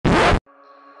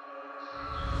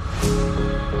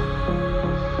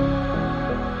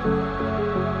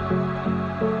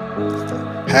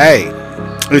Hey,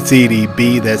 it's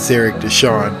EDB, that's Eric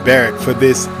Deshaun Barrett for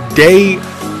this day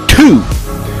 2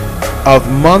 of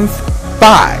month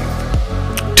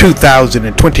 5,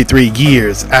 2023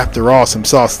 years after awesome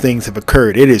sauce things have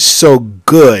occurred. It is so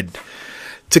good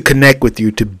to connect with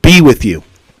you, to be with you,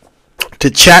 to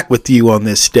chat with you on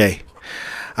this day.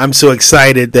 I'm so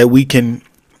excited that we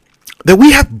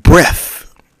have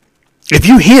breath. If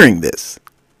you're hearing this,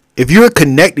 if you're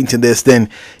connecting to this, then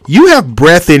you have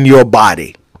breath in your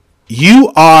body.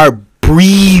 You are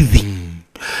breathing.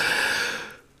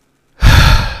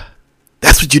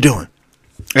 That's what you're doing.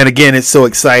 And again, it's so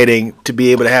exciting to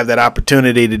be able to have that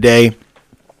opportunity today.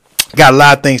 Got a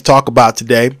lot of things to talk about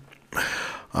today.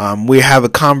 We have a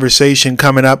conversation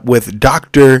coming up with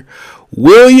Dr.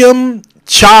 William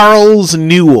Charles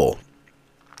Newell.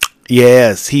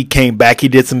 Yes, he came back. He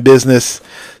did some business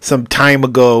some time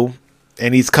ago,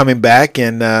 and he's coming back.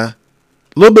 And a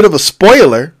little bit of a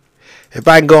spoiler, if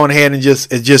I can go on ahead and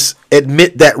just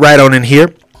admit that right on in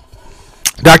here.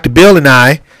 Dr. Bill and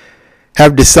I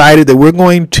have decided that we're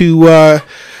going to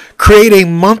create a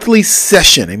monthly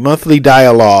session, a monthly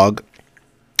dialogue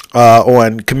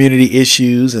on community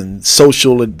issues and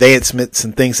social advancements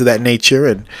and things of that nature.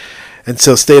 And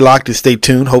so stay locked and stay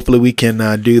tuned. Hopefully we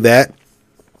can do that.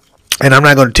 And I'm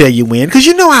not going to tell you when, because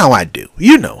you know how I do.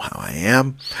 You know how I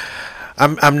am.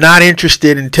 I'm not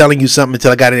interested in telling you something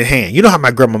until I got it in hand. You know how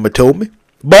my grandmama told me.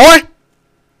 Boy,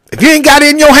 if you ain't got it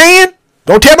in your hand,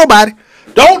 don't tell nobody.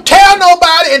 Don't tell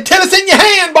nobody until it's in your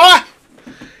hand, boy.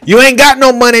 You ain't got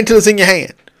no money until it's in your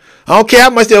hand. I don't care how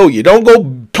much they owe you. Don't go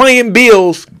paying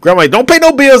bills. Grandma, don't pay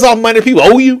no bills off money people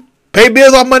owe you. Pay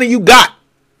bills off money you got.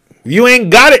 If you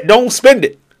ain't got it, don't spend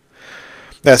it.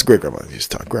 That's great grandmother. Just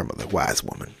talk grandmother, wise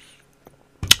woman.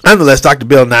 Nonetheless, Dr.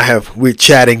 Bill and we're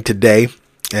chatting today,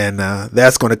 and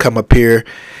that's going to come up here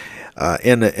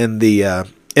in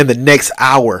the next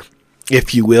hour,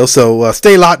 if you will. So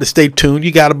stay locked and stay tuned.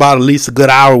 You got about at least a good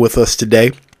hour with us today.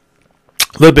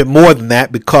 A little bit more than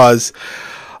that, because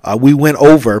we went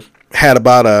over, had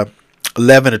about a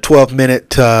 11 or 12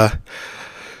 minute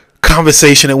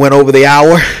conversation that went over the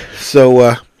hour.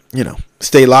 So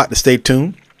stay locked and stay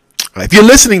tuned. If you're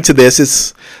listening to this,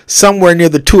 it's somewhere near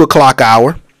the 2 o'clock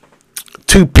hour,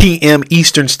 2 p.m.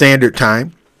 Eastern Standard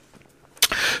Time.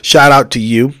 Shout out to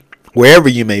you, wherever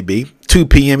you may be. 2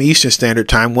 p.m. Eastern Standard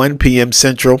Time, 1 p.m.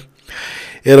 Central.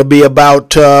 It'll be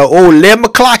about 11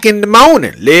 o'clock in the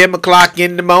morning. 11 o'clock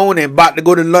in the morning. About to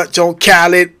go to lunch on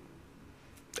Khaled.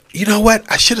 You know what?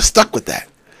 I should have stuck with that.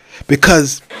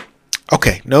 Because,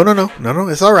 okay, no.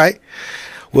 It's all right.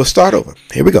 We'll start over.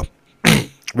 Here we go.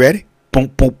 Ready? Boom,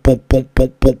 boom, boom, boom,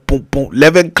 boom, boom, boom, boom.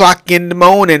 11 o'clock in the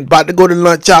morning. About to go to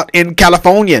lunch out in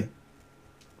California.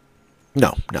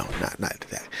 No, not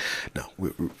that. No,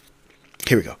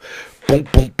 here we go. Boom,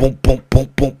 boom, boom, boom, boom,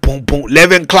 boom, boom, boom.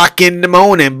 11 o'clock in the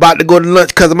morning. About to go to lunch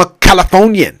because I'm a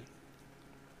Californian.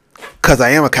 Because I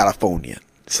am a Californian.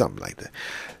 Something like that.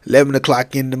 11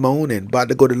 o'clock in the morning. About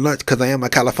to go to lunch because I am a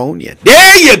Californian.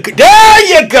 There you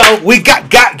go. We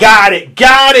got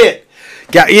it.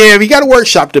 Yeah, we got to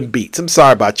workshop them beats. I'm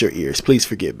sorry about your ears. Please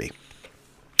forgive me.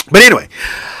 But anyway,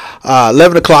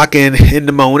 11 o'clock in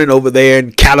the morning over there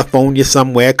in California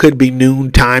somewhere. Could be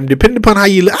noon time, depending upon how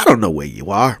you. I don't know where you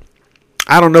are.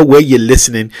 I don't know where you're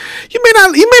listening. You may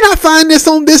not find this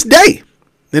on this day.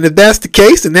 And if that's the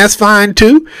case, then that's fine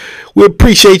too. We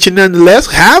appreciate you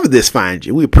nonetheless. However this finds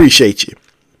you, we appreciate you.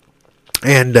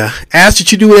 And ask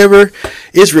that you do whatever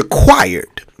is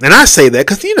required. And I say that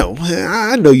because,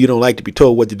 I know you don't like to be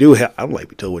told what to do. I don't like to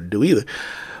be told what to do either.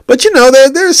 But,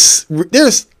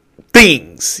 there's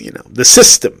things, the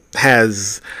system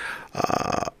has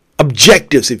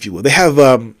objectives, if you will. They have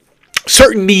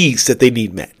certain needs that they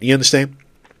need met. You understand?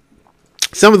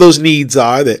 Some of those needs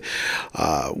are that,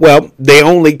 they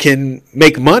only can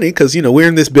make money because, we're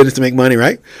in this business to make money,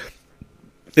 right?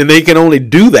 And they can only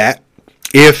do that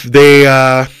if they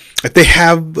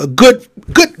have a good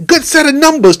set of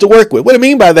numbers to work with. What I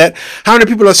mean by that, how many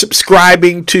people are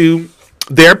subscribing to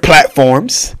their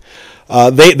platforms?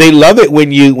 They love it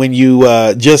when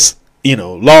you just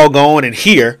log on and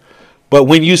hear, but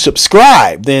when you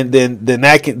subscribe, then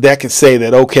that can say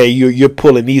that, okay, you're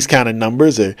pulling these kind of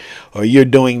numbers, or you're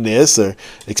doing this, or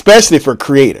especially for a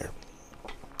creator.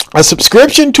 A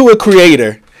subscription to a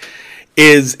creator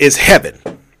is heaven.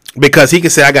 Because he can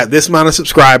say, I got this amount of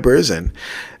subscribers and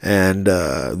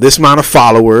this amount of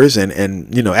followers, and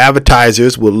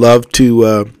advertisers will love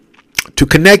to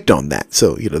connect on that.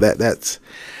 So that's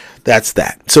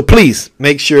that. So please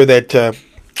make sure that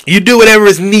you do whatever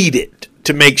is needed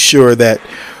to make sure that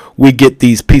we get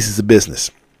these pieces of business.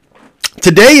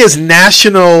 Today is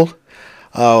National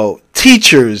Oh,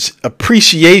 Teachers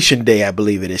Appreciation Day, I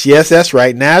believe it is. Yes, that's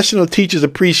right. National Teachers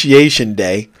Appreciation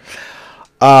Day.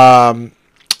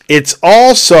 It's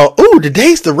also,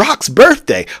 today's The Rock's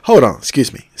birthday. Hold on.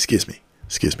 Excuse me.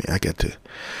 I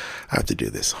have to do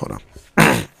this. Hold on.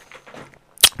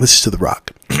 Listen to The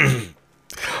Rock.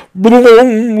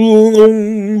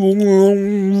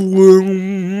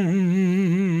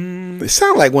 They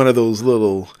sound like one of those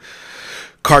little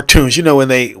cartoons, when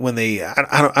they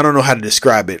I don't know how to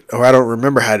describe it, or I don't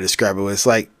remember how to describe it. It's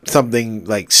like something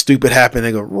like stupid happened.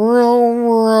 They go,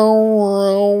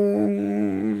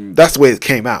 that's the way it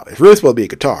came out. It's really supposed to be a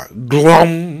guitar. Do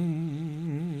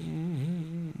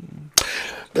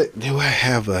I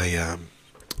have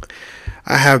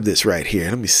I have this right here.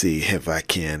 Let me see if I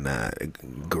can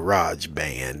Garage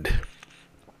Band.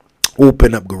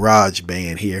 Open up Garage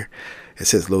Band here. It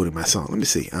says loading my song. Let me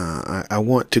see. I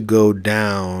want to go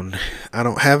down. I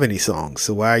don't have any songs.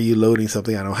 So why are you loading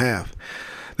something I don't have?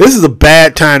 This is a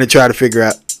bad time to try to figure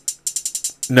out.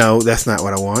 No, that's not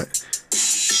what I want.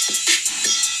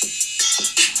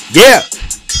 Yeah.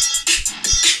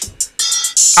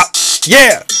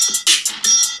 Yeah.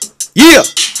 Yeah.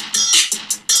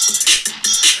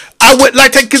 I would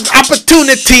like to take this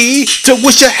opportunity to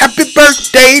wish a happy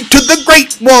birthday to the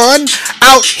great one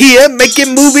out here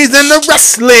making movies and the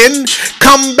wrestling.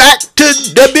 Come back to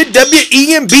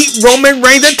WWE and beat Roman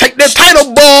Reigns and take the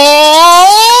title, boy.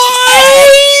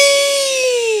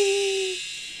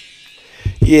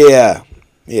 Yeah.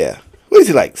 What is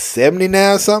he, like 70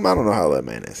 now or something? I don't know how old that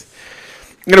man is.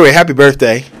 Anyway, happy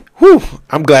birthday. Whew,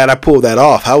 I'm glad I pulled that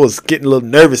off. I was getting a little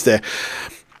nervous there.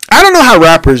 I don't know how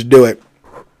rappers do it.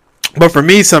 But for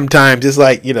me, sometimes it's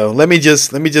like, let me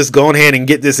just go ahead and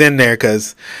get this in there,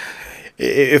 because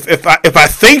if I'm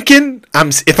thinking, I'm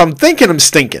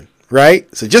stinking, right?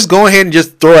 So just go ahead and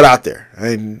just throw it out there,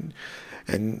 and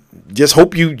just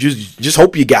hope you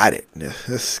got it.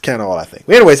 That's kind of all I think.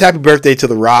 But anyways, happy birthday to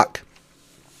The Rock,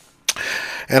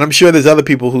 and I'm sure there's other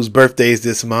people whose birthdays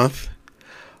this month.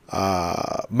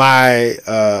 My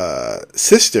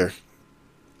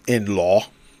sister-in-law.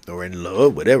 Or in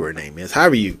love, whatever her name is.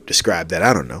 However you describe that,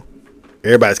 I don't know.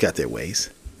 Everybody's got their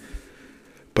ways.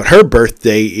 But her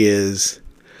birthday is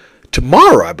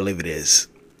tomorrow, I believe it is.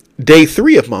 Day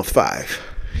 3 of month 5.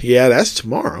 Yeah, that's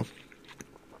tomorrow.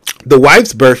 The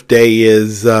wife's birthday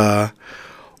is on,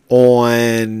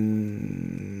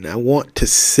 I want to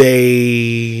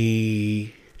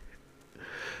say,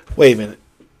 wait a minute.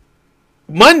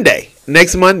 Monday.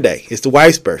 Next Monday is the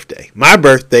wife's birthday. My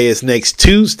birthday is next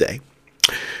Tuesday.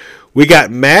 We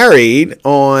got married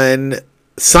on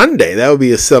Sunday. That would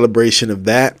be a celebration of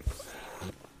that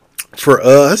for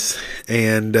us.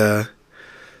 And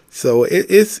so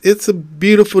it's a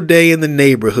beautiful day in the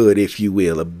neighborhood, if you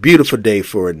will. A beautiful day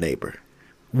for a neighbor.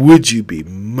 Would you be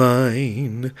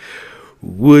mine?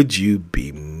 Would you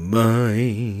be mine?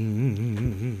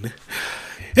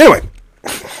 Anyway,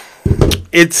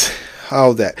 it's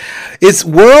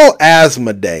World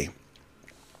Asthma Day.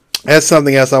 That's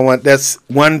something else that's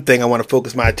one thing I want to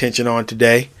focus my attention on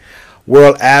today.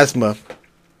 World Asthma.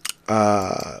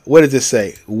 What does this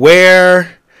say?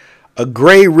 Wear a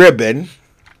gray ribbon.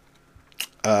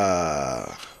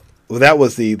 Well, that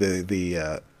was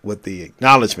the what the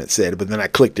acknowledgement said, but then I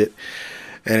clicked it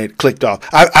and it clicked off.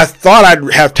 I thought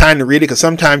I'd have time to read it, because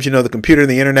sometimes, the computer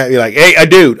and the internet, you're like, hey,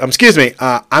 dude, excuse me,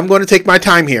 I'm going to take my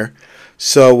time here.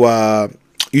 So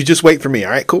you just wait for me.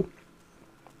 All right, cool.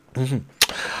 Mm-hmm.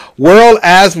 World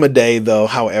Asthma Day, though,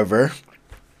 however,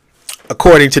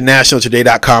 according to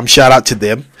nationaltoday.com, shout out to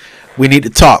them, we need to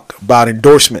talk about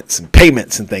endorsements and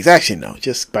payments and things. Actually, no,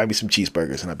 just buy me some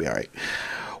cheeseburgers and I'll be all right.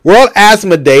 World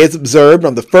Asthma Day is observed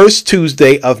on the first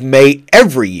Tuesday of May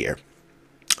every year.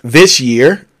 This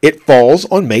year, it falls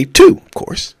on May 2, of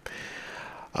course.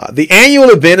 The annual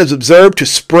event is observed to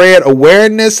spread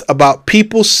awareness about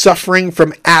people suffering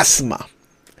from asthma.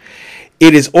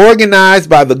 It is organized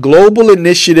by the Global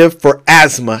Initiative for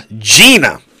Asthma,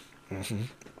 GINA,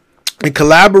 in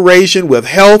collaboration with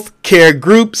health care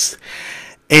groups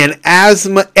and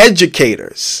asthma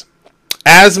educators.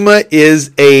 Asthma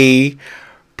is a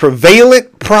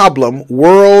prevalent problem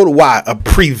worldwide. A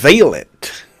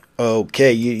prevalent.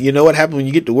 Okay, you know what happens when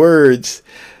you get the words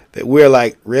that we're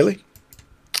like, really?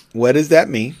 What does that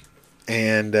mean?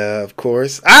 And of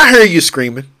course, I hear you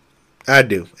screaming. I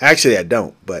do. Actually, I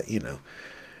don't, but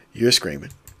you're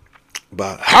screaming.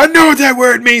 But I know what that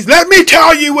word means. Let me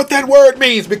tell you what that word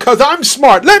means, because I'm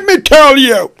smart. Let me tell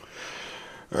you.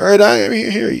 All right, I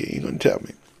hear you. You're going to tell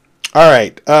me. All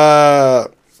right.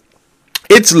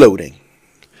 It's loading.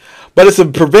 But it's a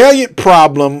prevalent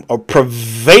problem, or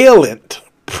prevalent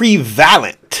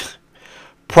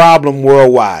problem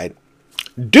worldwide.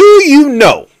 Do you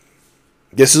know,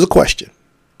 this is a question,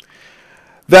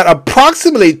 that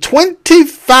approximately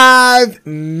 25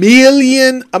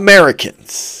 million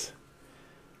Americans,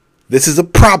 this is a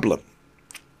problem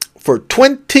for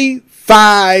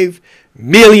 25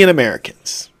 million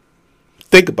Americans.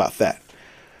 Think about that.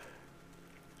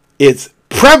 It's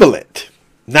prevalent,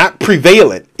 not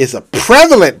prevalent. It's a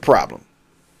prevalent problem.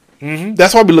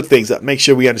 That's why we look things up. Make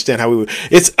sure we understand how we.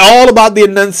 It's all about the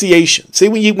enunciation. See,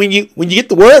 when you get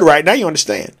the word right, now you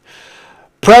understand.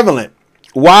 Prevalent,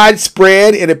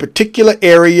 widespread in a particular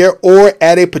area or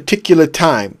at a particular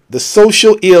time. The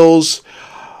social ills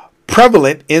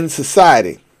prevalent in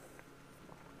society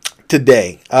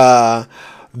today.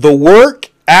 The work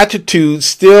attitude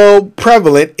still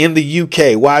prevalent in the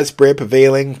UK. Widespread,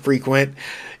 prevailing, frequent,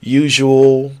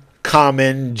 usual,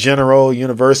 common, general,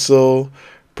 universal,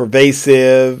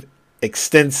 pervasive,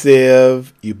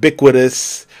 extensive,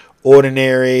 ubiquitous,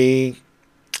 ordinary,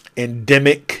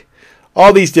 endemic.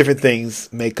 All these different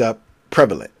things make up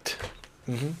prevalent.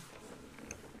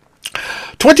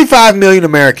 25 million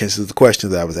Americans is the question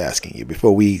that I was asking you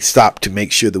before we stopped to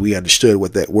make sure that we understood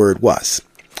what that word was.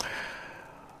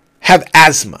 Have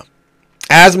asthma.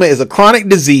 Asthma is a chronic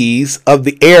disease of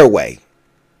the airway.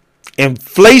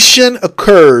 Inflation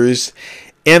occurs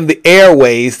in the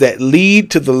airways that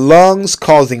lead to the lungs,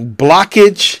 causing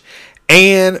blockage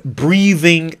and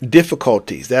breathing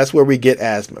difficulties. That's where we get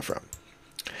asthma from.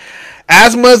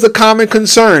 Asthma is a common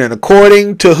concern, and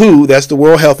according to WHO, that's the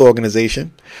World Health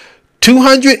Organization,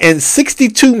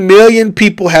 262 million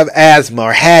people have asthma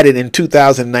or had it in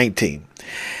 2019.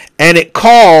 And it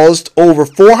caused over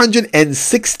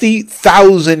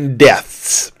 460,000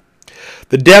 deaths.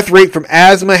 The death rate from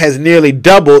asthma has nearly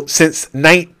doubled since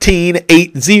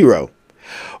 1980.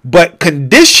 But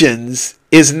conditions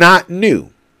is not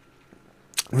new.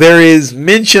 There is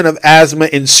mention of asthma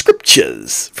in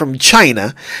scriptures from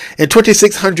China in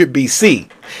 2600 BC.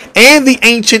 And the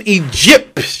ancient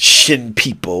Egyptian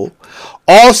people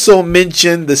also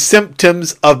mentioned the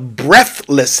symptoms of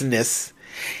breathlessness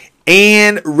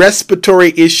and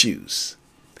respiratory issues.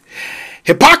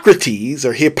 Hippocrates,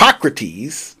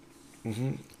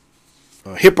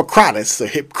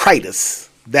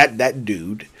 that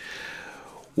dude,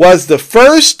 was the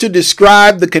first to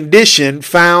describe the condition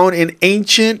found in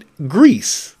ancient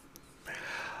Greece.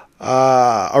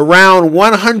 Around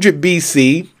 100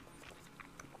 BC,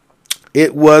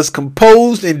 it was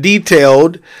composed and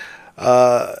detailed.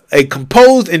 A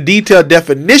composed and detailed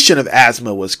definition of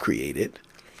asthma was created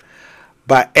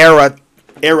by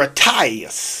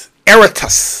Aratus.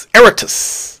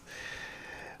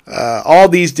 All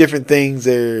these different things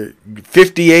are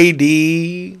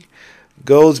 50 AD,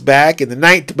 goes back in the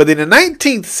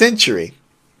 19th century.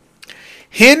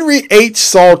 Henry H.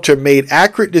 Salter made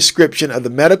accurate description of the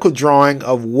medical drawing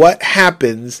of what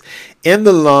happens in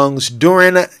the lungs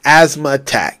during an asthma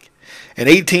attack. In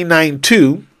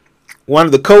 1892, one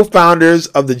of the co-founders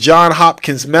of the Johns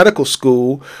Hopkins Medical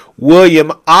School,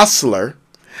 William Osler,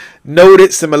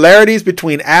 noted similarities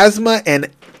between asthma and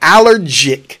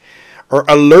allergic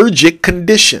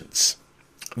conditions.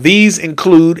 These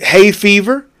include hay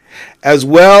fever, as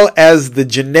well as the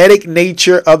genetic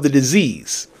nature of the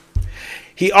disease.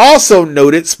 He also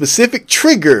noted specific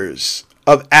triggers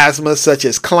of asthma, such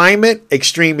as climate,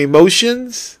 extreme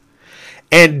emotions,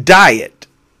 and diet.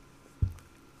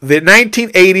 The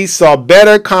 1980s saw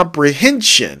better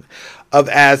comprehension of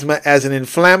asthma as an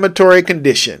inflammatory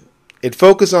condition. It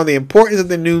focused on the importance of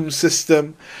the immune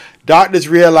system. Doctors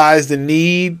realized the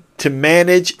need to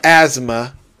manage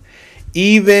asthma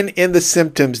even in the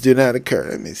symptoms do not occur.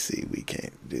 Let me see. We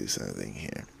can't do something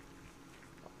here.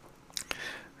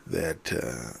 That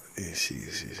see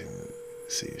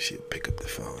if she'll pick up the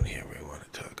phone here. We want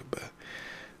to talk about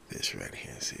this right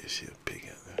here. See if she'll pick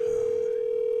up the phone.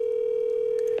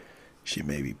 She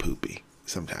may be poopy.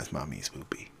 Sometimes mommy's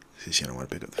poopy. So she don't want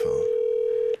to pick up the phone.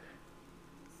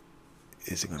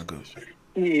 Is it gonna go?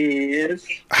 Yes.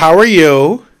 How are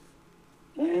you?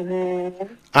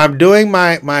 I'm doing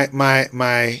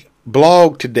my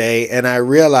blog today, and I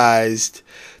realized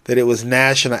that it was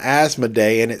National Asthma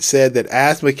Day, and it said that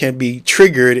asthma can be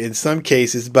triggered in some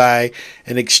cases by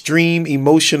an extreme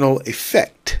emotional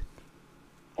effect.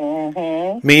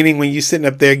 Meaning when you're sitting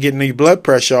up there getting your blood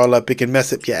pressure all up, it can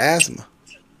mess up your asthma.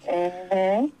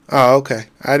 Oh, okay.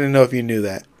 I didn't know if you knew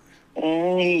that.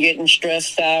 You getting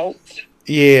stressed out?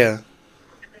 Yeah.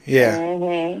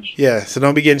 Yeah, so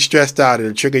don't be getting stressed out.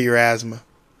 It'll trigger your asthma.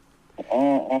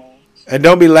 And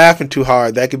don't be laughing too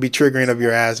hard. That could be triggering of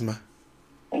your asthma.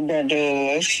 That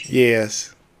does.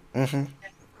 Yes.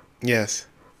 Yes.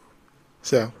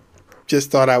 So, Just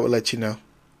thought I would let you know.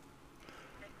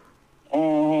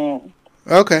 Mm-hmm.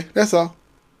 Okay, that's all.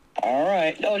 All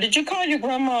right. Oh, did you call your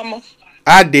grandmama?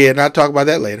 I did, and I'll talk about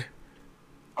that later.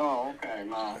 Oh, okay,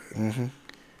 Mom.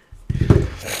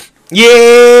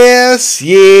 Yes.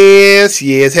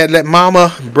 Had that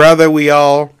mama, brother, we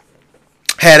all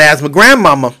had asthma.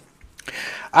 Grandmama,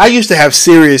 I used to have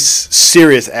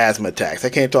serious asthma attacks. I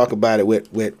can't talk about it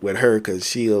with her because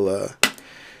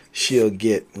she'll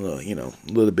get, a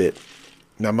little bit.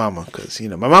 My mama, because,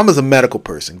 my mama's a medical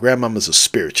person. Grandmama's a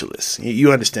spiritualist.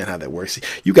 You understand how that works.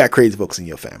 You got crazy folks in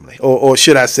your family. Or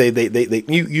should I say,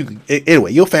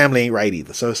 anyway, your family ain't right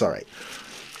either, so it's all right.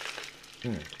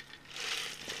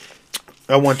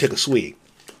 I want to take a swig.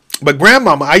 But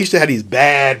grandmama, I used to have these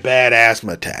bad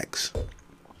asthma attacks.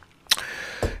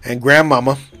 And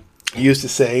grandmama used to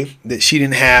say that she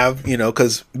didn't have,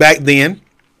 because back then,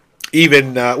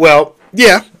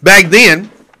 back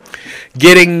then,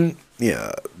 getting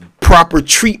proper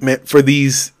treatment for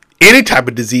any type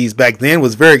of disease back then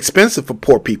was very expensive for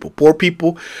poor people. Poor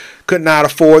people could not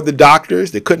afford the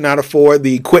doctors. They could not afford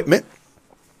the equipment.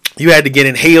 You had to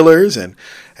get inhalers, and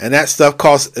that stuff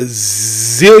cost $1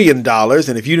 zillion.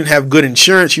 And if you didn't have good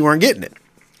insurance, you weren't getting it.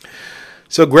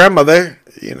 So grandmother,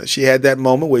 she had that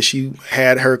moment where she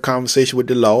had her conversation with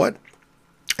the Lord.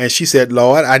 And she said,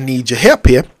 Lord, I need your help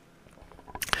here.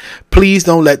 Please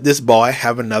don't let this boy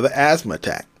have another asthma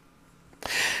attack.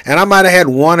 And I might have had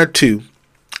one or two.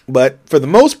 But for the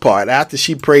most part, after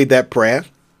she prayed that prayer,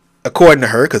 according to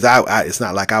her, because it's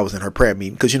not like I was in her prayer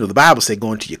meeting, because, the Bible said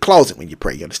go into your closet when you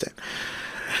pray, you understand?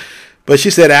 But she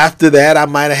said after that, I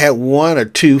might have had one or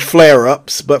two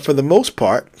flare-ups. But for the most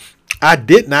part, I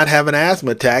did not have an asthma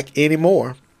attack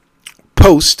anymore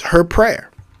post her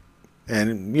prayer.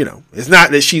 And, it's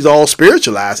not that she's all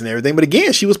spiritualized and everything, but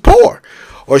again, she was poor.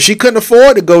 Or she couldn't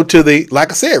afford to go to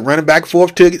like I said, running back and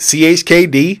forth to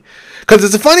CHKD. Because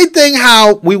it's a funny thing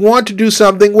how we want to do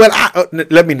something. Well,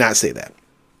 let me not say that.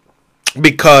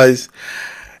 Because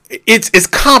it's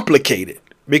complicated.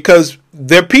 Because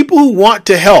there are people who want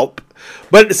to help.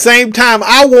 But at the same time,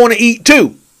 I want to eat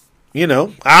too. I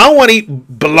don't want to eat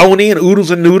bologna and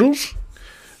oodles and noodles.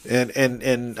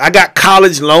 And I got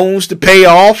college loans to pay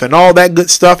off and all that good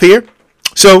stuff here.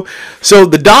 So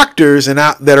the doctors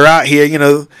that are out here,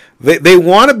 they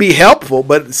want to be helpful,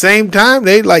 but at the same time,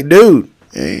 they like, dude,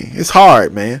 it's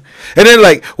hard, man. And they're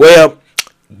like, well,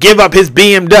 give up his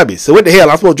BMW. So what the hell?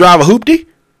 I'm supposed to drive a hoopty?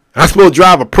 I'm supposed to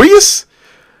drive a Prius?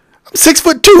 I'm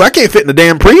 6'2". I can't fit in the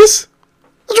damn Prius.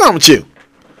 What's wrong with you?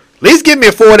 At least give me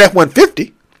a Ford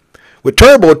F-150 with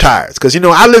turbo tires, because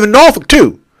I live in Norfolk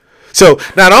too. So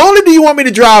not only do you want me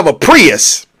to drive a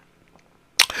Prius,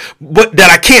 but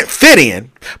that I can't fit in,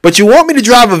 but you want me to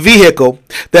drive a vehicle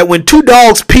that when two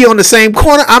dogs pee on the same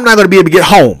corner, I'm not going to be able to get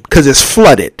home because it's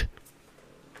flooded.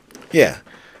 Yeah.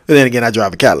 But then again, I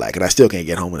drive a Cadillac and I still can't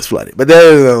get home when it's flooded. But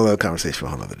there's a little conversation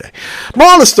for another day.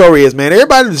 Moral of the story is, man,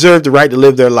 everybody deserves the right to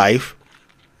live their life.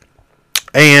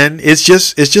 And it's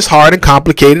just hard and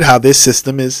complicated how this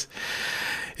system is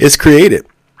created.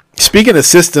 Speaking of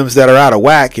systems that are out of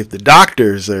whack, if the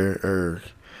doctors are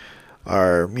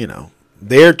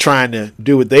they're trying to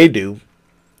do what they do,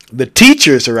 the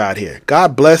teachers are out here.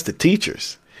 God bless the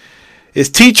teachers. It's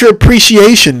Teacher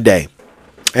Appreciation Day.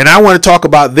 And I want to talk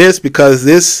about this because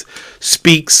this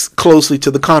speaks closely to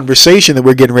the conversation that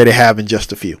we're getting ready to have in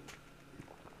just a few.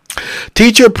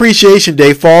 Teacher Appreciation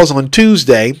Day falls on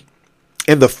Tuesday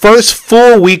in the first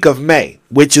full week of May,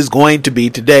 which is going to be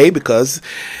today because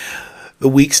the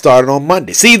week started on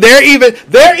Monday. See, they're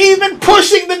even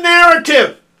pushing the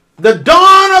narrative. The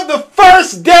dawn of the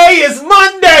first day is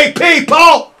Monday,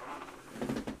 people.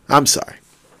 I'm sorry.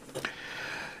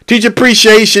 Teacher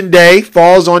Appreciation Day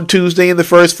falls on Tuesday in the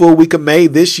first full week of May.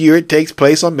 This year it takes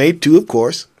place on May 2, of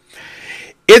course.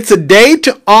 It's a day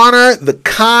to honor the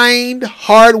kind,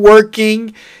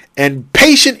 hardworking, and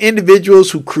patient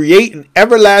individuals who create an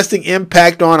everlasting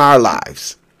impact on our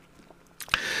lives.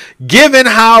 Given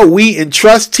how we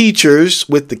entrust teachers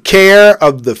with the care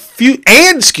of the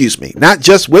not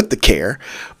just with the care,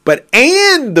 but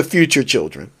and the future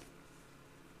children,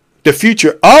 the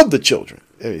future of the children,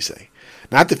 let me say,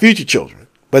 not the future children,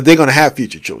 but they're going to have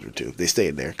future children too if they stay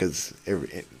in there, because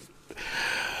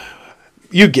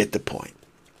you get the point.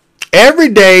 Every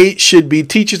day should be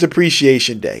Teachers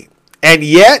Appreciation Day, and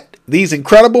yet these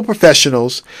incredible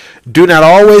professionals do not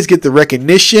always get the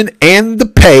recognition and the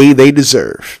pay they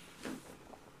deserve.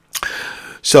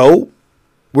 So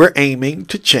we're aiming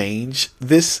to change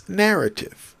this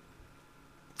narrative.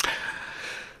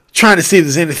 Trying to see if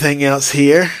there's anything else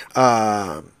here.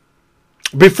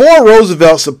 Before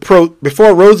Roosevelt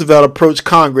approached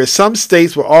Congress, some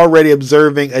states were already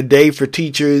observing a day for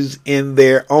teachers in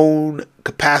their own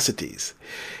capacities.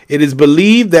 It is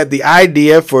believed that the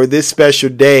idea for this special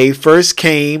day first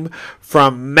came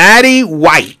from Maddie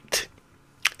White,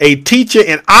 a teacher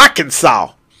in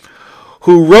Arkansas,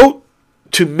 who wrote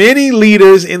to many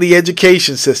leaders in the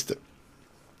education system.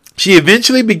 She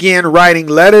eventually began writing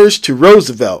letters to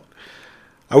Roosevelt.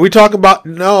 Are we talking about?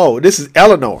 No, this is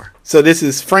Eleanor. So this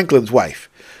is Franklin's wife.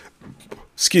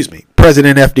 Excuse me,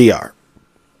 President FDR.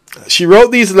 She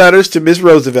wrote these letters to Miss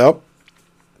Roosevelt,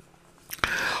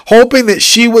 hoping that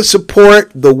she would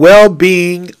support the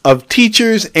well-being of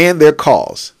teachers and their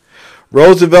cause.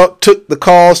 Roosevelt took the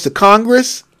cause to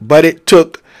Congress, but it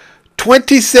took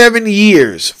 27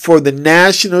 years for the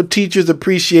National Teachers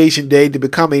Appreciation Day to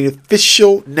become an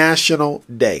official national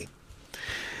day.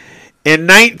 In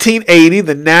 1980,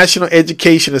 the National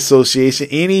Education Association,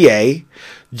 NEA,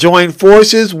 joined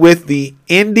forces with the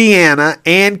Indiana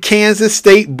and Kansas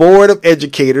State Board of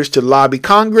Educators to lobby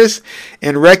Congress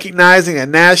in recognizing a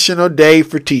national day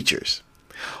for teachers.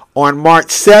 On March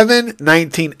 7,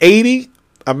 1980,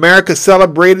 America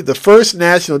celebrated the first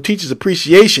National Teachers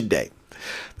Appreciation Day.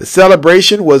 The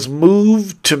celebration was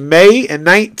moved to May in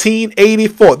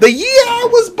 1984, the year I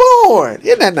was born.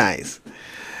 Isn't that nice?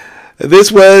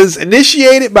 This was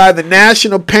initiated by the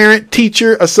National Parent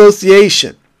Teacher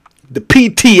Association, the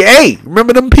PTA.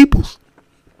 Remember them peoples?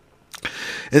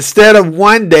 Instead of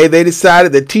one day, they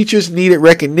decided that teachers needed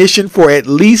recognition for at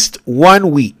least 1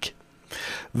 week.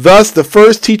 Thus, the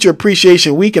first Teacher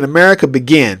Appreciation Week in America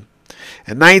began.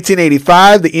 In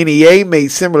 1985, the NEA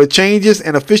made similar changes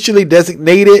and officially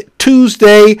designated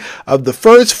Tuesday of the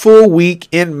first full week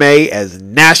in May as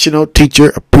National Teacher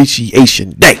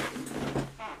Appreciation Day.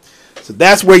 So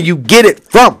that's where you get it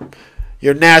from,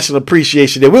 your National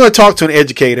Appreciation Day. We're going to talk to an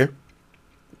educator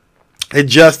in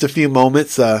just a few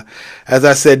moments. As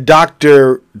I said,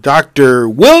 Dr.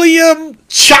 William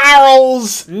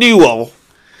Charles Newell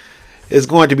is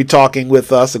going to be talking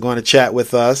with us, or going to chat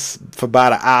with us for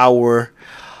about an hour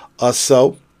or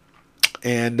so.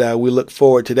 And we look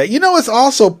forward to that. You know, it's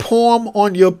also Poem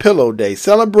on Your Pillow Day.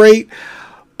 Celebrate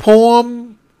Poem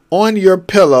on Your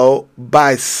Pillow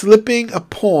by slipping a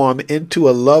poem into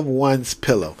a loved one's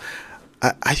pillow.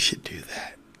 I should do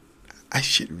that. I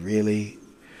should really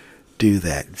do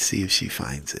that and see if she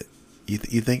finds it. You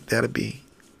think that'll be?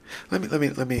 Let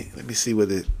me see what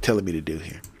they're telling me to do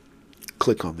here.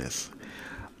 Click on this.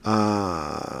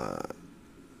 The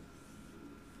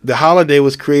holiday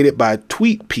was created by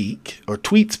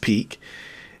TweetsPeak,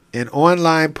 an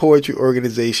online poetry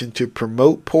organization to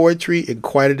promote poetry in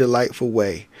quite a delightful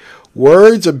way.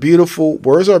 Words are a beautiful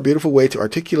way to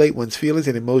articulate one's feelings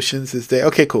and emotions this day.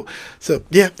 Okay, cool. So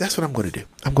yeah, that's what I'm going to do.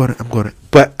 I'm going to,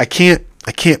 but I can't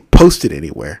post it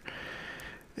anywhere.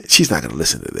 She's not going to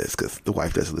listen to this because the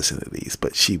wife doesn't listen to these,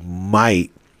 but she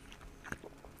might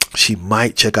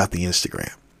check out the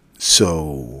Instagram.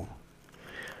 So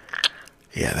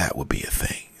yeah, that would be a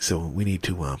thing. So we need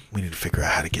to figure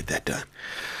out how to get that done.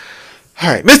 All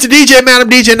right, Mr. DJ, Madam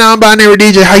DJ, non-binary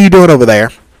DJ, how you doing over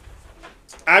there?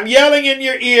 I'm yelling in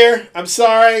your ear. I'm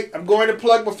sorry. I'm going to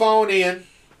plug my phone in.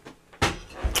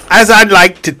 As I'd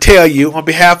like to tell you, on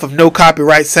behalf of No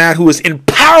Copyright Sound, who is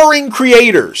empowering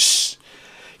creators.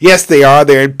 Yes, they are.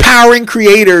 They're empowering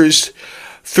creators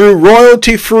through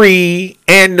royalty-free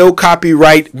and no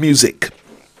copyright music.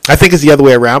 I think it's the other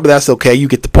way around, but that's okay. You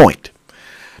get the point.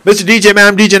 Mr. DJ,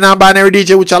 Madam DJ, non-binary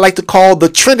DJ, which I like to call the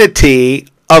Trinity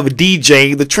of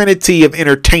DJ, the Trinity of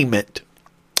entertainment,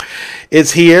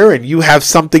 is here, and you have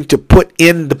something to put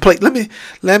in the plate. Let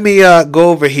me go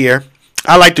over here.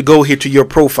 I like to go here to your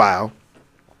profile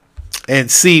and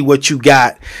see what you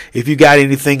got. If you got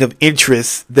anything of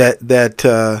interest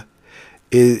that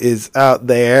is out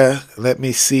there, let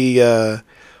me see. Oh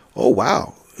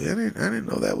wow, I didn't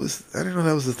know that was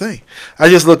the thing. I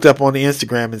just looked up on the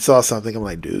Instagram and saw something. I'm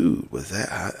like, dude, was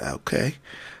that okay?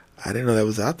 I didn't know that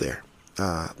was out there.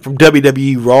 From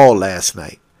WWE Raw last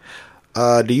night.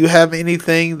 Do you have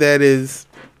anything that is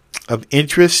of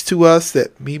interest to us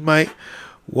that we might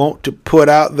want to put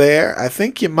out there? I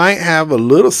think you might have a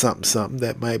little something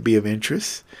that might be of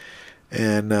interest.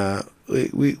 And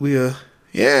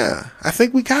yeah, I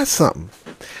think we got something.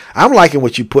 I'm liking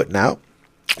what you're putting out.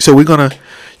 So you're gonna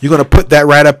put that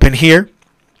right up in here.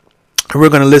 And we're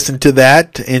gonna listen to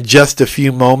that in just a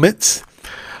few moments.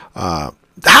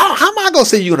 How am I going to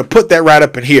say you're going to put that right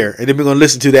up in here and then we're going to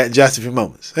listen to that in just a few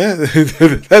moments?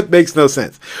 That makes no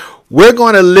sense. We're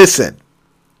going to listen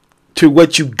to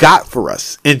what you got for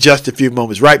us in just a few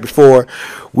moments, right before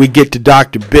we get to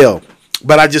Dr. Bill.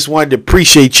 but I just wanted to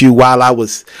appreciate you while I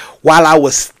was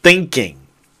thinking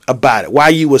about it,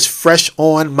 while you was fresh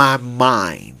on my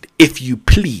mind, if you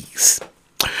please.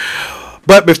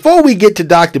 But before we get to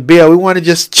Dr. Bill, we want to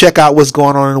just check out what's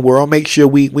going on in the world. Make sure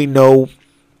we know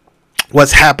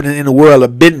what's happening in the world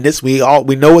of business. We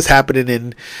know what's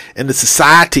happening in the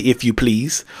society, if you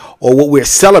please, or what we're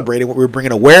celebrating, what we're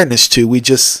bringing awareness to. We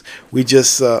just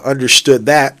understood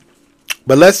that.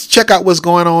 But let's check out what's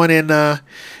going on in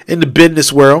the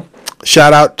business world.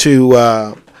 Shout out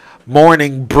to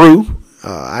Morning Brew.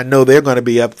 I know they're going to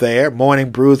be up there. Morning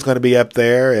Brew is going to be up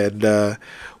there, and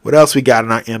what else we got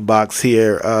in our inbox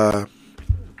here?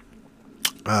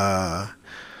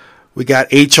 We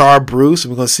got HR Bruce,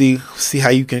 and we're going to see how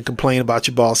you can complain about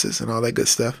your bosses and all that good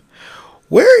stuff.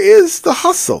 Where is the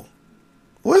hustle?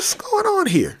 What's going on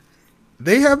here?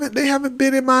 They ain't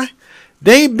been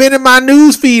in my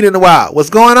news feed in a while. What's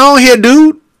going on here,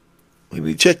 dude? We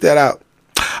need to check that out.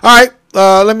 All right,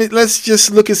 let's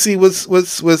just look and see what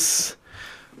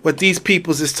these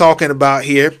peoples is talking about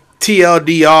here.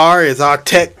 TLDR is our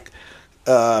tech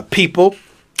people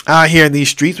out here in these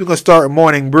streets. We're going to start with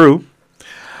Morning Brew.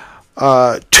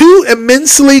 2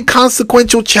 immensely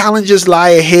consequential challenges lie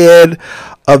ahead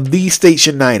of the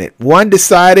Station United. 1,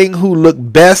 deciding who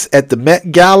looked best at the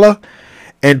Met Gala,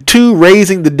 and 2,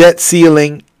 raising the debt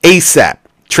ceiling ASAP.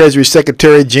 Treasury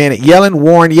Secretary Janet Yellen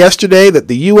warned yesterday that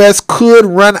the U.S. could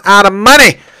run out of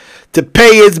money to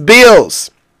pay its bills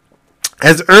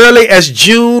as early as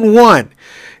June 1.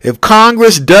 If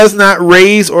Congress does not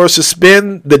raise or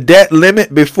suspend the debt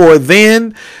limit before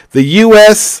then, the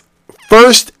U.S.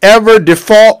 first ever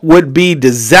default would be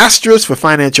disastrous for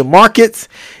financial markets,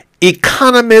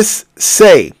 economists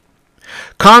say.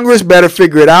 Congress better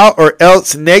figure it out, or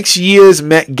else next year's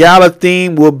Met Gala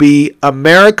theme will be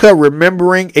America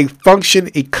remembering a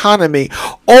functioning economy.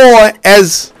 Or,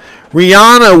 as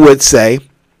Rihanna would say,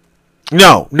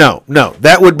 no.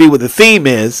 That would be what the theme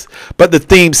is. But the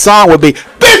theme song would be,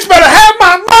 bitch better have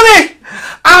my money.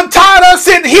 I'm tired of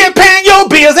sitting here paying your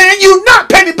bills and you not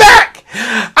pay me back.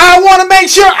 I want to make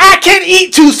sure I can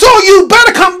eat too, so you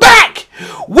better come back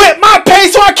with my pay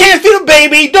so I can't feed a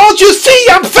baby. Don't you see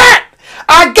I'm fat?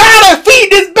 I gotta feed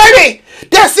this baby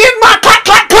that's in my clack.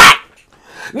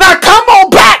 Now come on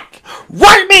back.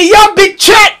 Write me your big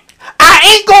check. I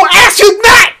ain't gonna ask you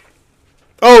not.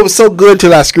 Oh, it was so good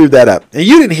till I screwed that up. And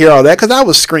you didn't hear all that because I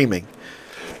was screaming.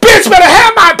 Bitch better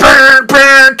have my burn.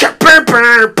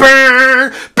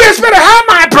 Bitch better have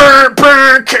my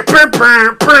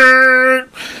burn.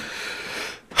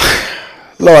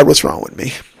 Lord, what's wrong with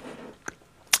me?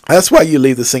 That's why you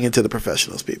leave the singing to the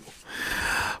professionals, people.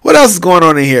 What else is going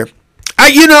on in here?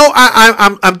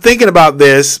 I'm thinking about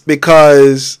this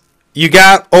because you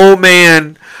got old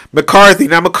man McCarthy.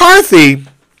 Now McCarthy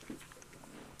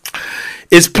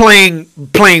is playing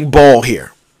ball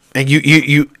here, and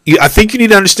you I think you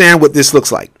need to understand what this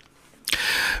looks like,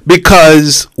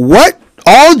 because what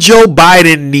all Joe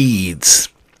Biden needs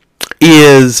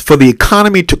is for the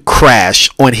economy to crash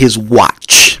on his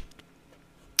watch,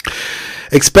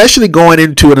 especially going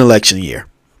into an election year.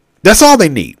 That's all they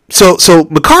need. So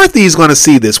McCarthy is going to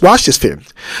see this. Watch this film.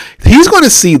 He's going to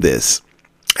see this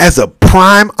as a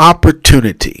prime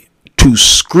opportunity to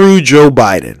screw Joe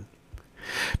Biden,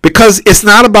 because it's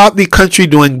not about the country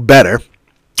doing better.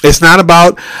 It's not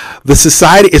about the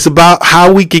society. It's about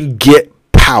how we can get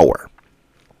power.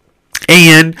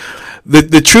 And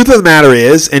the truth of the matter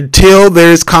is, until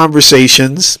there's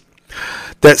conversations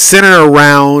that center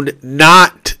around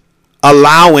not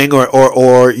allowing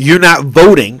or you're not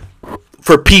voting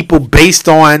for people based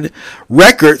on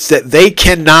records that they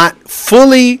cannot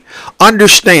fully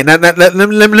understand. Now, let me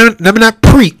not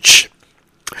preach.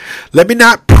 Let me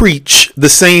not preach the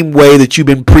same way that you've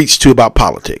been preached to about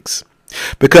politics.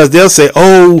 Because they'll say,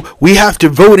 oh, we have to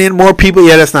vote in more people.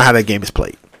 Yeah, that's not how that game is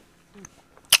played.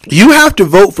 You have to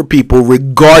vote for people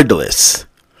regardless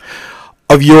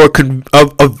of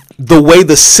of the way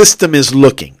the system is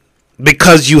looking.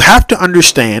 Because you have to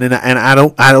understand, and I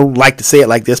don't like to say it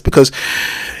like this, because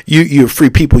you're free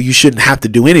people, you shouldn't have to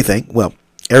do anything. Well,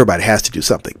 everybody has to do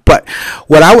something. But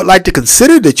what I would like to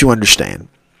consider that you understand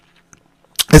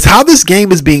is how this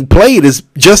game is being played is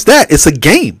just that. It's a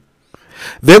game.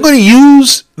 They're going to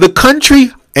use the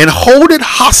country and hold it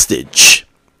hostage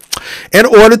in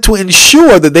order to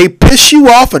ensure that they piss you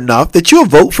off enough that you'll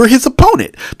vote for his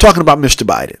opponent. Talking about Mr.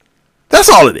 Biden. That's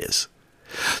all it is.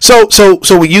 So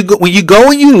when you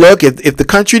go and you look, if the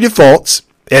country defaults,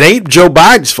 it ain't Joe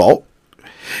Biden's fault.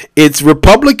 It's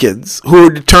Republicans who are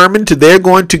determined they're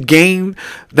going to gain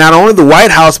not only the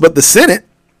White House but the Senate,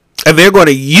 and they're going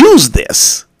to use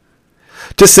this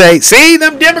to say, see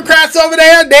them Democrats over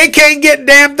there, they can't get a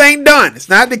damn thing done. It's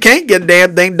not they can't get a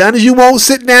damn thing done, is you won't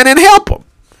sit down and help them.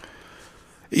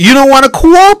 You don't want to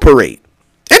cooperate.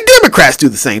 And Democrats do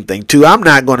the same thing too. I'm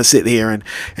not going to sit here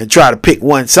and try to pick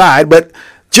one side, but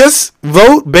just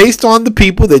vote based on the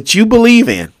people that you believe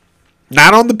in,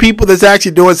 not on the people that's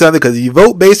actually doing something. Because if you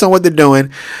vote based on what they're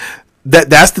doing,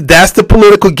 that's the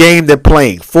political game they're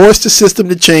playing. Force the system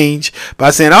to change by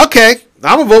saying, okay,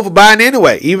 I'm gonna vote for Biden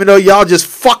anyway, even though y'all just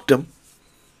fucked him.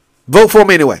 Vote for him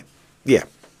anyway. Yeah.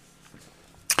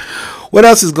 What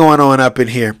else is going on up in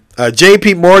here?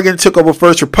 J.P. Morgan took over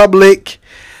First Republic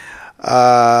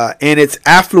and its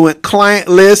affluent client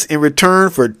list in return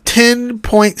for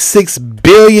 $10.6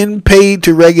 billion paid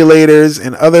to regulators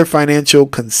and other financial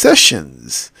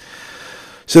concessions.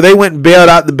 So they went and bailed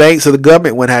out the bank, so the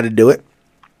government went how to do it.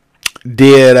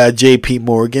 Did J.P.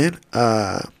 Morgan.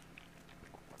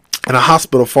 In a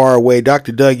hospital far away,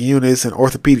 Dr. Doug Eunice, an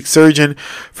orthopedic surgeon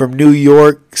from New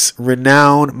York's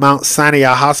renowned Mount Sinai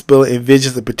Hospital,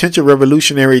 envisions a potential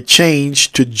revolutionary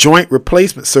change to joint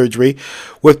replacement surgery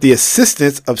with the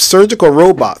assistance of surgical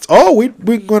robots. Oh,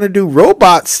 we're going to do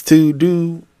robots to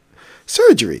do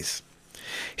surgeries.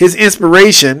 His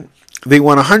inspiration, the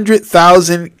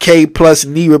 100,000 K plus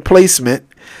knee replacement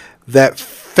that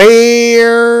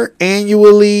fair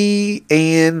annually,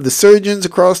 and the surgeons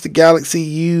across the galaxy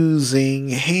using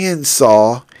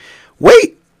handsaw.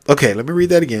 Wait, okay, let me read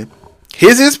that again.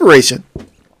 His inspiration,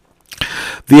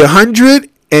 the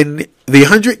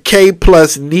 100K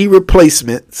plus knee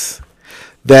replacements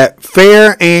that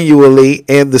fare annually,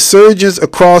 and the surgeons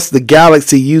across the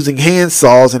galaxy using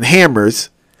handsaws and hammers,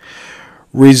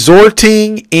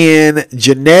 resulting in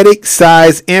genetic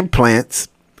size implants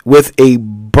with a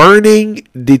burning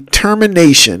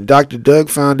determination. Dr. Doug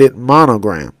found it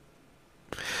Monogram.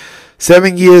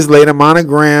 7 years later,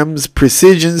 Monogram's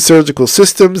precision surgical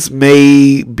systems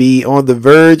may be on the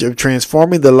verge of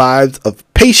transforming the lives of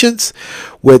patients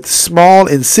with small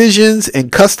incisions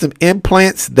and custom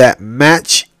implants that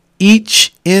match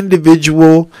each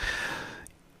individual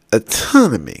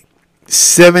autonomy.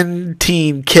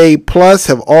 17K plus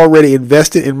have already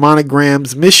invested in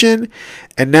Monogram's mission,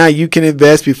 and now you can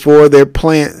invest before their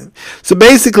plan. So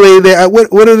basically,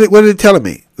 what are they telling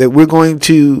me? That we're going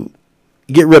to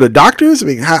get rid of doctors? I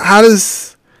mean, how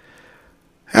does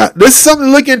this is something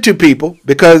to look into, people,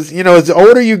 because as the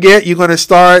older you get, you're going to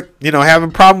start having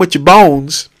a problem with your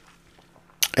bones,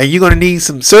 and you're going to need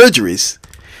some surgeries.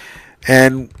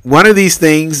 And one of these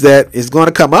things that is going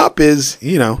to come up is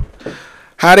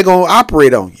how they gonna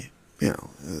operate on you?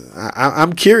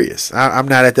 I'm curious. I'm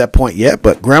not at that point yet,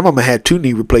 but Grandmama had 2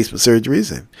 knee replacement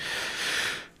surgeries, and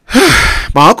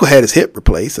my uncle had his hip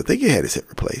replaced. I think he had his hip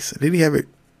replaced. Did he have it?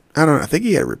 I don't know. I think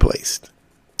he had it replaced.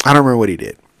 I don't remember what he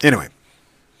did. Anyway,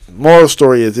 moral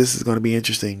story is this is going to be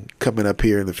interesting coming up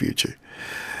here in the future.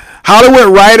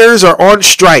 Hollywood writers are on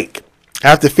strike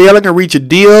after failing to reach a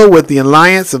deal with the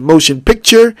Alliance of Motion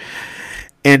Picture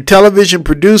and Television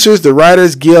Producers. The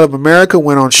Writers Guild of America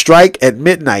went on strike at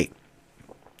midnight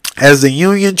as the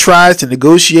union tries to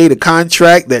negotiate a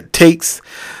contract that takes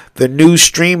the new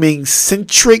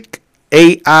streaming-centric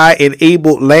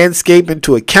AI-enabled landscape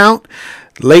into account.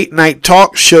 Late night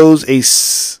talk shows and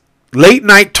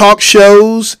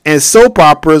soap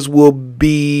operas will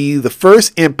be the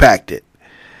first impacted.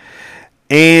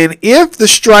 And if the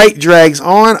strike drags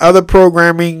on, other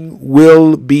programming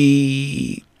will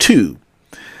be too.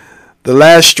 The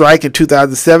last strike in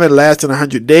 2007 lasted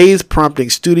 100 days, prompting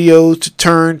studios to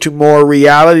turn to more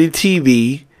reality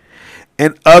TV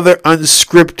and other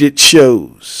unscripted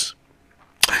shows.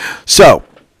 So,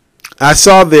 I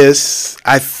saw this.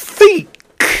 I think.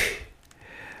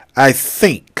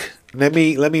 Let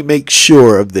me make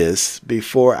sure of this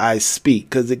before I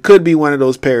speak, because it could be one of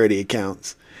those parody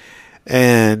accounts.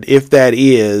 And if that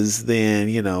is, then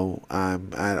I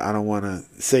don't want to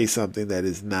say something that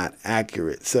is not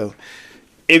accurate. So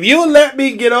if you let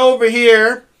me get over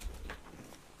here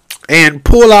and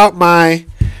put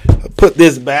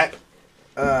this back,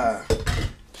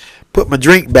 put my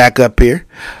drink back up here.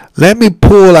 Let me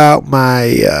pull out my.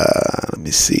 Let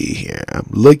me see here. I'm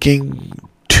looking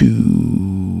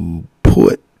to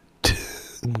put.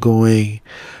 I'm going.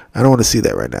 I don't want to see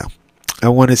that right now. I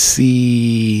want to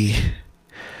see,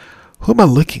 who am I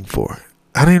looking for?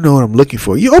 I don't even know what I'm looking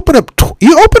for. You open up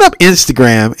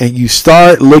Instagram and you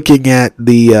start looking at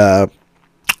the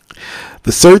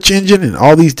search engine and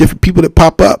all these different people that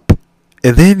pop up,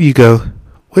 and then you go,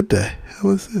 what the hell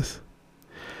is this?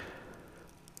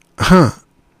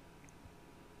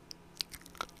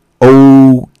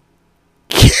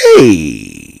 Okay.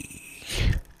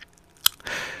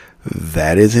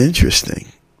 That is interesting.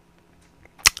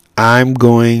 I'm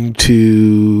going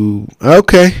to.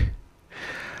 Okay.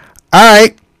 All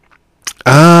right.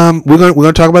 We're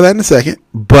gonna talk about that in a second.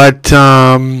 But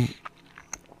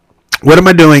what am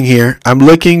I doing here? I'm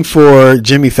looking for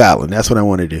Jimmy Fallon. That's what I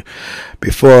want to do.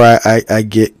 Before I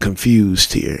get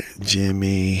confused here,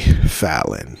 Jimmy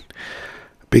Fallon,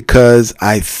 because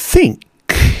I think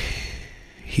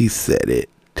he said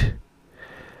it.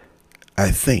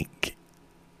 I think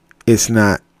it's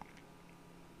not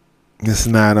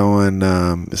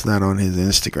on his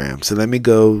Instagram. So let me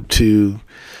go to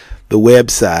the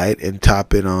website and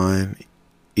top it on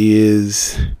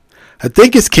I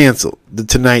think it's canceled. The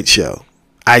Tonight Show.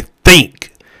 I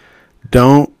think.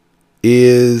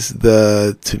 Is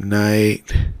the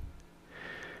Tonight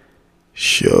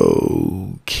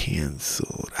Show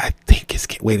canceled? I think it's.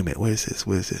 Wait a minute. Where is this?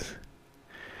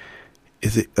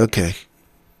 Is it okay?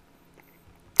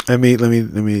 Let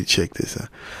me check this out.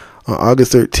 On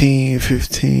August 13,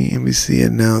 15, NBC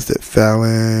announced that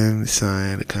Fallon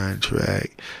signed a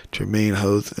contract to remain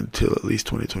host until at least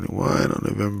 2021. On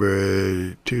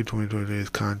November 2, 2020, his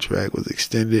contract was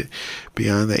extended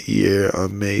beyond that year.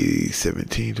 On May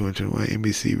 17, 2021,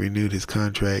 NBC renewed his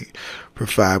contract for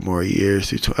 5 more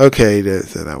years. Okay,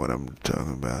 that's not what I'm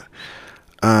talking about.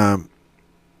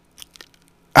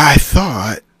 I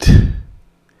thought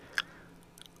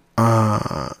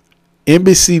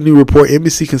NBC new report,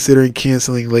 NBC considering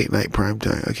canceling late night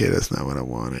primetime. Okay, that's not what I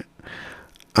wanted.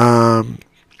 I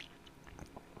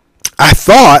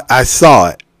thought I saw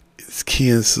it. It's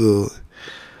canceled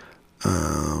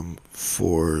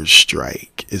for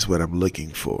strike is what I'm looking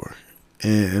for.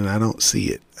 And I don't see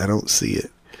it.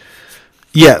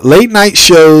 Yeah, late night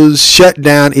shows shut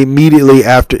down immediately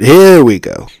after. Here we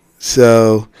go.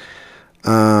 So,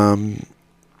 wow,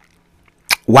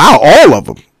 all of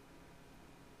them.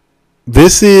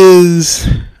 This is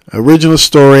original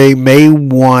story, May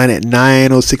 1 at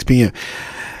 9:06 p.m.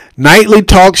 Nightly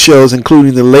talk shows,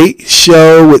 including The Late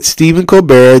Show with Stephen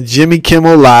Colbert, Jimmy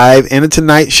Kimmel Live, and The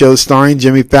Tonight Show starring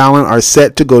Jimmy Fallon, are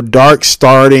set to go dark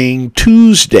starting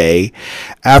Tuesday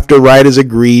after writers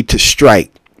agreed to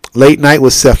strike. Late Night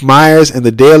with Seth Meyers and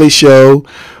The Daily Show,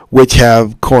 which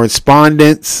have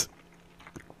correspondents,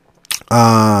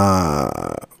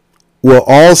 will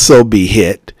also be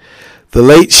hit. The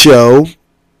Late Show,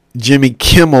 Jimmy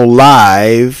Kimmel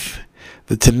Live,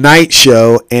 The Tonight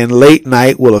Show, and Late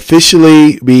Night will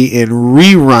officially be in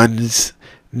reruns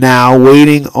now,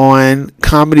 waiting on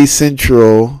Comedy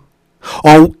Central.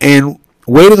 And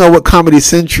waiting on what Comedy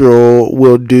Central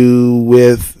will do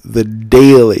with The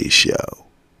Daily Show.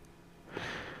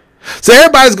 So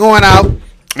everybody's going out.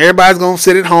 Everybody's going to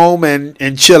sit at home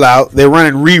and chill out. They're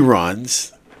running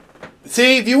reruns.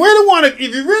 See, if you really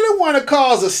want to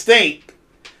cause a stink,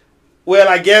 well,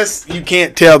 I guess you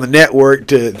can't tell the network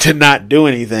to not do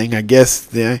anything. I guess,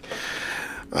 yeah.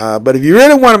 But if you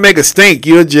really want to make a stink,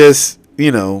 you'll just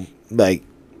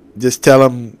just tell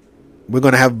them we're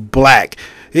gonna have black.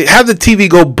 Have the TV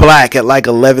go black at like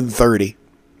 11:30.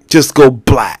 Just go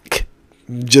black.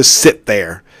 Just sit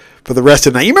there for the rest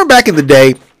of the night. You remember back in the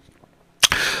day?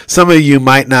 Some of you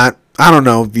might not. I don't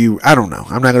know.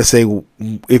 I'm not going to say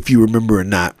if you remember or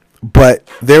not. But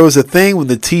there was a thing when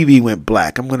the TV went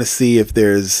black. I'm going to see if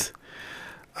there's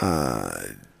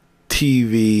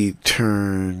TV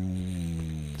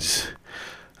turns.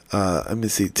 Let me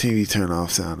see. TV turn off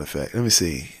sound effect. Let me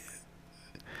see.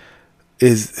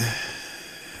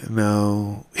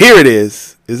 No. Here it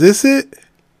is. Is this it?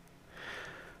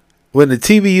 When the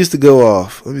TV used to go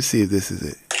off. Let me see if this is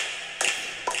it.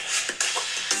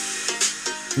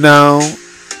 No,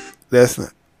 that's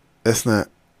not.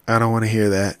 I don't want to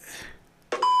hear that.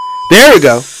 There we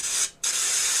go.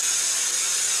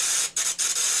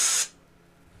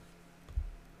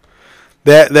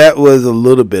 That was a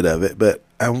little bit of it, but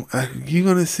you're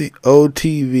gonna see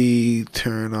OTV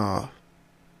turn off.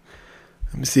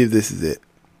 Let me see if this is it.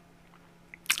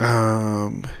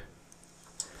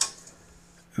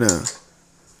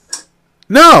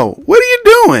 No. What are you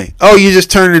doing? Oh, you just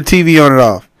turned the TV on and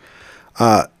off.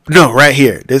 No, right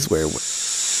here. This is where it went.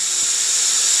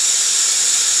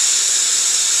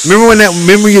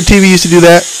 Remember your TV used to do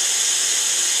that?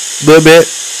 A little bit.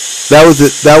 That was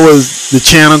it. That was the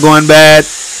channel going bad.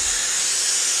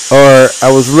 Or I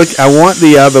want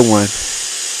the other one.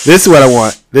 This is what I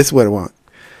want.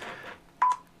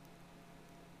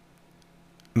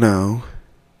 No.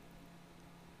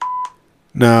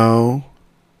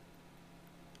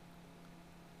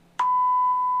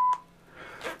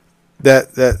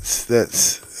 That's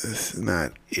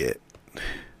not it.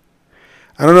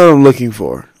 I don't know what I'm looking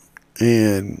for,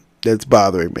 and that's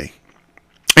bothering me.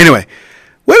 Anyway,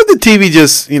 What if the TV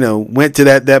just, went to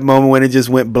that moment when it just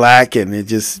went black and it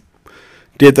just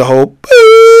did the whole boop,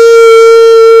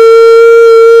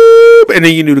 and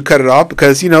then you knew to cut it off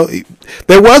because,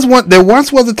 there once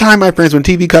was a time, my friends, when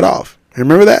TV cut off.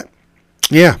 Remember that?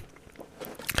 Yeah.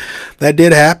 That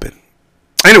did happen.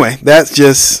 Anyway, that's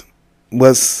just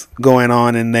what's going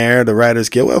on in there. The Writers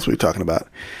Guild. What else were we talking about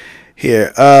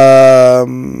here? They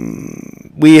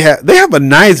have a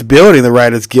nice building, the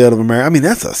Writers Guild of America. I mean,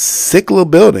 that's a sick little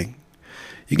building.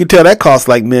 You can tell that costs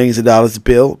like millions of dollars to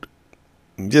build.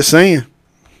 I'm just saying.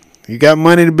 You got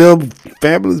money to build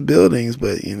fabulous buildings,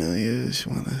 but you just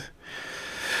want to.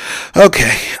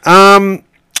 Okay.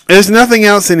 There's nothing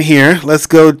else in here. Let's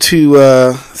go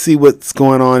to see what's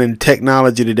going on in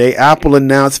technology today. Apple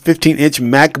announced 15-inch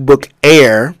MacBook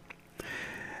Air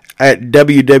at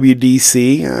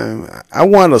WWDC. I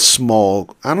want a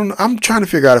small. I don't know. I'm trying to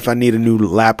figure out if I need a new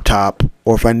laptop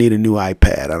or if I need a new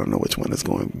iPad. I don't know which one is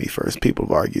going to be first. People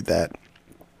have argued that.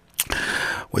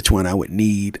 Which one I would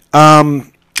need.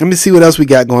 Let me see what else we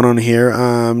got going on here.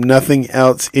 Nothing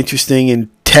else interesting in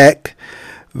tech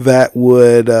that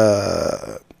would,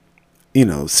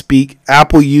 speak.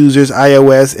 Apple users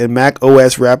iOS and Mac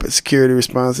OS rapid security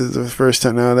responses are the first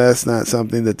time. No, that's not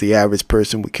something that the average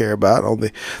person would care about.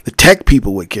 Only the tech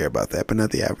people would care about that, but not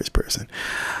the average person.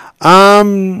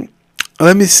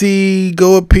 Let me see.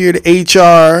 Go up here to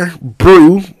HR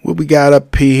Brew. What we got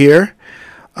up here?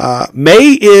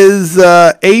 May is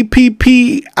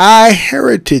APPI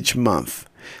Heritage Month.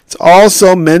 It's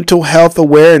also Mental Health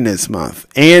Awareness Month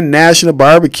and National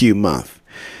Barbecue Month.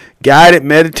 Guided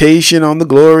meditation on the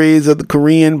glories of the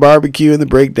Korean barbecue and the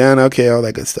breakdown. Okay, all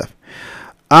that good stuff.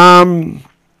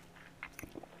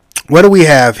 What do we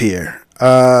have here?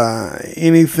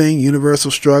 Anything?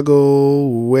 Universal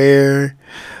struggle? Where?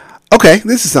 Okay,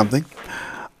 this is something.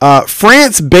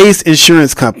 France-based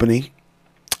insurance company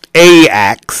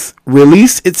AXA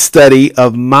released its study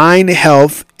of mind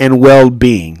health and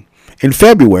well-being. In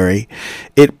February,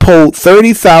 it polled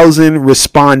 30,000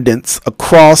 respondents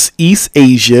across East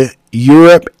Asia,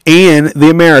 Europe, and the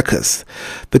Americas.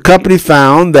 The company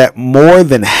found that more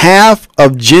than half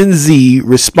of Gen Z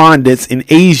respondents in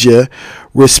Asia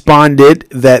responded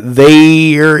that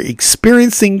they are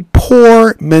experiencing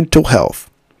poor mental health.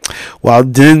 While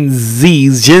Gen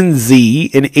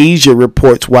Z in Asia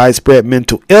reports widespread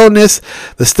mental illness,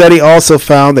 the study also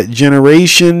found that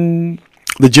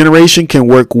the generation can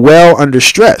work well under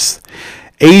stress.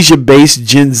 Asia-based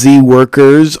Gen Z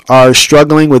workers are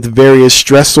struggling with various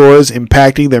stressors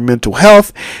impacting their mental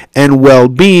health and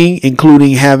well-being,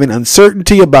 including having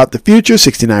uncertainty about the future,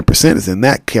 69% is in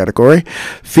that category,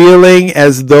 feeling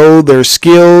as though their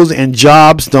skills and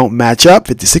jobs don't match up,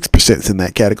 56% is in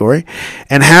that category,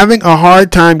 and having a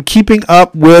hard time keeping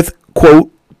up with,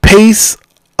 quote, pace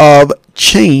of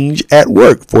change at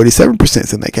work, 47%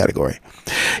 is in that category.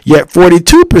 Yet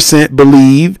 42%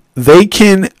 believe they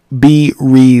can be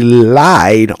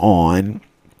relied on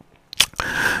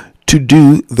to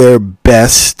do their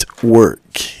best work.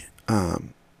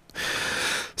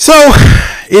 So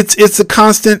it's a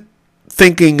constant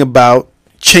thinking about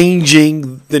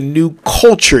changing the new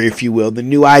culture, if you will, the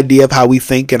new idea of how we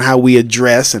think and how we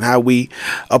address and how we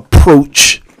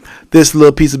approach this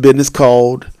little piece of business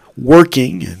called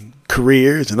working and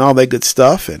careers and all that good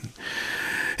stuff. And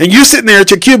you're sitting there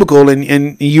at your cubicle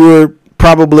and you're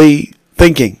probably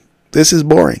thinking, this is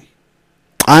boring.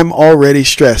 I'm already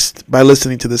stressed by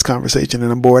listening to this conversation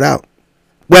and I'm bored out.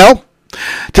 Well,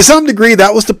 to some degree,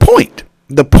 that was the point.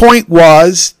 The point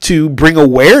was to bring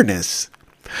awareness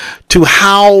to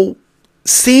how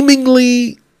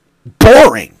seemingly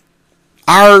boring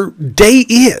our day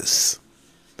is.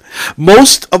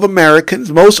 Most of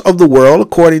Americans, most of the world,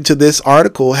 according to this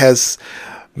article, has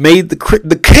made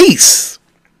the case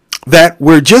that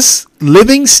we're just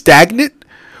living stagnant.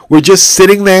 We're just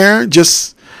sitting there,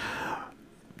 just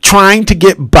trying to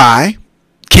get by.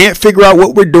 Can't figure out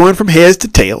what we're doing from heads to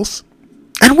tails.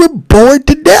 And we're bored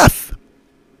to death.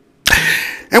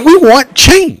 And we want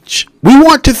change. We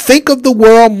want to think of the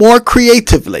world more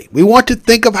creatively. We want to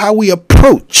think of how we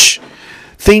approach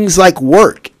things like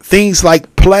work, things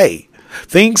like play,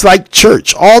 things like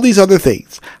church, all these other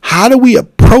things. How do we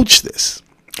approach this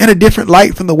in a different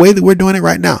light from the way that we're doing it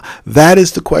right now? That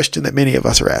is the question that many of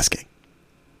us are asking.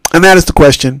 And that is the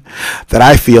question that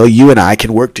I feel you and I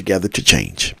can work together to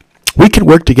change. We can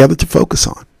work together to focus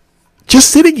on. Just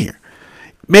sitting here.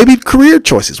 Maybe career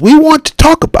choices. We want to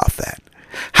talk about that.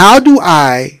 How do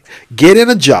I get in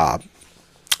a job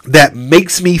that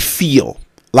makes me feel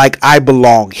like I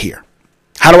belong here?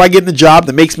 How do I get in a job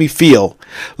that makes me feel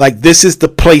like this is the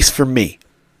place for me?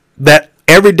 That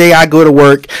every day I go to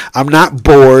work, I'm not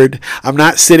bored. I'm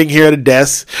not sitting here at a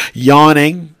desk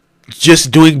yawning,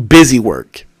 just doing busy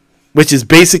work, which is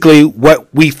basically what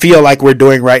we feel like we're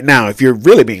doing right now. If you're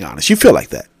really being honest, you feel like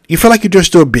that. You feel like you're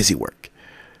just doing busy work.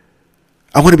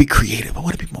 I want to be creative. I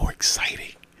want to be more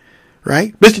exciting,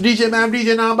 right? Mr. DJ, man,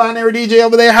 DJ, non-binary DJ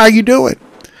over there. How you doing?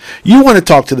 You want to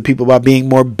talk to the people about being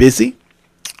more busy,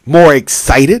 more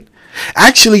excited.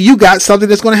 Actually, you got something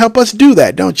that's going to help us do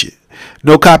that, don't you?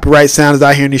 No copyright sounds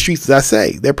out here in the streets, as I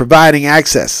say. They're providing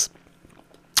access.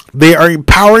 They are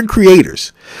empowering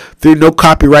creators through no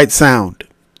copyright sound.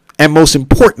 And most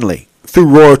importantly, through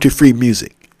royalty-free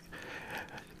music.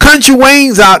 Country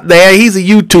Wayne's out there. He's a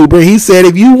YouTuber. He said,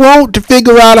 if you want to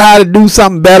figure out how to do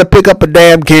something better, pick up a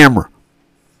damn camera.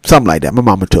 Something like that. My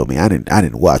mama told me. I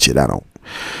didn't watch it. I don't.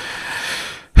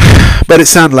 But it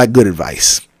sounded like good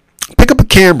advice. Pick up a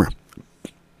camera.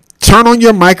 Turn on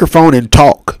your microphone and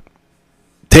talk.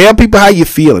 Tell people how you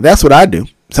feel. And that's what I do.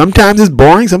 Sometimes it's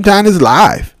boring. Sometimes it's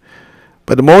live.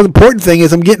 But the most important thing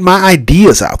is I'm getting my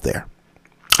ideas out there.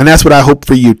 And that's what I hope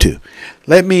for you too.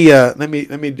 Let me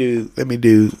do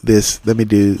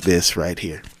this right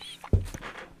here.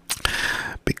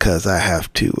 Because I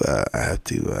have to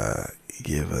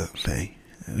give a thing.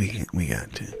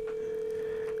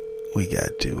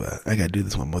 I gotta do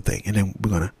this one more thing, and then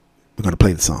we're gonna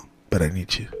play the song. But I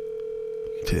need you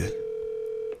to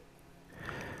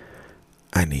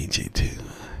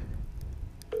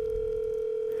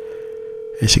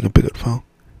and she can pick up the phone.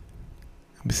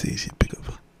 Let me see if she can pick up the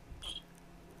phone.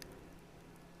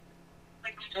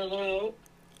 Hello?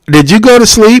 Did you go to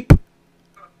sleep?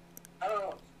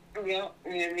 Oh, yeah,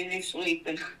 really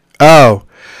sleeping. Oh,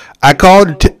 I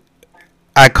called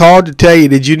to tell you,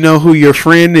 did you know who your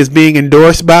friend is being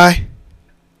endorsed by?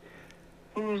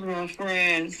 Who's my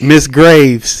friend? Miss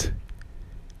Graves.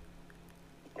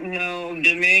 No,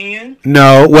 Dominion?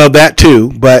 No, well, that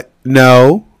too, but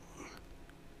no.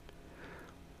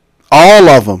 All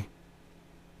of them.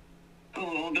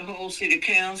 Oh, the whole city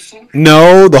council?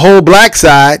 No, the whole black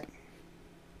side.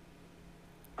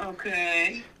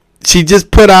 Okay. She just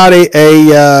put out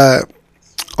a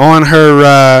on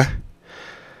her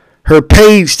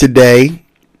page today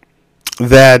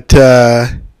that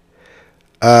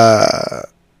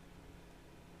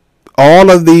all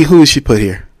of the, who she put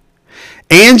here?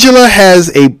 Angela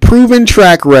has a proven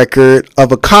track record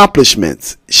of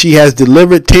accomplishments. She has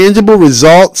delivered tangible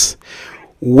results,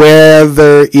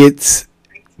 whether it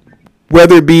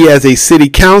be as a city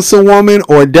councilwoman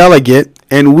or delegate,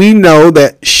 and we know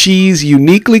that she's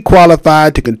uniquely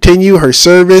qualified to continue her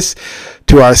service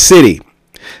to our city.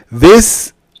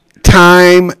 This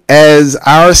time as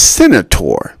our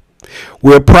senator,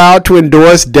 we're proud to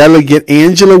endorse Delegate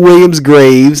Angela Williams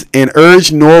Graves and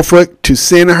urge Norfolk to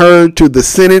send her to the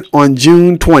Senate on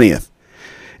June 20th.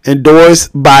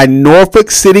 Endorsed by Norfolk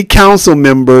City Council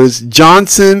members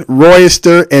Johnson,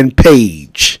 Royster, and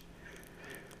Page.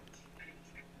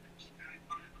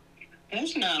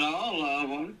 That's not all of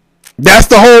them. That's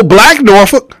the whole black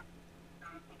Norfolk.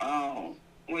 Oh,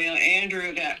 well,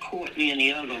 Andrew got Courtney in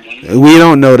the other one. We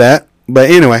don't know that,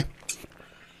 but anyway.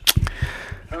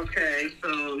 Okay,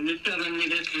 so you're telling me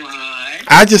this lie.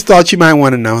 I just thought you might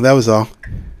want to know. That was all.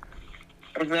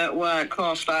 Is that why it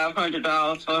cost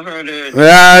 $500 for her to...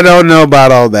 I don't know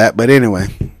about all that, but anyway.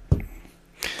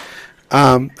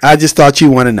 I just thought you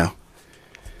want to know.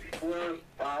 Well,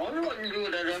 I don't know what you do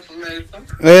with that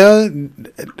information. Well,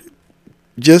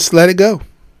 just let it go.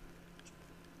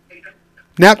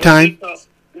 Nap time.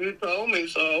 You told me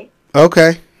so.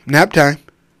 Okay, nap time.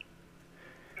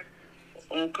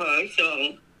 Okay,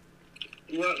 so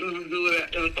what do you do with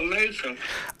that information?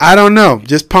 I don't know.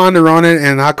 Just ponder on it,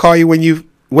 and I'll call you when you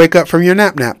wake up from your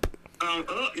nap. I'm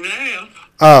up now.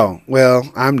 Oh,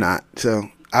 well, I'm not, so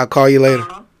I'll call you later.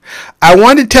 Uh-huh. I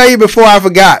wanted to tell you before I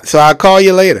forgot, so I'll call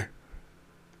you later.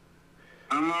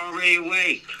 I'm already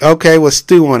awake. Okay, well,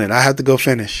 stew on it. I have to go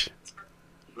finish.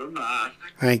 Goodbye.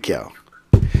 Thank y'all.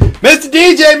 Mr.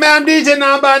 DJ, man, I'm DJ,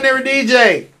 non-binary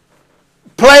DJ.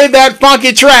 Play that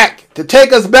funky track to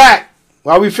take us back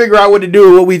while we figure out what to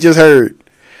do with what we just heard.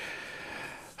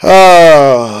 Hey,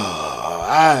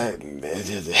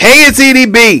 it's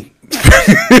EDB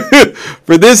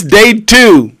for this day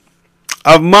 2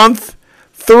 of month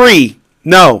 3.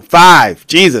 No, 5.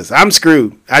 Jesus, I'm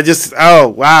screwed. Oh,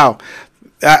 wow.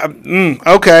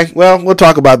 Okay, well, we'll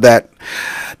talk about that.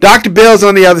 Dr. Bill's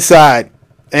on the other side,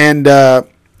 and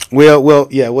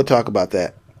we'll talk about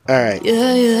that. All right.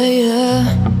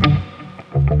 Yeah.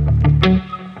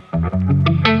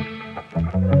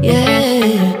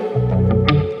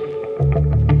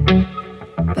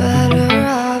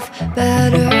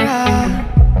 Better off.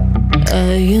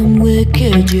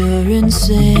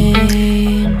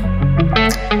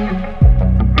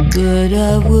 but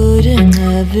I wouldn't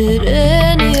have it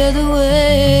any other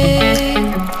way.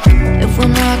 If we're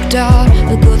knocked out,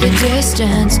 we'll go the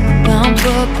distance, pound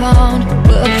for pound.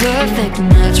 We're a perfect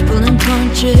match, pulling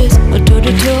punches, but toe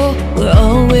to toe, we're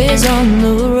always on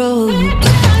the road.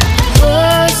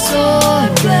 Worse or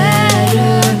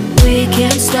better, we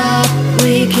can't stop,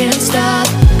 we can't stop.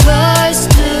 'Cause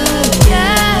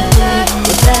together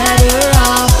we're better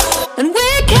off, and we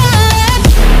can.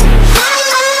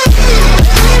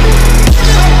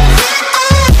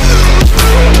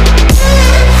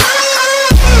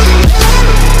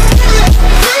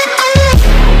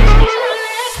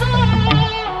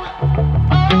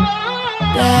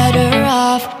 Better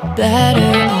off,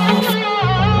 better off.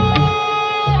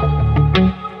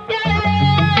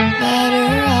 Better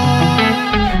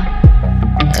off.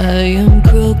 I am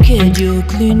crooked, you're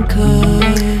clean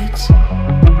cut.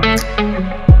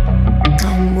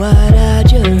 I'm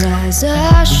wide-eyed, your eyes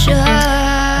are shut.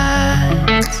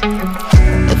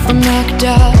 If we're knocked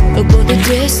out, we'll go the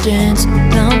distance,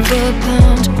 pound for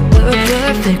pound. We're a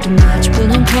perfect match,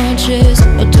 pulling punches,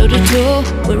 or toe to toe,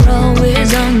 we're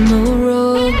always on the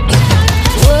road.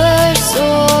 Worse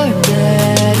or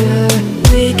better,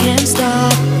 we can't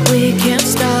stop, we can't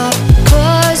stop.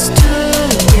 'Cause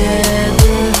together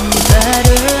we're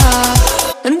better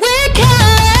off, and we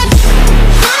can.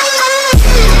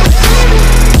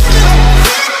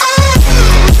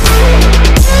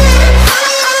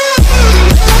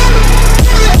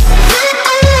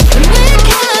 And we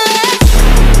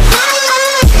can.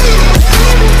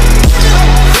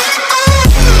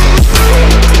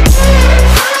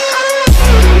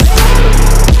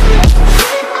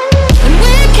 And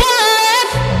we can.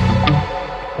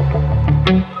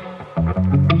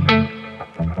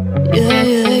 Yeah,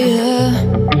 yeah, yeah.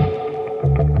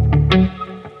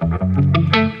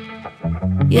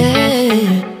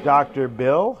 Yeah. Dr.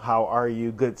 Bill, how are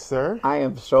you, good sir? I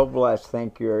am so blessed.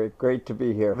 Thank you. Great to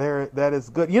be here. There, that is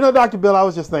good. You know, Dr. Bill, I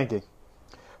was just thinking.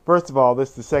 First of all, this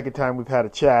is the second time we've had a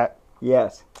chat,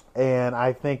 Yes. and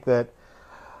I think that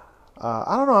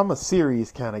I don't know. I'm a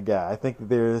serious kind of guy. I think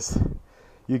that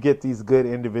you get these good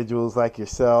individuals like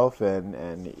yourself,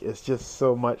 and it's just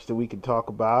so much that we can talk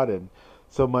about, and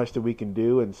so much that we can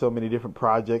do, and so many different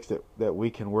projects that we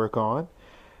can work on,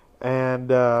 and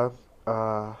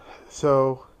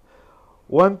so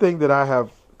one thing that I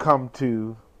have come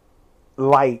to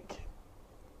like,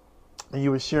 and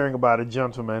you were sharing about a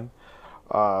gentleman.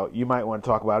 You might want to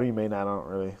talk about it. You may not. I don't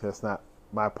really. That's not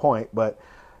my point. But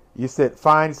you said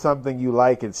find something you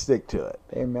like and stick to it.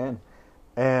 Amen.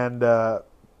 And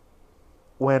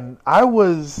when I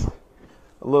was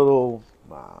a little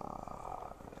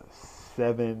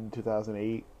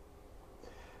 2008,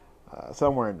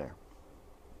 somewhere in there,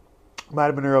 might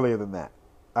have been earlier than that,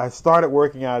 I started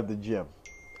working out at the gym.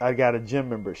 I got a gym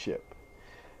membership,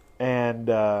 and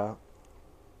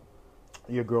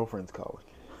your girlfriend's calling.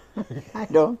 I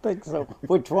don't think so.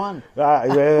 Which one?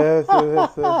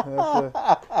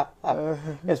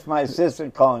 It's my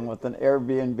assistant calling with an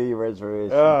Airbnb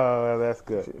reservation Oh, that's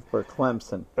good. for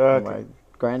Clemson. Okay. My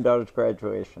granddaughter's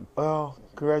graduation. Oh,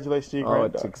 congratulations to your Oh,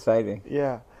 granddaughter. it's exciting.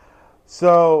 Yeah.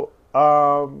 So,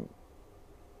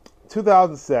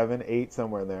 2007, 8,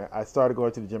 somewhere in there, I started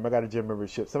going to the gym. I got a gym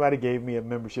membership. Somebody gave me a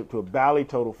membership to a Bally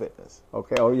Total Fitness.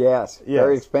 Okay. Oh, yes. Yes.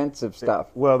 Very expensive stuff.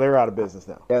 Well, they're out of business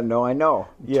now. Yeah, no, I know.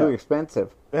 Yeah. Too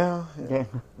expensive. Yeah. Okay.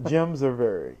 Gyms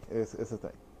are it's a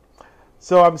thing.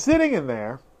 So I'm sitting in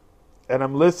there, and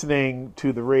I'm listening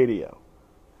to the radio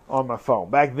on my phone.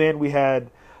 Back then, we had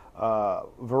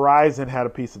Verizon had a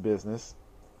piece of business.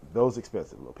 Those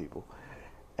expensive little people.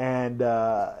 And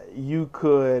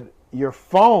your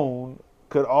phone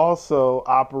could also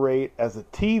operate as a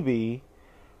TV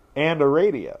and a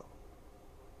radio.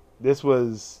 This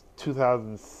was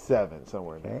 2007,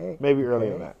 somewhere in there. Okay. Maybe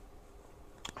earlier Okay. than that.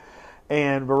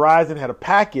 And Verizon had a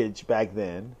package back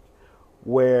then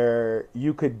where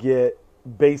you could get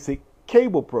basic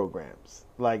cable programs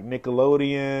like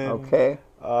Nickelodeon. Okay.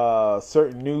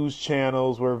 Certain news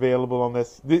channels were available on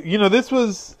this. This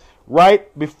was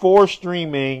right before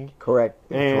streaming. Correct.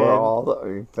 And- For all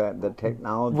the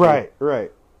technology.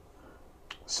 Right.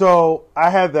 So I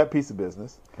had that piece of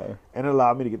business, Okay. and it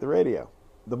allowed me to get the radio.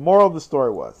 The moral of the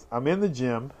story was, I'm in the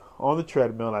gym on the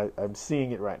treadmill, and I'm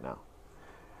seeing it right now.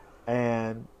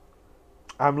 And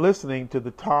I'm listening to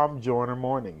the Tom Joyner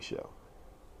Morning Show.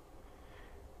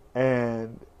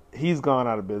 And he's gone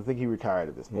out of business. I think he retired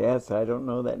at this point. Yes, I don't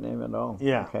know that name at all.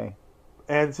 Yeah. Okay.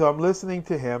 And so I'm listening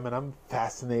to him, and I'm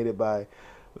fascinated by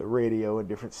the radio and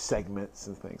different segments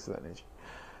and things of that nature.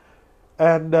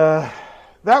 And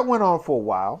that went on for a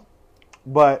while.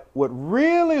 But what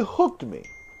really hooked me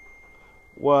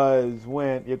was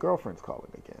when your girlfriend's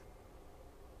calling again.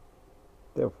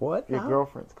 The what? Your now?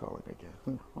 girlfriend's calling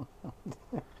again.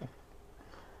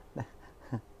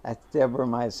 That's Deborah,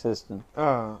 my assistant.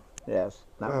 Yes,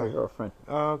 not my girlfriend.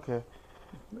 Okay.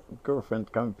 Girlfriend's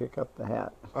coming pick up the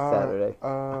hat All Saturday. right.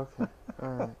 Okay. All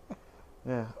right.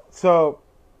 Yeah. So,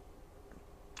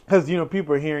 because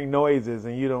people are hearing noises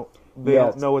and they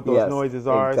don't know what those noises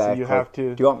are, so you have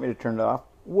to. Do you want me to turn it off?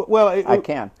 Well, I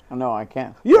can. No, I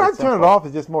can't. You don't have It's to turn it simple. off.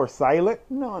 It's just more silent.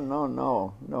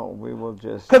 No. We will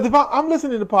just. Because if I'm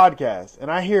listening to podcasts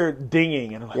and I hear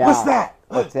dinging and I'm like, Yeah. what's that?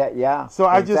 What's that? Yeah. So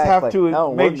I just have exactly. to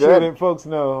No, make we're sure good. that folks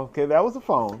know. Okay, that was a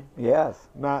phone, Yes.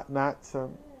 not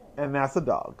some, and that's a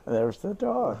dog. There's the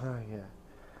dog. Yeah.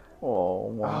 Oh,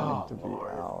 wanting to be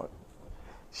Lord. out.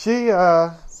 She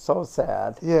So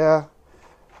sad. yeah,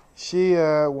 she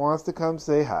wants to come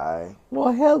say hi.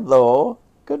 Well, hello.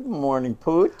 Good morning,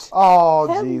 Pooch. Oh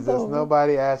Hello. Jesus!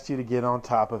 Nobody asked you to get on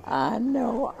top of it. I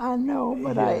know,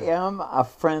 but Yeah. I am a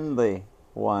friendly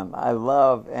one. I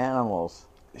love animals.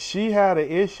 She had an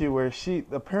issue where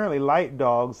apparently light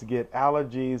dogs get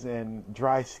allergies and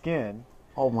dry skin.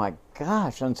 Oh my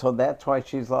gosh! And so that's why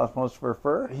she's lost most of her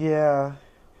fur. Yeah,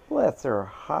 Bless her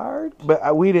heart.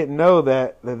 but we didn't know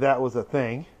that was a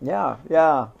thing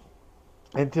Yeah.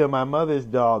 until my mother's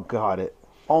dog got it.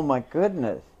 Oh my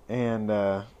goodness. And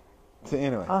so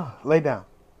anyway, Ah. lay down.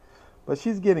 But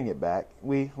she's getting it back.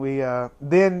 We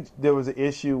then there was an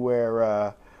issue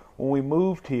where when we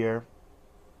moved here,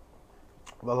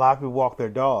 a lot of people walk their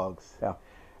dogs. Yeah.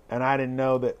 And I didn't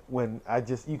know that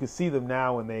you can see them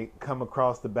now when they come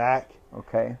across the back,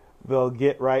 Okay. they'll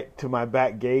get right to my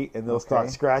back gate and they'll start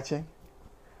Okay. scratching.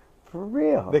 For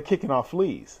real. They're kicking off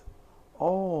fleas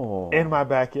Oh. in my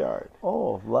backyard.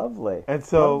 Oh, lovely. And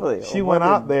so Lovely. she Oh, went what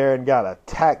out did- there and got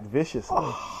attacked viciously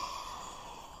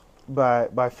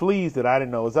by fleas that I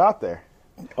didn't know was out there.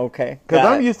 Okay. Because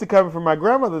Got I'm it. used to coming from my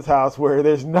grandmother's house where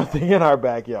there's nothing in our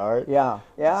backyard. Yeah.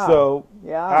 So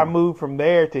yeah. I moved from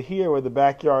there to here where the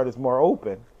backyard is more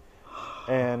open.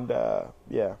 And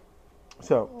yeah.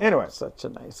 So anyway, Such a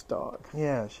nice dog.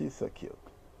 yeah, she's so cute.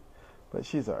 But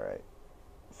she's all right.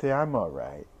 See, I'm all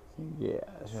right. Yes.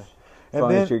 As And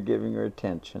long then, as you're giving her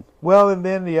attention. well, and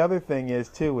then the other thing is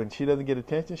too, when she doesn't get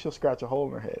attention, she'll scratch a hole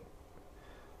in her head.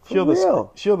 For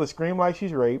real? She'll scream like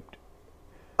she's raped.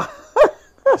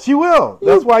 She will.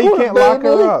 That's why you poor can't lock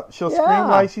her baby. up. She'll Yeah. scream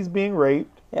like she's being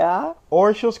raped, Yeah.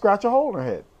 or she'll scratch a hole in her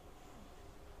head.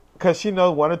 Because she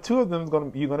knows one or two of them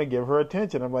you're gonna give her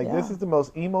attention. I'm like, Yeah. this is the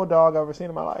most emo dog I've ever seen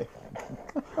in my life.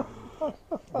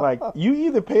 Like, you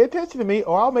either pay attention to me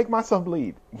or I'll make myself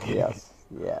bleed. Yes.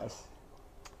 Yes.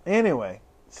 Anyway,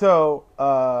 so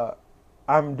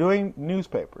I'm doing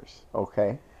newspapers,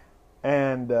 Okay.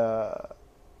 and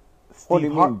What do you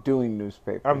Steve Har- mean doing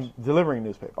newspapers? I'm delivering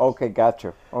newspapers. Okay,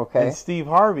 gotcha. Okay. And Steve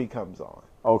Harvey comes on.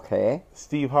 Okay.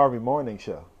 Steve Harvey Morning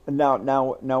Show.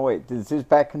 Now, wait. Is this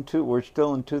back in We're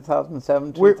still in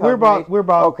 2007. We're about-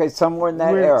 2008? Okay, somewhere in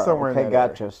that we're era. somewhere in Okay, that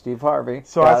gotcha. Steve Harvey.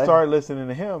 So Got I it. started listening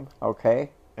to him,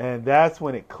 Okay. and that's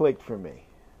when it clicked for me.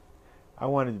 I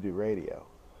wanted to do radio.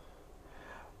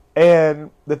 And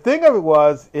the thing of it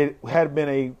was, it had been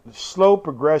a slow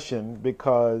progression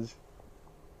because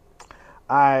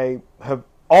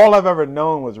all I've ever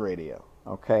known was radio.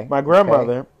 Okay. My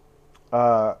grandmother,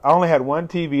 I only had one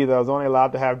TV that I was only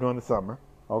allowed to have during the summer.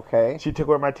 Okay. She took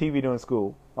away my TV during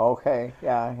school. Okay.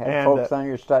 Yeah. I had And, focus on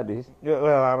your studies. Yeah,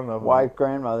 well, I don't know. Wife,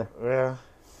 grandmother. Yeah.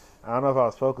 I don't know if I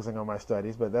was focusing on my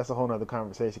studies, but that's a whole other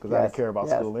conversation because I Yes, didn't care about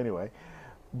yes. school anyway.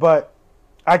 But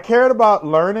I cared about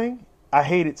learning. I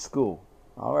hated school.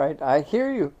 All right. I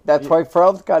hear you. That's why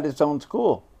Frell's got his own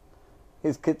school.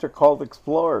 His kids are called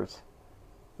explorers.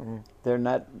 Mm-hmm. They're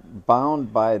not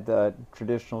bound by the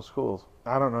traditional schools.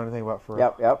 I don't know anything about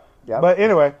Pharrell. Yep. But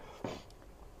anyway,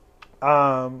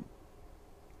 I'd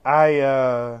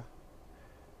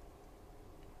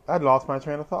lost my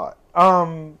train of thought.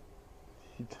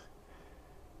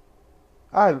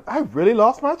 I really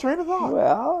lost my train of thought.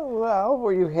 Well,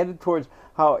 were you headed towards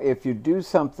how if you do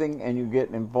something and you get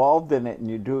involved in it and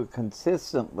you do it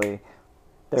consistently,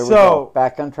 there we So- go,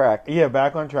 back on track. Yeah,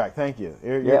 back on track. Thank you.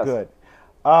 You're Yes. good.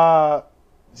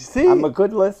 See, I'm a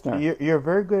good listener. You're a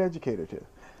very good educator too.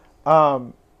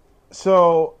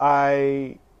 So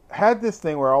I had this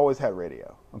thing where I always had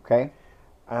radio, Okay.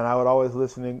 and I would always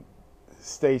listen to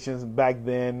stations. Back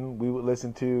then, we would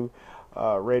listen to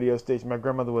radio stations. My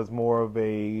grandmother was more of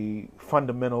a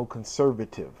fundamental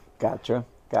conservative. Gotcha.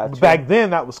 Back then,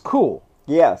 that was cool.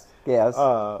 Yes.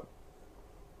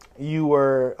 You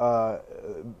were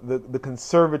the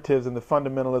conservatives and the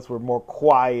fundamentalists were more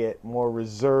quiet, more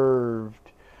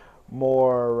reserved,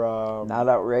 more Not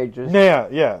outrageous.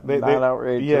 yeah. Not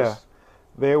outrageous. Yeah,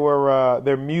 they were.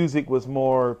 Their music was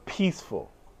more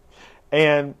peaceful,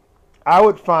 and I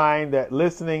would find that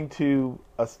listening to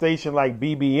a station like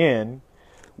BBN,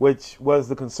 which was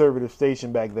the conservative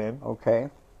station back then, Okay.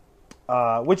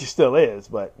 which it still is,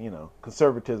 but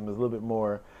conservatism is a little bit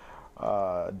more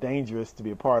dangerous to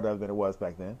be a part of than it was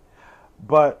back then.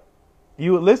 But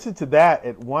you would listen to that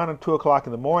at 1 or 2 o'clock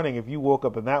in the morning. If you woke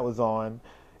up and that was on,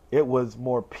 it was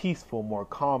more peaceful, more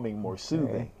calming, more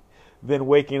soothing than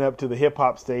waking up to the hip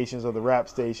hop stations or the rap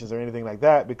stations or anything like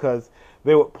that, because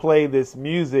they would play this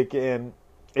music and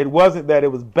it wasn't that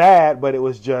it was bad, but it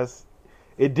was just,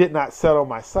 it did not settle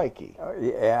my psyche.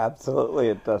 Yeah, absolutely.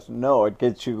 It doesn't. No, it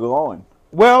gets you going.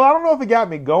 Well, I don't know if it got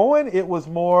me going. It was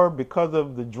more because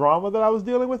of the drama that I was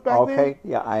dealing with back then. Okay.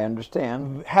 Yeah, I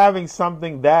understand. Having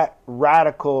something that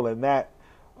radical and that,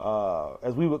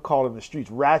 as we would call it in the streets,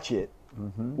 ratchet,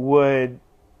 would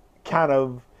kind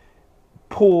of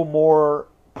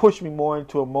push me more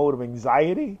into a mode of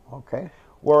anxiety, Okay.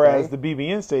 whereas Okay. the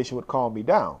BBN station would calm me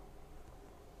down.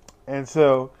 And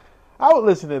so I would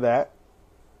listen to that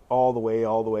all the way.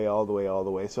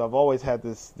 So I've always had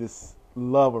this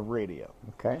love of radio.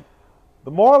 Okay.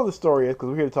 The moral of the story is, because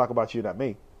we're here to talk about you, not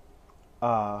me,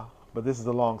 but this is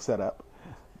a long setup.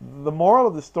 The moral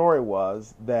of the story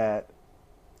was that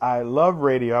I love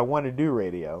radio. I want to do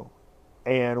radio.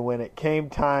 And when it came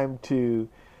time to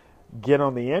get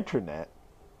on the internet,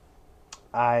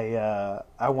 I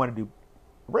wanted to do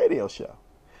a radio show.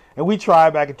 And we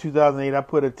tried back in 2008. I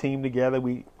put a team together.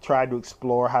 We tried to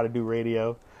explore how to do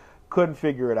radio. Couldn't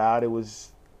figure it out. It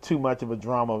was too much of a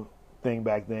drama thing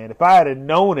back then. If I had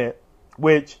known it,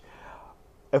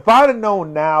 if I'd have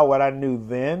known now what I knew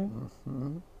then,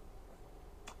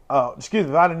 if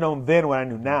I'd have known then what I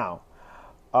knew now,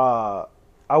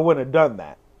 I wouldn't have done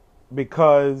that.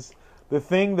 Because the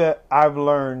thing that I've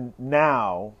learned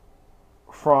now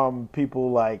from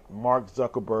people like Mark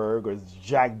Zuckerberg or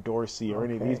Jack Dorsey or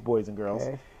any of these boys and girls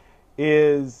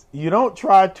is you don't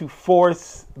try to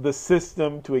force the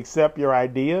system to accept your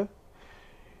idea.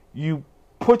 You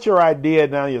put your idea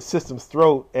down your system's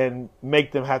throat and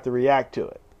make them have to react to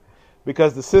it.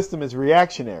 Because the system is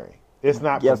reactionary. It's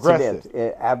not progressive. Yes, it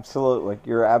is. Absolutely.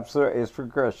 You're absolutely. It's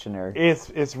progressionary.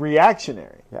 It's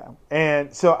reactionary. Yeah.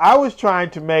 And so I was trying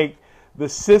to make the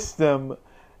system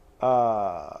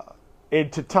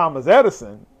into Thomas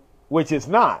Edison, which it's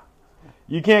not.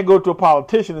 You can't go to a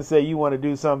politician and say you want to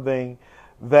do something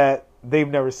that they've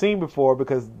never seen before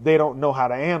because they don't know how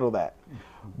to handle that.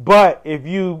 But if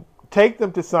you take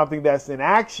them to something that's in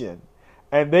action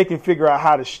and they can figure out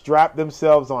how to strap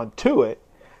themselves onto it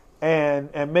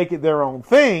and make it their own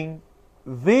thing,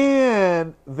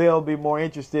 then they'll be more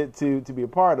interested to be a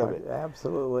part of it.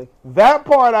 Absolutely. That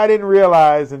part I didn't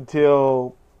realize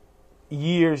until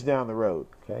years down the road.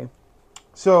 Okay.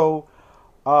 So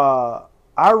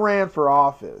I ran for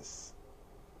office,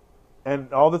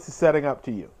 and all this is setting up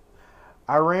to you.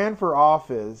 I ran for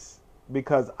office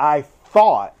because I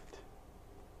thought,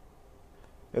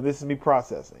 and this is me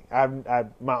processing.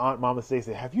 My aunt, Mama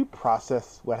Stacy, have you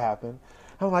processed what happened?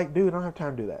 I'm like, dude, I don't have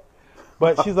time to do that.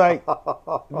 But she's like,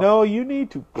 no, you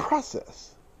need to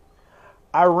process.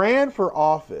 I ran for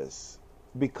office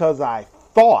because I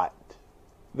thought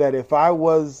that if I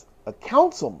was a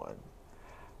councilman,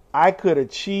 I could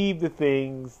achieve the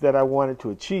things that I wanted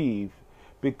to achieve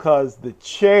because the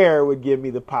chair would give me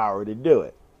the power to do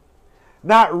it.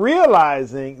 Not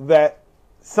realizing that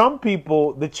some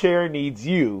people, the chair needs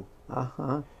you,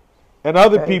 and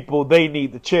other people, they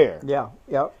need the chair. Yeah.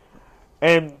 Yep.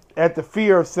 And at the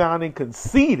fear of sounding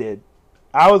conceited,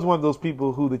 I was one of those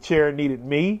people who the chair needed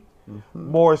me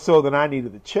more so than I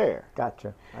needed the chair.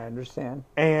 Gotcha. I understand.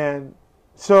 And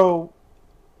so,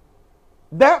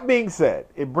 that being said,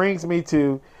 it brings me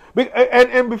to,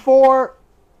 and before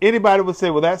anybody would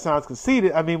say, well, that sounds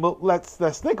conceited, I mean, well, let's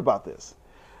think about this.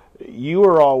 You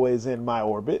were always in my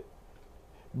orbit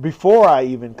before I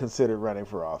even considered running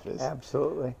for office.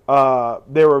 Absolutely.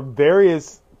 There were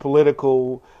various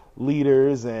political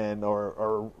leaders and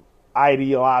or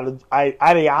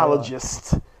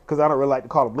ideologists, because I don't really like to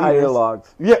call them leaders.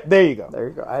 Ideologues. Yeah, there you go. There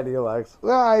you go. Ideologues.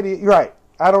 Well, you're right.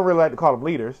 I don't really like to call them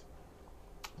leaders,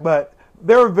 but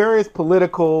there were various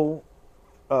political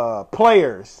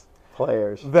players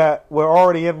that were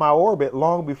already in my orbit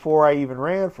long before I even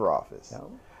ran for office. Yeah.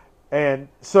 And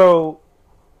so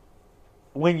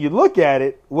when you look at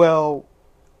it, well,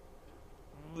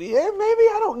 yeah, maybe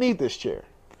I don't need this chair.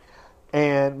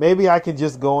 And maybe I can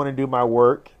just go in and do my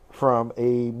work from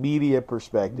a media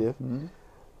perspective.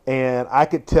 And I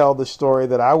could tell the story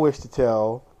that I wish to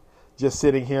tell just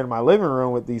sitting here in my living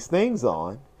room with these things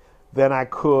on than I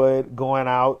could going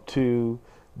out to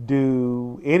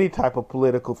do any type of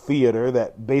political theater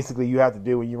that basically you have to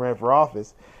do when you ran for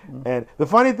office. Mm-hmm. And the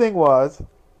funny thing was,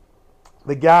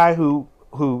 the guy who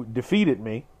defeated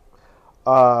me,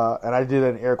 and I did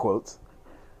that in air quotes,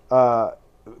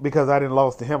 because I didn't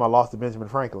lose to him, I lost to Benjamin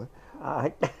Franklin.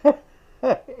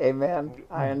 Amen.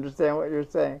 I understand what you're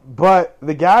saying. But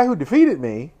the guy who defeated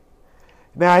me,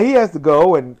 now he has to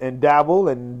go and dabble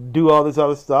and do all this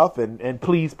other stuff and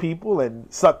please people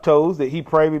and suck toes that he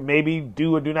probably maybe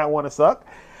do or do not want to suck.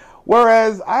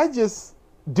 Whereas I just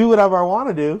do whatever I want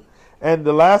to do. And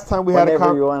the last time we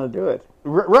Whenever you want to do it.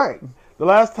 Right. The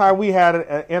last time we had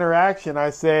an interaction, I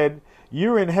said,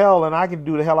 "You're in hell, and I can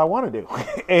do the hell I want to do."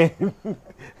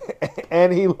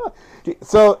 and he,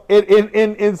 so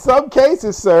in some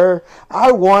cases, sir,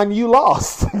 I won, you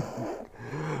lost.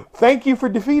 Thank you for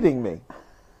defeating me.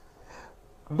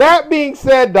 That being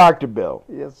said, Dr. Bill.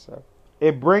 Yes, sir.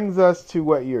 It brings us to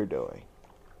what you're doing.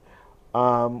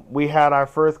 We had our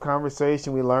first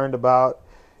conversation. We learned about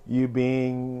you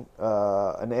being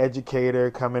an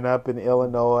educator coming up in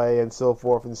Illinois and so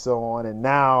forth and so on. And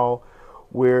now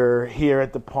we're here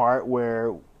at the part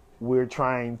where we're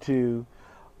trying to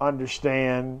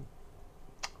understand,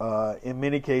 in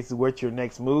many cases, what your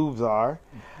next moves are,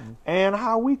 mm-hmm. and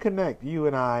how we connect, you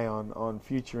and I, on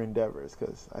future endeavors,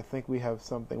 because I think we have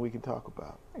something we can talk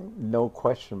about. No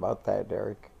question about that,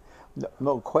 Eric.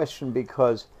 No question,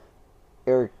 because,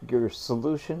 Eric, you're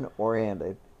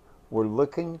solution-oriented.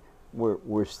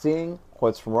 We're seeing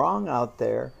what's wrong out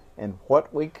there and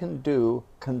what we can do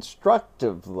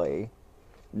constructively,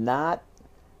 not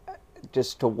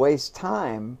just to waste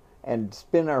time and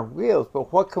spin our wheels,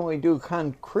 but what can we do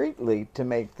concretely to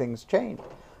make things change?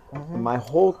 Mm-hmm. My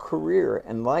whole career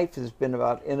and life has been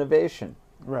about innovation.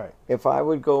 Right. If I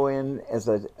would go in as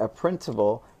a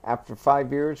principal after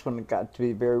 5 years, when it got to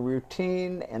be very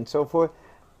routine and so forth,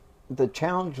 the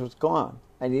challenge was gone.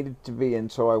 I needed to be,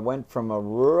 and so I went from a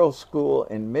rural school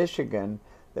in Michigan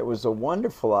that was a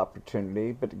wonderful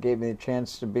opportunity, but it gave me a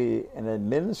chance to be an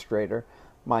administrator.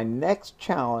 My next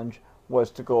challenge was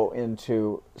to go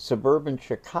into suburban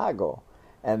Chicago,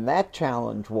 and that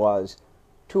challenge was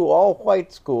 2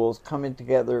 all-white schools coming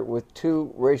together with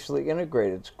 2 racially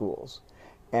integrated schools.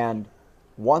 And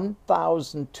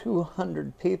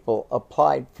 1,200 people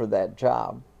applied for that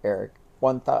job, Eric.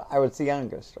 I was the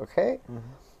youngest, okay? Mm-hmm.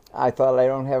 I thought I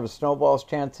don't have a snowball's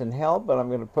chance in hell, but I'm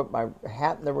going to put my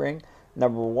hat in the ring.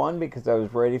 Number 1, because I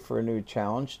was ready for a new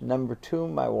challenge. Number 2,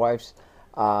 my wife's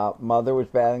mother was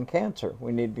battling cancer.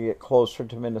 We needed to get closer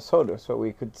to Minnesota so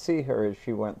we could see her as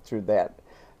she went through that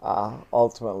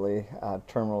ultimately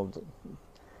terminal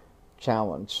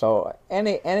challenge. So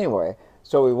anyway,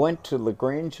 so we went to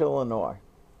LaGrange, Illinois.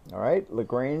 All right,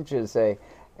 LaGrange is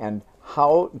and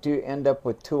how do you end up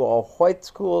with 2 all-white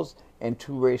schools and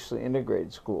 2 racially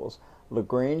integrated schools?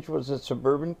 LaGrange was a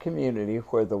suburban community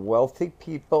where the wealthy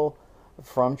people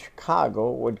from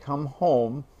Chicago would come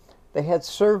home. They had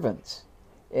servants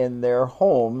in their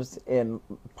homes in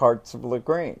parts of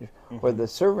LaGrange, mm-hmm. where the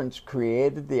servants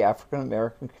created the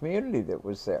African-American community that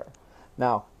was there.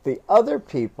 Now, the other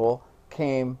people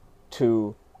came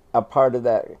to a part of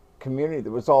that community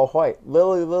that was all white,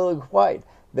 lily white.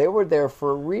 They were there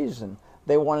for a reason.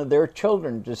 They wanted their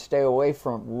children to stay away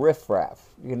from riffraff,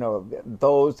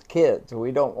 those kids.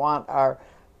 We don't want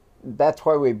that's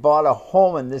why we bought a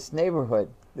home in this neighborhood.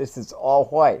 This is all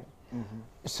white. Mm-hmm.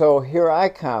 So here I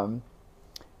come.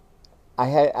 I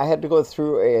had to go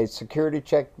through a security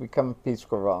check to become a Peace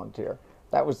Corps volunteer.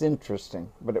 That was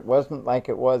interesting, but it wasn't like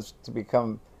it was to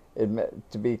become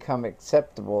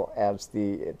acceptable as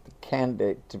the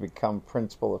candidate to become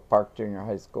principal of Park Junior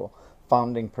High School,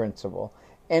 founding principal.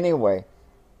 Anyway,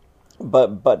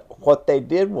 but what they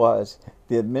did was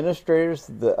the administrators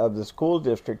of the school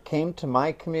district came to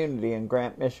my community in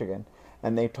Grant, Michigan,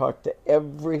 and they talked to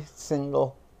every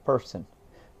single person.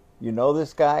 You know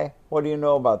this guy? What do you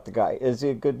know about the guy? Is he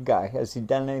a good guy? Has he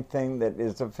done anything that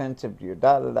is offensive to you?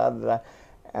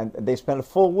 And they spent a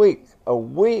full week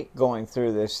going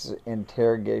through this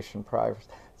interrogation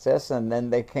process, and then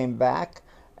they came back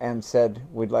and said,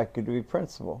 "We'd like you to be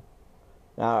principal."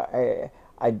 Now,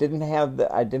 I didn't have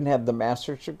the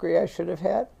master's degree I should have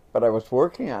had, but I was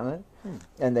working on it,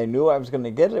 and they knew I was going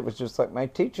to get it. It was just like my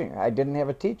teaching. I didn't have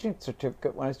a teaching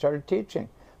certificate when I started teaching,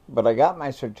 but I got my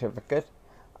certificate.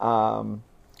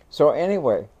 So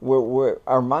anyway,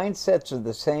 our mindsets are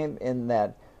the same in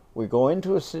that we go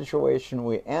into a situation,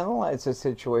 we analyze the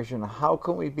situation, how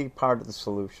can we be part of the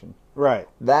solution? Right.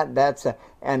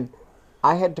 And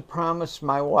I had to promise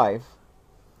my wife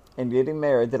and getting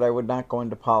married that I would not go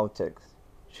into politics.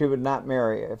 She would not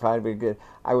marry if I'd be good.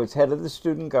 I was head of the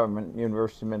student government at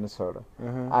University of Minnesota.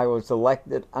 I was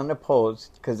elected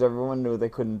unopposed because everyone knew they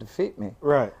couldn't defeat me.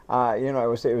 Right.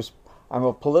 I'm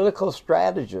a political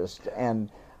strategist,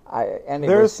 and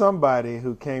There's somebody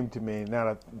who came to me, now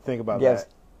that I think about Yes.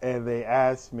 that, and they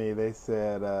asked me, they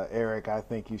said, Eric, I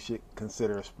think you should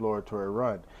consider exploratory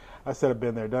run. I said, I've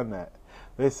been there, done that.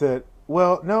 They said,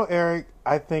 well, no, Eric,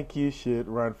 I think you should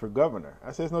run for governor.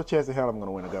 I said, there's no chance in hell I'm going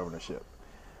to win a governorship.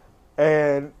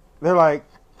 And they're like,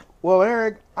 well,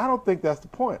 Eric, I don't think that's the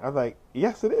point. I was like,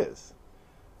 yes, it is.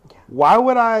 Why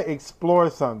would I explore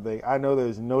something I know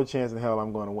there's no chance in hell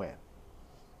I'm going to win?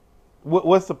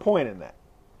 What's the point in that?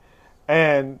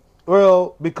 And,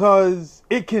 well, because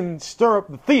it can stir up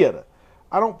the theater.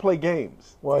 I don't play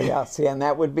games. Well, yeah, see, and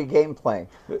that would be game playing.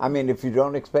 I mean, if you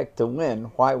don't expect to win,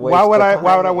 why waste Why would the I- time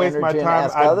why would I and waste my energy and time?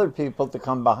 ask other people to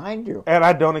come behind you? And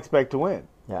I don't expect to win.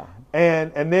 Yeah.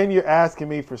 And then you're asking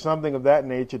me for something of that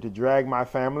nature to drag my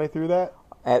family through that?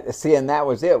 See, and that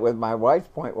was it. With my wife's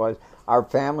point was, our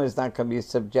family's not going to be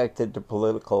subjected to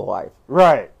political life.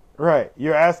 Right, right.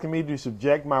 You're asking me to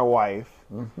subject my wife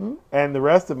and the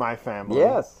rest of my family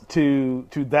Yes. to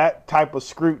that type of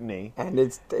scrutiny. And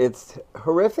it's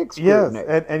horrific Yes,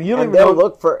 scrutiny. and you don't even they'll know-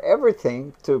 look for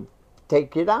everything to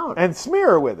take you down. And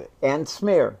smear with it. And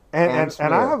smear. And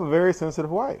smear. I have a very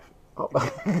sensitive wife.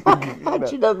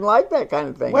 She doesn't like that kind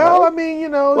of thing. Well, right? I mean, you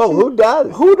know. Well, who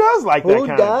does? Who does like that Who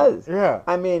kind does? of thing? Yeah.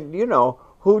 I mean,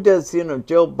 who does,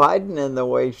 Jill Biden in the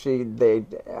way it's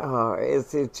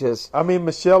just. I mean,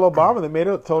 Michelle Obama, they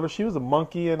told her she was a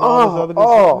monkey and all this other good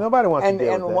stuff. Nobody wants to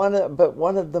deal with that.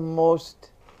 One of the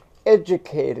most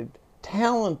educated,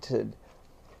 talented,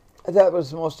 that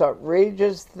was the most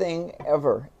outrageous thing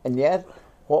ever. And yet,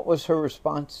 what was her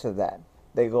response to that?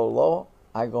 They go low,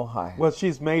 I go high. Well,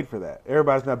 she's made for that.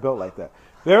 Everybody's not built like that.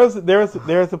 There's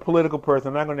a political person,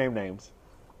 I'm not going to name names,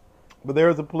 but there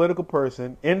is a political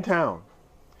person in town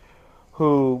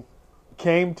who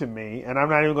came to me, and I'm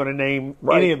not even going to name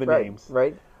any of the names.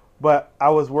 Right. But I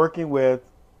was working with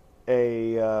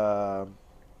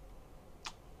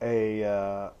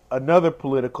another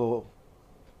political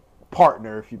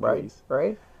partner, if you please.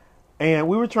 Right. And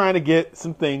we were trying to get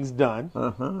some things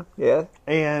done. Yes.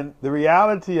 And the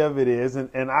reality of it is,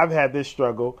 and I've had this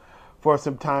struggle for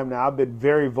some time now. I've been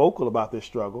very vocal about this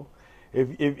struggle.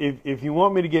 If you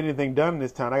want me to get anything done in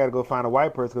this town, I got to go find a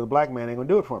white person because a black man ain't going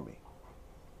to do it for me.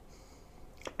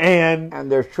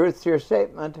 And there's truth to your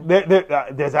statement.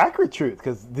 There's accurate truth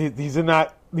because these are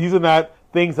not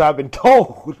things I've been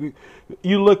told.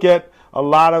 You look at a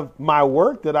lot of my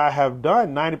work that I have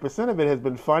done. 90% of it has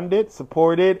been funded,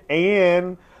 supported,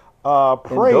 and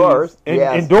praised,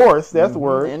 endorsed. That's the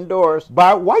word. Endorsed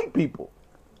by white people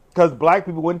because black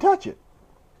people wouldn't touch it.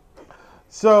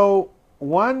 So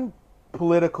one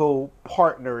political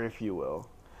partner, if you will,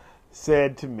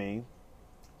 said to me,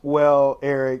 "Well,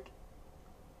 Eric,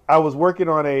 I was working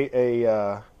on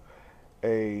a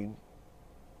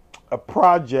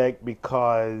project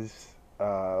because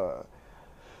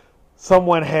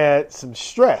someone had some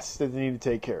stress that they needed to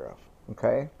take care of.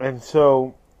 Okay. And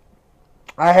so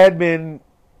I had been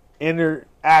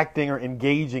interacting or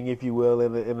engaging, if you will,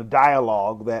 in a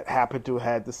dialogue that happened to have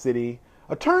had the city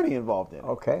attorney involved in it.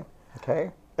 Okay.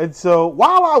 And so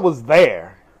while I was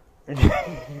there,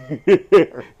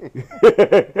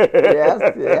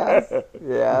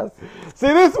 Yes. See,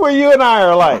 this is where you and I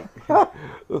are like,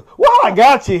 while I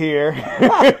got you here,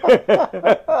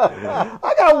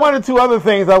 I got one or two other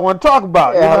things I want to talk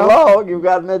about. Hello, you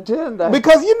got an agenda.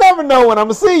 Because you never know when I'm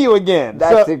going to see you again.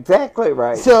 That's exactly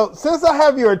right. So since I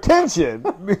have your attention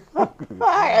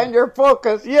and your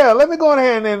focus, yeah, let me go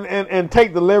ahead and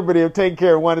take the liberty of taking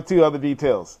care of one or two other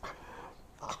details.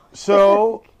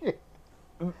 So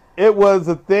it was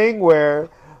a thing where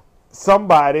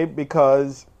somebody,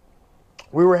 because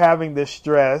we were having this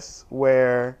stress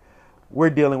where we're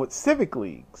dealing with civic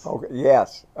leagues. Okay.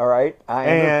 Yes. All right. I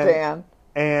understand.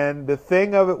 And the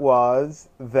thing of it was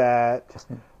that,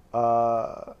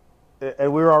 and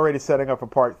we were already setting up for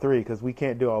part 3 because we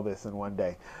can't do all this in one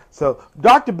day. So,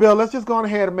 Dr. Bill, let's just go on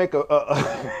ahead and make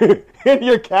a in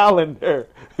your calendar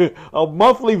a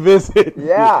monthly visit.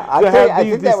 Yeah, I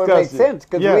think that would make sense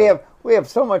because we have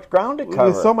so much ground to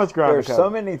cover. There's so much ground There's to cover. so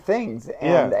many things,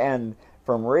 and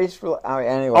from race,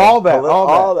 anyway, all that.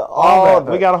 of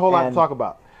it. We got a whole lot to talk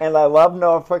about. And I love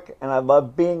Norfolk, and I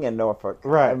love being in Norfolk.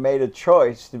 Right. I made a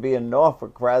choice to be in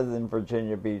Norfolk rather than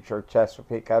Virginia Beach or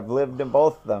Chesapeake. I've lived in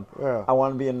both of them. Yeah. I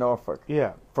want to be in Norfolk.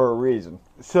 Yeah. For a reason.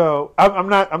 So I'm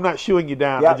not shooing you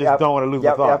down. I just don't want to lose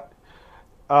my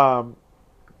thought.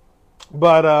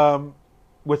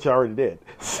 which I already did.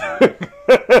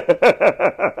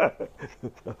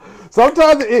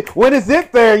 Sometimes when it's in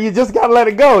there, you just gotta let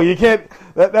it go. You can't.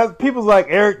 That's people's like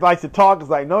Eric likes to talk. It's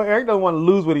like, no, Eric doesn't want to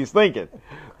lose what he's thinking.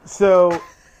 So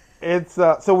it's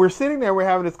so we're sitting there, we're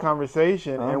having this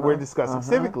conversation, and we're discussing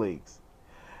civic leagues.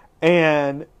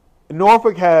 And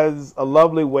Norfolk has a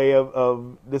lovely way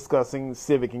of discussing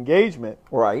civic engagement.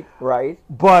 Right, right.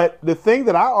 But the thing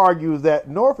that I argue is that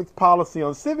Norfolk's policy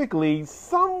on civic leagues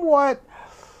somewhat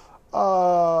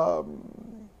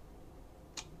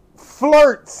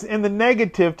flirts in the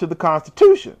negative to the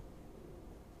Constitution.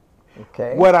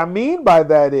 Okay. What I mean by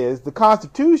that is the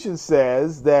Constitution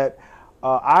says that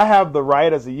I have the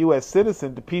right as a U.S.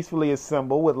 citizen to peacefully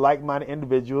assemble with like-minded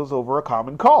individuals over a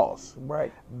common cause.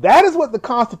 Right. That is what the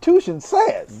Constitution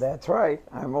says. That's right.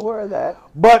 I'm aware of that.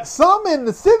 But some in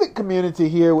the civic community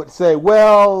here would say,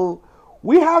 well,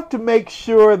 we have to make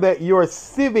sure that your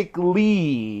civic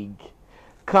league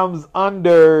comes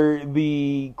under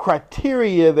the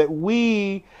criteria that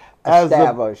we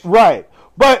establish. Right.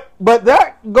 But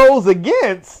that goes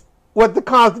against what the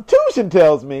Constitution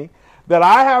tells me, that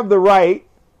I have the right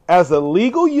as a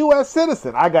legal U.S.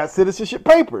 citizen. I got citizenship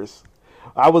papers.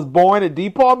 I was born at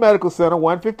DePaul Medical Center,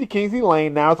 150 Kingsley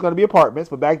Lane. Now it's going to be apartments,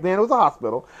 but back then it was a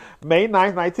hospital. May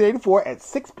 9th, 1984 at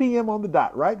 6 p.m. on the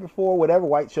dot, right before whatever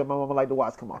white show my mama liked to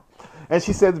watch come on. And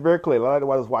she says very clearly, I like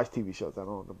to watch TV shows. I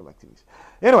don't like TV shows.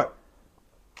 Anyway,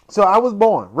 so I was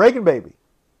born, Reagan baby,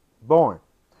 born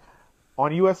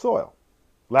on U.S. soil.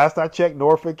 Last I checked,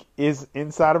 Norfolk is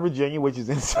inside of Virginia, which is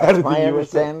inside of the U.S. I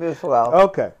understand as well.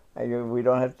 Okay. We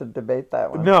don't have to debate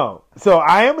that one. No. So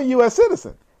I am a U.S.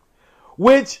 citizen,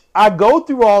 which I go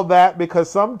through all that because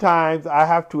sometimes I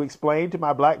have to explain to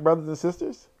my black brothers and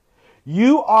sisters,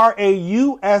 you are a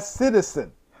U.S.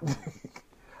 citizen.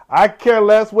 I care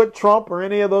less what Trump or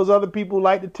any of those other people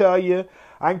like to tell you.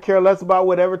 I can care less about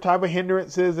whatever type of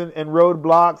hindrances and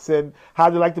roadblocks and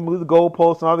how they like to move the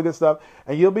goalposts and all the good stuff.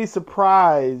 And you'll be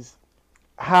surprised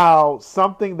how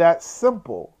something that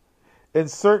simple in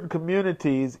certain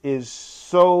communities is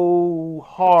so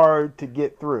hard to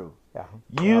get through. Yeah.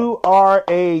 You are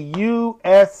a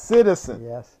U.S. citizen.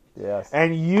 Yes, yes.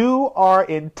 And you are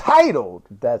entitled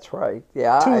That's right.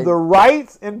 Yeah. to the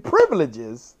rights and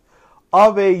privileges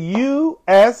of a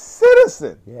U.S.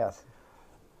 citizen. Yes.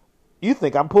 You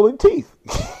think I'm pulling teeth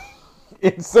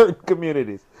in certain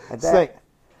communities.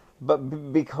 But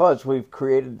because we've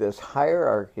created this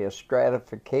hierarchy, a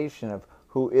stratification of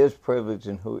who is privileged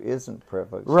and who isn't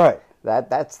privileged. Right.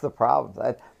 That's the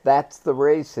problem. That's the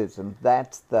racism.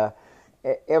 That's the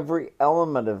every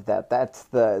element of that. That's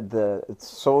the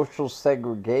social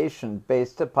segregation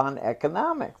based upon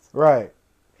economics. Right.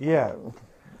 Yeah.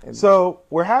 So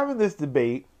we're having this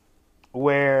debate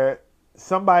where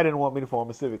somebody didn't want me to form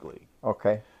a civic league.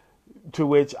 Okay. To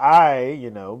which I,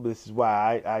 this is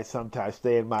why I sometimes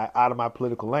stay out of my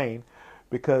political lane,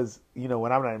 because,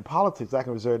 when I'm not in politics, I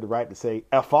can reserve the right to say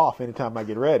F off anytime I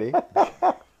get ready.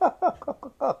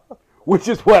 Which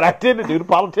is what I tend to do to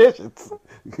politicians.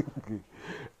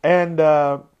 And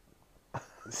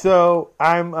so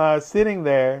I'm sitting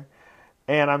there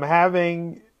and I'm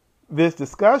having this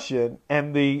discussion,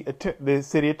 and the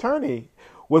city attorney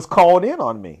was called in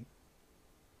on me.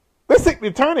 They sicked the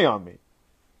attorney on me.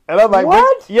 And I'm like,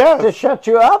 what? Yes. To shut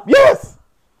you up? Yes.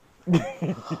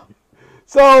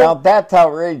 Now that's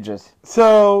outrageous.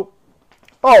 So,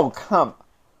 oh, come.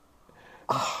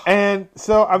 And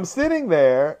so I'm sitting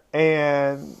there,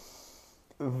 and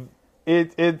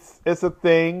it's a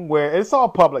thing where it's all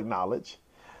public knowledge.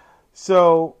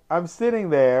 So I'm sitting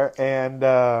there, and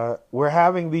we're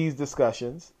having these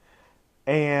discussions,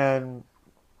 and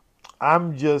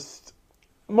I'm just,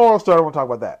 moral story, I won't talk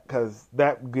about that because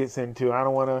that gets into, I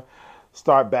don't want to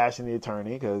start bashing the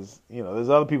attorney because, there's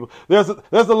other people, there's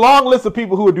a long list of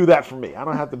people who would do that for me. I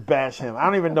don't have to bash him. I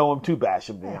don't even know him to bash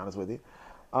him, to be honest with you.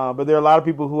 But there are a lot of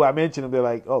people who I mention and they're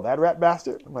like, oh, that rat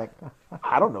bastard? I'm like,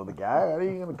 I don't know the guy. How are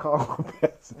you going to call him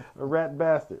a rat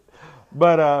bastard?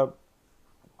 But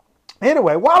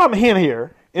anyway, while I'm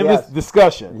here in this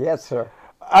discussion, yes, sir,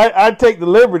 I take the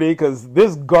liberty, because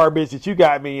this garbage that you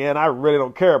got me in, I really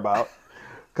don't care about,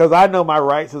 because I know my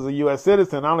rights as a U.S.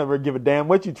 citizen. I don't ever give a damn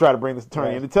what you try to bring this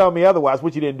attorney in to tell me otherwise,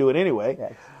 which you didn't do it anyway.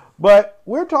 Yes. But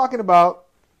we're talking about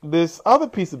this other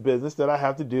piece of business that I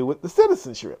have to do with the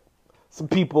citizenship. Some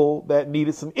people that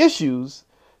needed some issues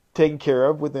taken care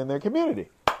of within their community.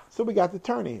 So we got the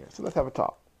attorney here. So let's have a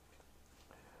talk.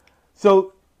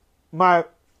 So my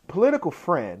political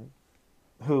friend,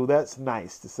 who, that's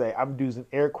nice to say, I'm using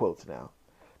air quotes now,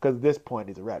 because at this point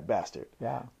he's a rat bastard.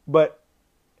 Yeah. But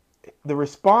the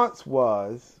response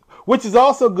was, which is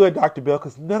also good, Dr. Bill,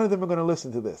 because none of them are going to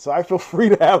listen to this. So I feel free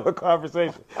to have a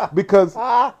conversation because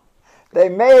They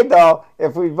may, though,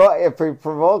 if we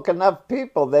provoke enough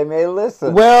people, they may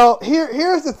listen. well,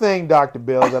 here's the thing, Dr.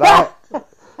 Bill, that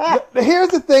here's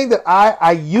the thing that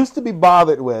I used to be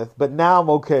bothered with, but now I'm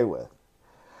okay with.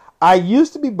 I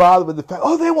used to be bothered with the fact,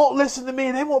 oh, they won't listen to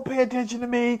me, they won't pay attention to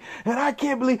me, and I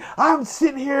can't believe I'm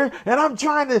sitting here and I'm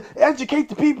trying to educate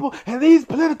the people, and these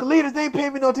political leaders, they ain't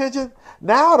paying me no attention.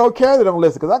 Now I don't care that they don't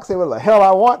listen, because I can say what the hell I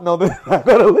want, no, they're not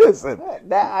going to listen.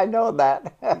 I know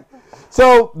that.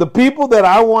 So the people that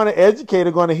I want to educate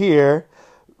are going to hear.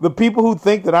 The people who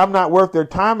think that I'm not worth their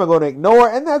time are going to ignore,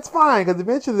 and that's fine, because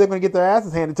eventually they're going to get their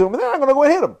asses handed to them, and then I'm going to go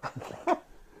and hit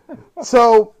them.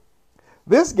 So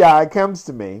this guy comes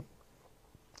to me,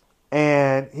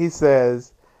 and he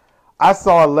says, I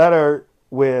saw a letter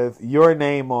with your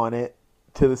name on it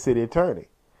to the city attorney.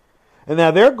 And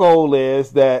now their goal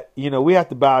is that, we have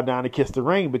to bow down and kiss the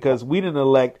ring because we didn't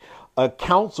elect a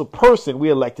council person.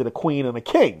 We elected a queen and a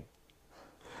king.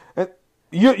 And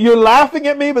you're laughing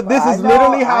at me, but this is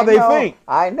literally how they think.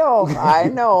 I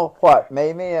know. What,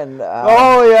 Mamie and...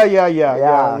 oh,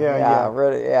 yeah.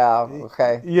 Really, yeah,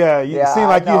 okay. Yeah, you seem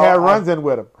like you had runs in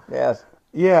with them. Yes.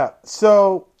 Yeah,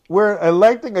 so we're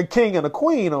electing a king and a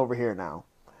queen over here now.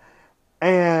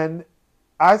 And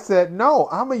I said, no,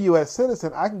 I'm a U.S.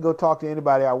 citizen. I can go talk to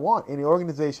anybody I want, any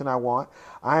organization I want.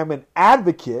 I am an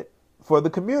advocate for the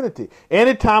community.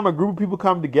 Anytime a group of people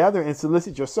come together and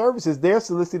solicit your services, they're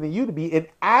soliciting you to be an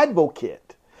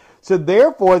advocate. So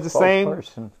therefore, it's the same...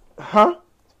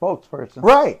 Spokesperson.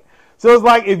 Right. So it's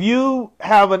like if you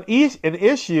have an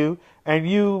issue and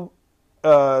you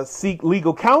seek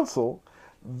legal counsel,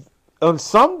 on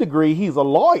some degree, he's a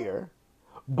lawyer,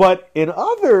 but in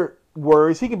other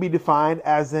words, he can be defined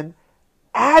as an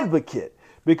advocate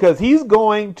because he's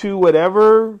going to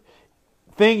whatever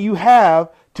thing you have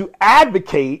to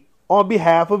advocate on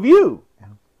behalf of you. Yeah.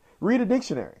 Read a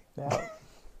dictionary. Yeah.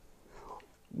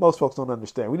 Most folks don't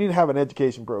understand. We need to have an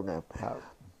education program. Yeah.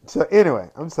 So anyway,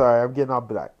 I'm sorry, I'm getting off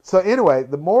track. So anyway,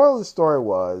 the moral of the story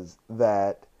was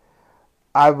that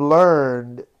I've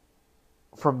learned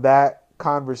from that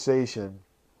conversation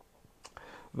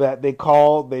that they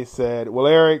said, well,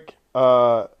 Eric,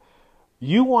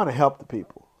 you want to help the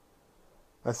people.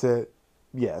 I said,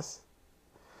 yes.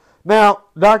 Now,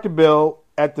 Dr. Bill,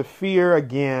 at the fear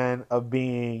again of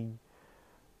being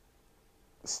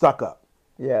stuck up.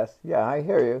 Yes, yeah, I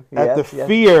hear you. At the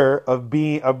fear of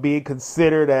being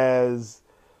considered as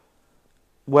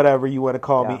whatever you want to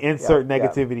call me, insert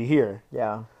negativity here.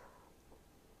 Yeah.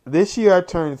 This year I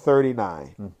turned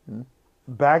 39. Mm-hmm.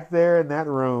 Back there in that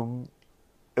room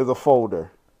is a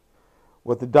folder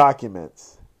with the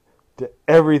documents to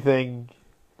everything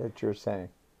that you're saying.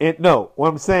 No, what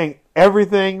I'm saying,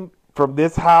 everything from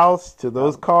this house to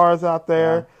those cars out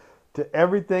there to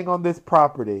everything on this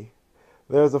property.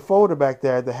 There's a folder back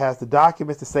there that has the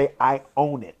documents to say I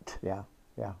own it. Yeah.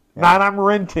 Not I'm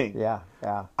renting.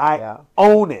 I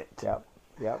own it.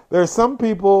 Yep. There are some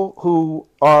people who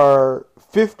are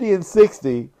 50 and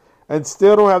 60 and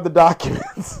still don't have the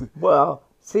documents. Well,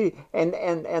 see, and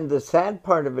the sad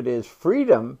part of it is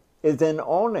freedom is in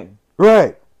owning.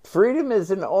 Right. Freedom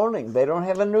is in owning. They don't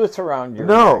have a noose around your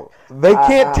neck. They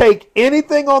can't take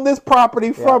anything on this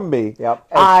property from me. Yep.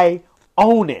 I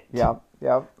own it. Yep.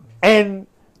 And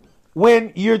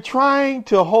when you're trying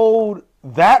to hold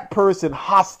that person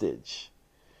hostage,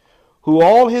 who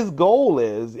all his goal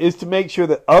is to make sure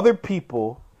that other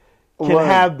people can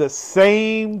have the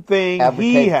same thing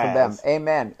he has. For them.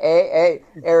 Amen.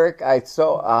 Eric, I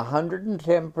so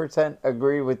 110%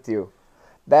 agree with you.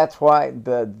 That's why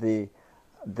the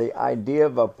idea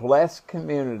of a blessed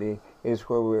community is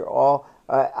where we're all.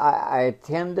 I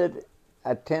attended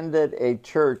a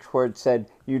church where it said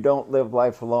you don't live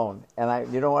life alone,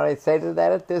 and you know what I say to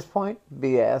that at this point?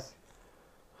 BS.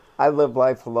 I live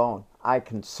life alone. I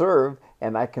can serve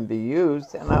and I can be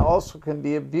used, and I also can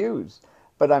be abused.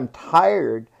 But I'm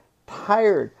tired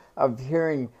of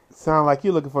hearing. Sound like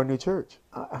you're looking for a new church.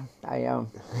 I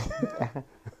am.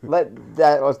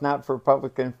 That was not for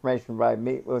public information, but I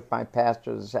meet with my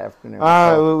pastor this afternoon.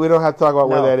 We don't have to talk about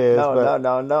where that is.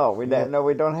 No.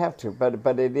 We don't have to.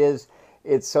 But it is.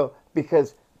 It's so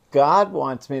because God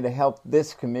wants me to help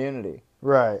this community.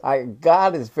 Right.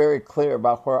 God is very clear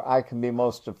about where I can be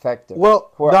most effective. Well,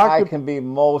 where I can be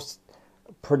most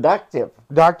productive.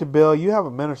 Dr. Bill, you have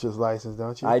a minister's license,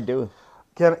 don't you? I do.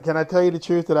 Can I tell you the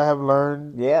truth that I have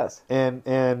learned? Yes. And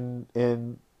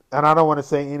I don't want to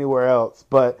say anywhere else,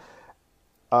 but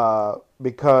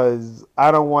because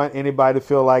I don't want anybody to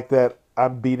feel like that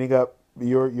I'm beating up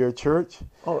your church.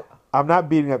 Oh. I'm not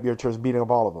beating up your church, beating up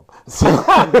all of them. So,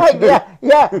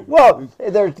 yeah. Well,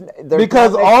 there's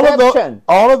because no all exception.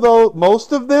 of those,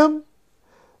 most of them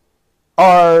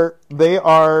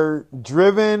are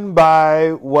driven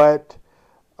by what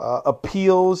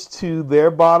appeals to their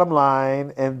bottom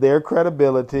line and their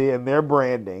credibility and their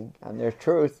branding And there's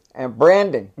truth and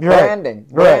branding. Right.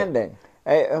 Branding.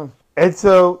 and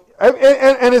so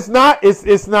and it's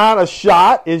not a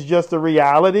shot, it's just a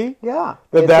reality. Yeah.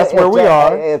 That's where we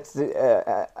are. It's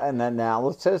an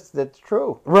analysis that's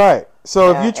true. Right.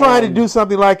 So if you're trying to and- do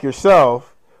something like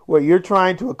yourself, what you're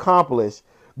trying to accomplish,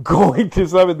 going to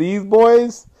some of these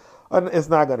boys, it's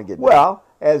not going to get done. Well,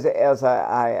 as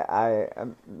I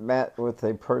met with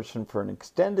a person for an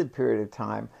extended period of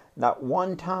time, not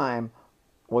one time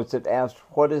was it asked,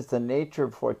 what is the nature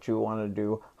of what you want to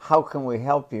do? How can we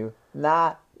help you?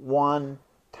 Not one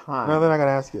time. No, they're not going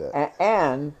to ask you that.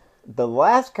 And the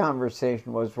last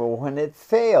conversation was, well, when it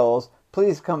fails,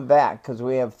 please come back because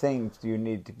we have things you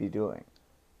need to be doing.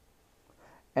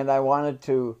 And I wanted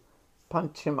to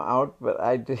punch him out, but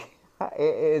I did.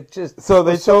 It just So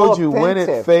they was so told you when it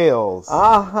offensive. fails.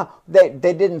 They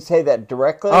didn't say that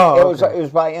directly. Oh, it okay.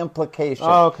 was by implication.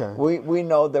 Oh, okay. We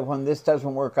know that when this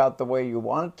doesn't work out the way you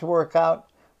want it to work out,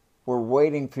 we're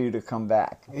waiting for you to come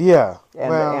back. Yeah.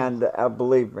 And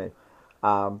believe me.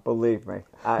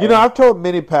 I've told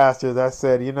many pastors, I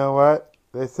said, you know what?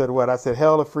 They said what? I said,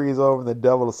 hell to freeze over and the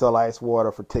devil to sell ice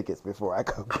water for tickets before I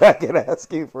come back and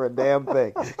ask you for a damn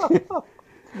thing.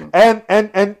 and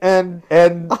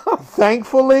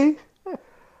thankfully,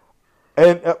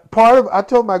 and I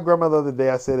told my grandmother the other day,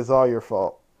 I said, it's all your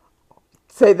fault.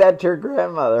 Say that to your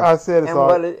grandmother. I said it's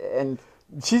all. And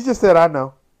She just said, I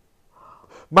know.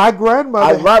 My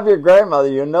grandmother. I love your grandmother.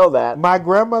 You know that. My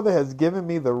grandmother has given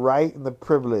me the right and the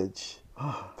privilege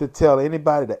to tell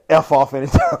anybody to F off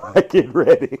anytime I get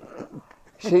ready.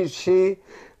 She.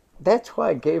 That's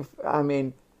why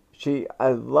I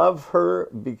love her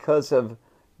because of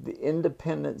the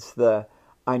independence.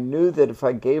 I knew that if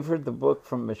I gave her the book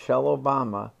from Michelle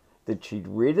Obama, that she'd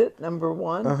read it, number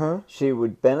one, she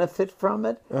would benefit from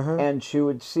it, and she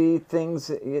would see things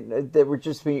that would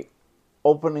just be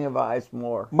opening of eyes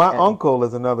more. My uncle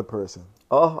is another person.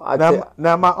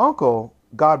 Now my uncle,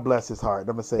 God bless his heart, I'm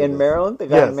going to say in this. Maryland? The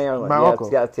guy Yes, in Maryland. my yes,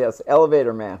 uncle. yes.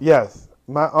 Elevator man. Yes.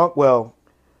 My uncle, well,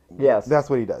 Yes. that's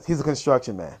what he does. He's a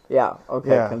construction man. Yeah, okay.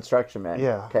 Yeah. Construction man.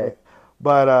 Yeah. Okay.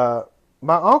 But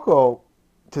my uncle,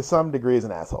 to some degree, is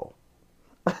an asshole.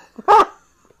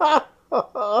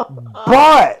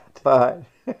 But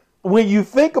when you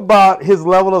think about his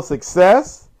level of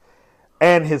success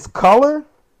and his color,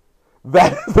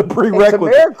 that is a prerequisite. It's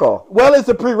a miracle. Well, it's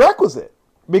a prerequisite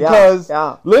because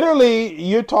Yeah. literally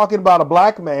you're talking about a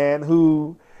black man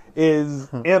who is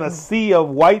in a sea of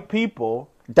white people.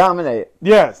 Dominate.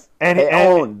 Yes. And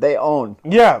They own.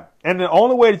 Yeah. And the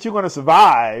only way that you're going to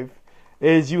survive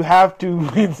is you have to,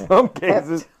 in some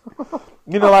cases,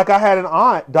 like I had an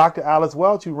aunt, Dr. Alice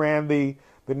Welch, who ran the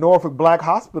Norfolk Black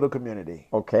Hospital Community.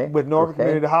 Okay. With Norfolk Okay.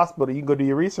 Community Hospital. You can go do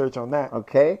your research on that.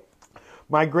 Okay.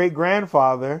 My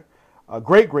great-grandfather,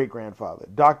 great-great-grandfather,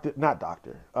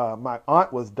 my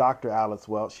aunt was Dr. Alice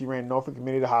Welch. She ran Norfolk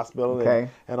Community Hospital Okay.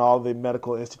 and all the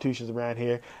medical institutions around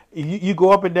here. You go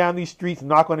up and down these streets,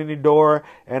 knock on any door,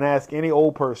 and ask any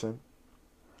old person.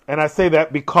 And I say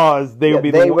that because they would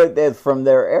be they're from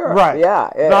their era. right. Yeah.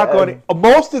 Knock on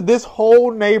most of this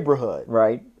whole neighborhood,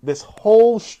 Right. this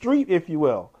whole street, if you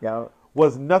will, Yeah.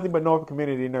 was nothing but Norfolk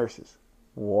Community nurses.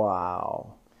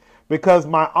 Wow. Because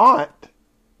my aunt,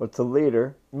 What's the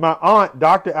leader?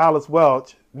 Dr. Alice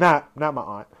Welch, not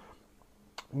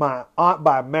my aunt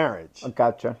by marriage,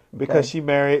 Gotcha. because she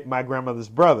married my grandmother's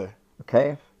brother.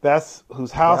 Okay. That's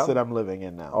whose house Yeah. that I'm living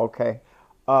in now. Okay.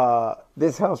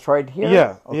 This house right here.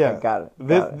 Yeah, Okay, yeah. Got it.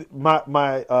 This got it.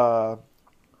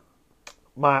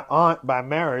 my aunt by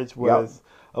marriage was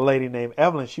a lady named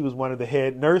Evelyn. She was one of the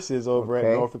head nurses over at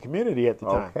Okay. Norfolk Community at the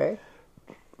time. Okay.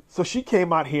 So she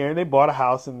came out here and they bought a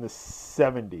house in the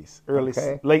 70s,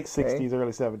 Okay. late Okay. 60s,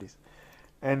 early 70s.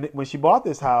 And when she bought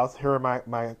this house, her and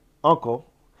my uncle,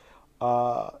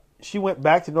 she went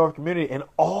back to Norfolk Community and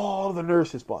all the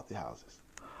nurses bought the houses.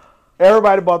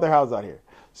 Everybody bought their house out here.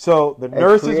 So the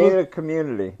Create a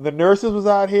community. nurses was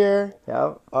out here.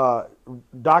 Yep.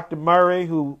 Dr. Murray,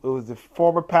 who was the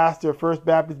former pastor of First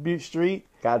Baptist Butte Street.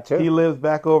 Gotcha. He lives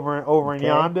back over in Okay,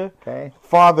 yonder. okay.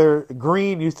 Father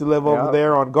Green used to live over Yep.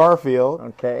 there on Garfield.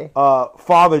 Okay.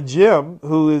 Father Jim,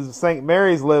 who is St.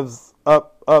 Mary's, lives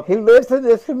up. He lives in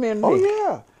this community.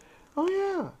 Oh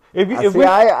yeah. If See, we,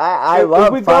 I if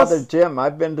love we go Father s- Jim.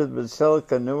 I've been to the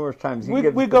Basilica numerous times. He we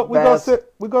gives the go best.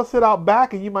 sit out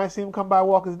back, and you might see him come by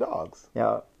walk his dogs.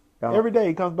 Yeah, yeah, Every day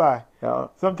he comes by. yeah.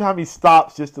 Sometimes he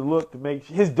stops just to look to make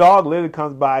sure. His dog literally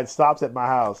comes by and stops at my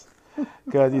house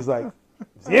because he's like,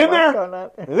 "Is he in What's there? going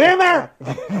on? Is he in there?"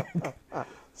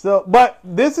 So, but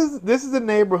this is a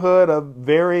neighborhood of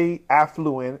very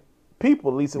affluent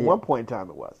people. At least at one point in time,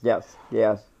 it was. Yes,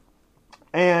 yes.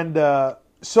 And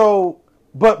so,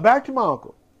 but back to my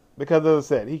uncle, because as I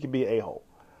said, he can be an a-hole.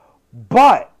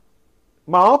 But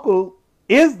my uncle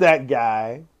is that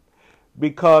guy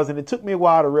because, and it took me a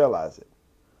while to realize it,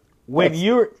 when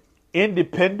you're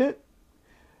independent,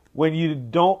 when you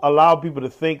don't allow people to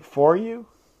think for you,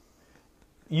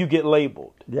 you get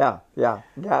labeled. Yeah, yeah,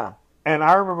 yeah. And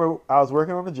I remember I was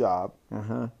working on a job,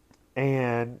 Uh-huh.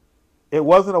 and it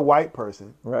wasn't a white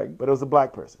person, Right. but it was a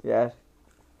black person. Yes.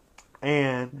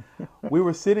 And we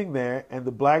were sitting there, and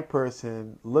the black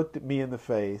person looked at me in the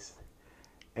face,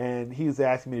 and he was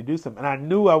asking me to do something. And I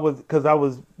knew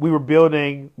we were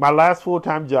building, my last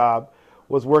full-time job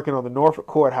was working on the Norfolk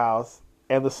Courthouse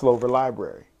and the Slover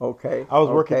Library. Okay. I was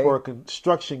working okay. for a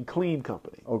construction clean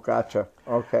company. Oh, gotcha.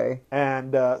 Okay.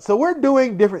 And so we're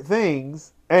doing different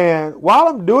things. And while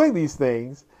I'm doing these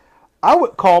things, I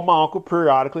would call my uncle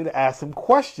periodically to ask him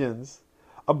questions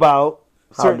about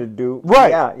How to do. right,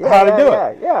 Yeah, yeah, how to yeah, do yeah,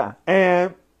 it. yeah.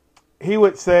 And he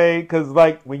would say, because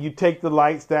like when you take the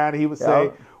lights down, he would say,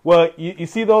 Yeah. well, you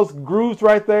see those grooves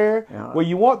right there? Yeah. Well,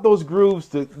 you want those grooves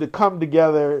to come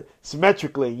together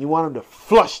symmetrically. You want them to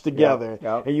flush together.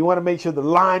 Yeah. And you want to make sure the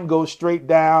line goes straight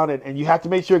down. And you have to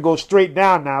make sure it goes straight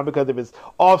down now, because if it's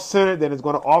off-centered, then it's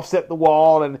going to offset the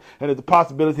wall. And there's a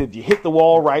possibility if you hit the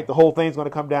wall right, the whole thing's going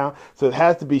to come down. So it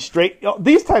has to be straight. You know,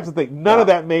 these types of things. None of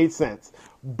that made sense.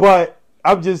 But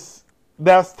that's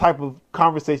the type of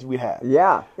conversation we had.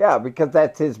 Yeah, yeah, because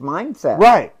that's his mindset.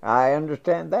 Right. I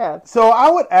understand that. So I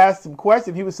would ask him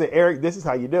questions. He would say, Eric, this is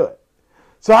how you do it.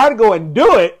 So I had to go and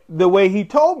do it the way he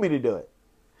told me to do it.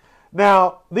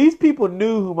 Now, these people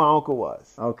knew who my uncle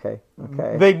was. Okay,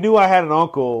 okay. They knew I had an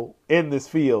uncle in this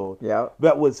field Yeah.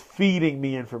 that was feeding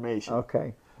me information.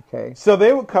 Okay, okay. So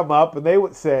they would come up and they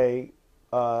would say,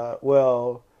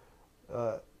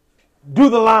 do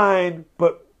the line,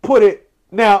 but put it.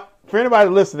 Now, for anybody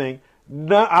listening,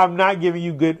 I'm not giving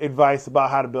you good advice about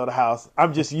how to build a house.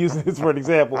 I'm just using this for an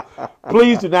example.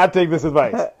 Please do not take this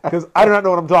advice, because I do not know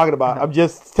what I'm talking about. I'm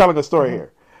just telling a story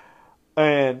here.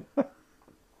 And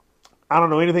I don't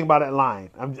know anything about that line.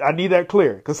 I need that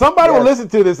clear, because somebody will Yes. listen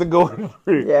to this and go,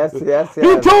 Yes, yes,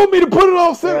 You yes. told me to put it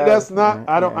off center. Yes. That's not,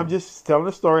 I don't, Yeah. I'm just telling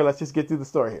a story. Let's just get through the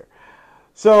story here.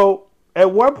 So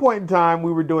at one point in time,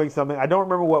 we were doing something. I don't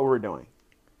remember what we were doing,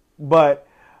 but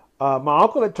my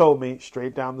uncle had told me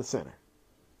straight down the center.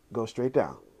 Go straight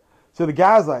down. So the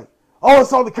guy's like, oh,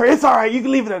 it's on the curve. It's all right. You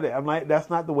can leave it at that. I'm like, that's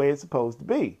not the way it's supposed to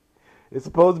be. It's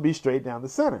supposed to be straight down the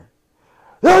center.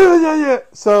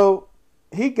 So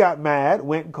he got mad,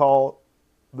 went and called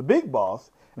the big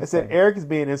boss and said, Eric is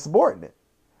being insubordinate.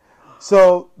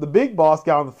 So the big boss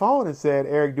got on the phone and said,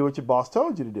 Eric, do what your boss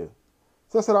told you to do.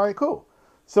 So I said, all right, cool.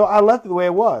 So I left it the way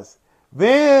it was.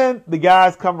 Then the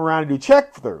guys come around and do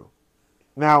check through.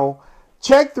 Now,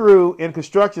 check through in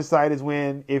construction site is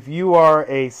when, if you are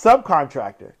a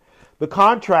subcontractor, the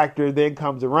contractor then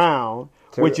comes around,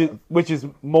 which is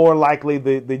more likely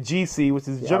the GC, which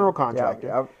is general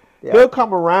contractor. Yeah. They'll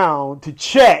come around to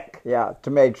check. Yeah, to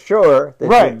make sure that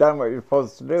Right. you've done what you're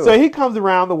supposed to do. So he comes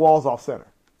around, the wall's off center.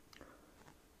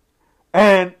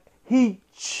 And he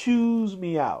chews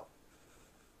me out.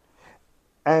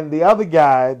 And the other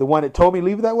guy, the one that told me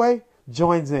leave it that way,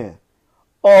 joins in.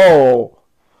 Oh,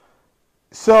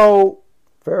 So,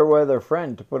 fair weather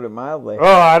friend, to put it mildly.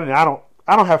 I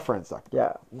don't have friends like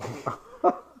that.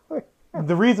 Yeah.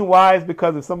 The reason why is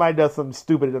because if somebody does something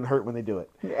stupid, it doesn't hurt when they do it.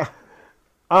 Yeah.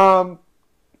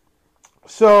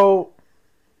 So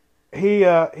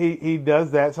he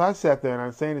does that. So I sat there and I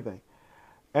didn't say anything.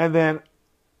 And then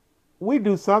we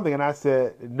do something and I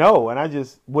said no, and I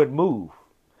just wouldn't move.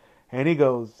 And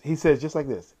he says just like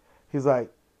this. He's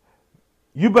like,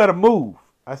 you better move.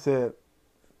 I said,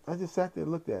 I just sat there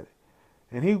and looked at it.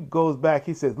 And he goes back,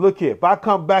 he says, look here, if I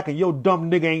come back and your dumb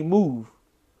nigga ain't move.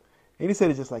 And he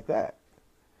said it just like that.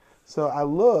 So I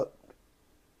looked,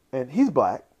 and he's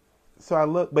black. So I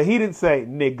looked, but he didn't say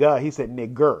nigga, he said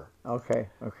nigger. Okay.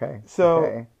 Okay. So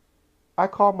okay. I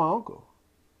called my uncle.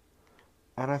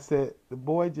 And I said, the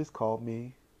boy just called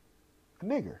me a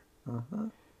nigger. Uh-huh.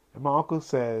 And my uncle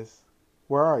says,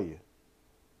 where are you?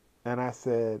 And I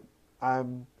said,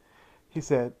 he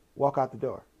said, walk out the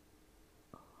door.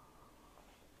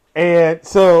 And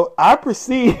so I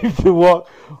proceed to walk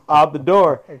out the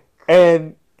door,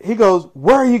 and he goes,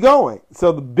 "Where are you going?"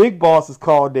 So the big boss is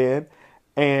called in,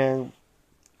 and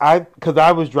because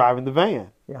I was driving the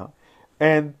van, Yeah.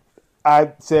 and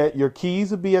I said, "Your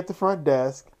keys will be at the front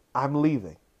desk. I'm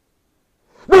leaving."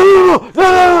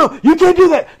 No, you can't do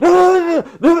that.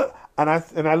 No.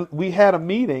 And we had a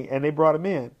meeting, and they brought him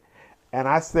in, and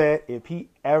I said, if he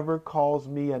ever calls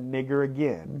me a nigger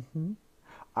again,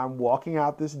 I'm walking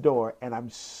out this door and I'm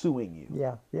suing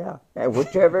you. Yeah. And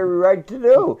which you have every right to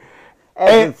do as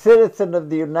And- a citizen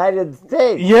of the United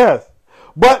States. Yes,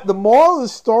 but the moral of the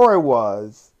story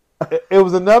was, it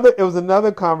was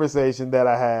another conversation that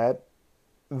I had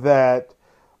that,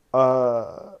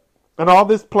 and all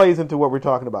this plays into what we're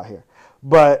talking about here,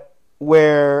 but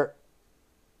where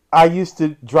I used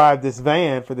to drive this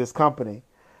van for this company,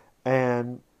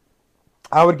 and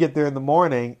I would get there in the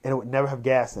morning and it would never have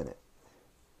gas in it.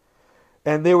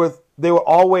 And they were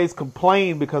always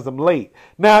complaining because I'm late.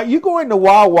 Now, you go into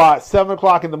Wawa at 7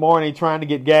 o'clock in the morning trying to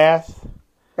get gas.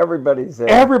 Everybody's there.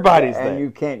 Everybody's and there.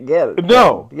 you can't get it.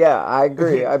 No. Yeah, I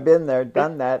agree. I've been there,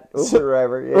 done that. Uber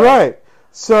driver. Yeah. Right.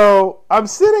 So I'm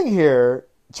sitting here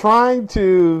trying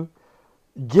to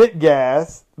get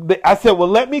gas. I said, well,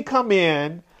 let me come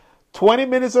in 20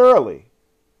 minutes early.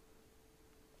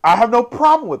 I have no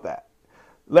problem with that.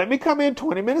 Let me come in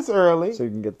 20 minutes early So you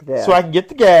can get the gas. so I can get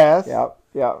the gas.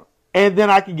 Yep. And then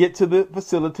I can get to the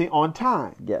facility on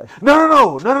time. Yes.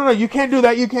 No. You can't do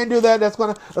that. You can't do that. That's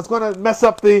gonna mess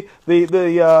up the you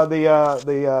know what I'm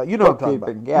talking about.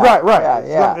 Bookkeeping, yeah. Right.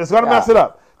 Yeah, It's gonna mess it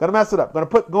up.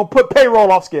 Gonna put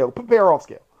payroll off scale. Put payroll off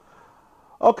scale.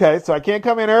 Okay, so I can't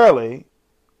come in early,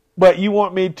 but you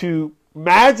want me to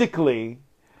magically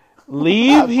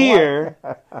leave here,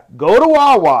 go to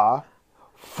Wawa,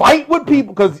 fight with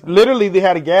people, because literally they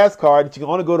had a gas card that you can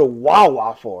only go to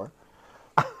Wawa for.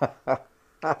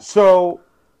 So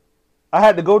I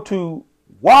had to go to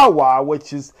Wawa,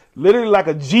 which is literally like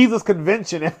a Jesus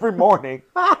convention every morning.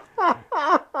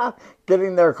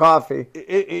 Getting their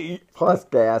coffee. Plus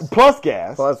gas. Plus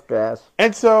gas. Plus gas.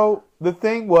 And so the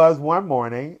thing was, one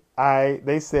morning,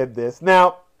 they said this.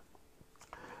 Now,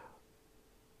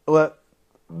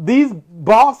 these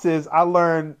bosses, I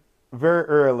learned very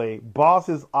early,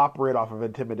 bosses operate off of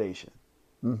intimidation.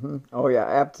 Oh yeah,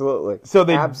 absolutely.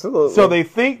 Absolutely. So they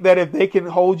think that if they can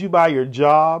hold you by your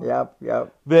job,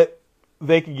 Yep. that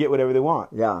they can get whatever they want.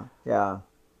 Yeah.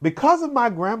 Because of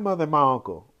my grandmother and my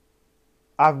uncle,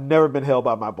 I've never been held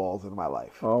by my balls in my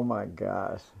life. Oh my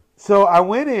gosh. So I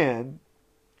went in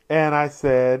and I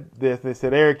said this. They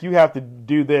said, Eric, you have to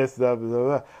do this. Blah, blah,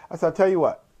 blah. I said, I'll tell you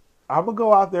what. I'm going to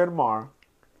go out there tomorrow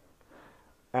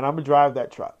and I'm going to drive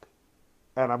that truck.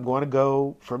 And I'm going to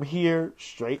go from here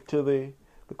straight to the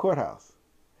courthouse.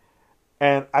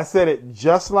 And I said it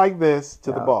just like this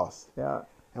to the boss. Yeah.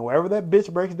 And wherever that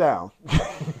bitch breaks down,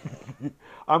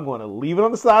 I'm going to leave it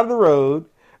on the side of the road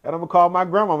and I'm going to call my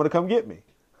grandmama to come get me.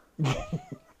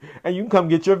 And you can come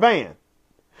get your van.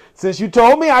 Since you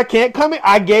told me I can't come in,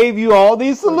 I gave you all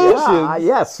these solutions.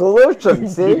 Yeah,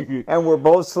 solutions. See? And we're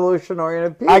both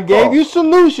solution-oriented people. I gave you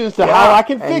solutions to how I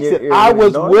can fix it. I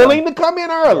was willing to come in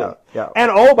early. Yeah.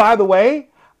 And oh, by the way,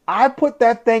 I put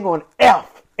that thing on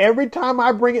F every time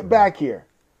I bring it back here.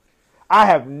 I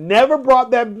have never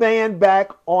brought that van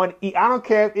back on E. I don't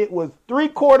care if it was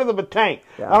 3/4 of a tank.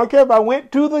 Yeah. I don't care if I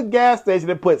went to the gas station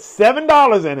and put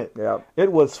 $7 in it. Yeah.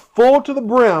 It was full to the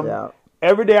brim. Yeah.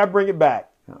 Every day I bring it back.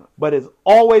 But it's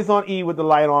always on E with the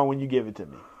light on when you give it to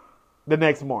me the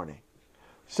next morning.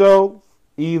 So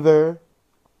either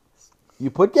you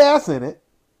put gas in it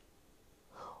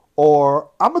or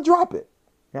I'm going to drop it.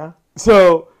 Yeah.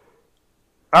 So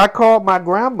I called my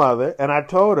grandmother and I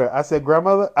told her, I said,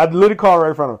 Grandmother, I literally called her right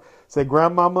in front of her. I said,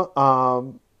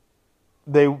 Grandmama,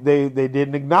 they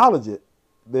didn't acknowledge it.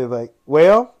 They're like,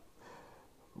 well,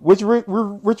 which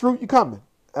route you coming?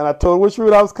 And I told her which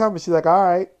route I was coming. She's like, all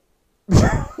right.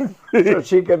 So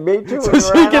she could meet you. So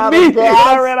she could meet me.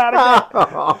 I ran out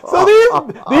of gas. So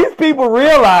these people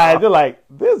realize, they're like,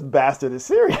 this bastard is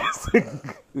serious.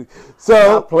 So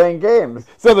Not playing games.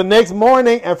 So the next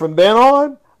morning, and from then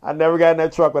on, I never got in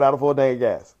that truck without a full tank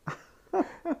of gas.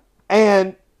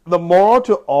 And the moral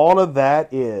to all of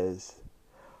that is,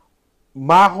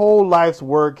 my whole life's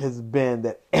work has been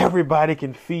that everybody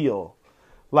can feel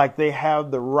like they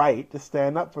have the right to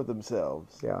stand up for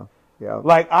themselves. Yeah.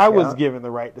 Like I was given the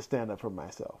right to stand up for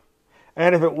myself.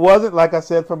 And if it wasn't, like I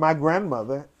said, for my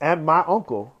grandmother and my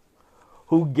uncle,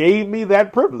 who gave me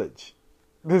that privilege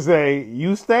to say,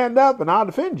 you stand up and I'll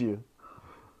defend you.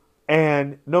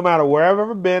 And no matter where I've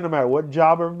ever been, no matter what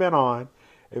job I've ever been on,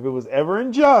 if it was ever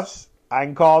unjust, I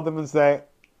can call them and say,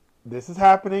 this is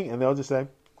happening, and they'll just say,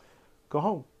 go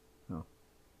home. No.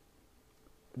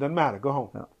 It doesn't matter. Go home.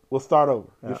 No. We'll start over.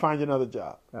 Yeah. You'll find you another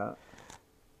job. Yeah.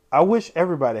 I wish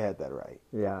everybody had that right.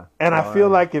 Yeah. And I All feel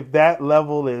right. like if that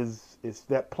level is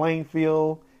that playing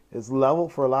field is level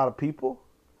for a lot of people,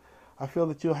 I feel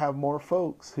that you'll have more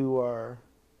folks who are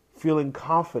feeling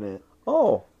confident.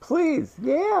 Oh, please,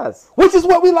 yes. Which is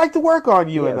what we like to work on,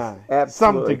 you Yes, and I.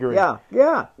 absolutely. Some degree. Yeah.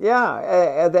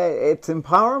 It's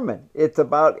empowerment. It's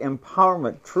about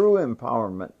empowerment, true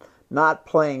empowerment, not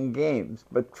playing games,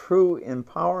 but true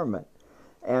empowerment.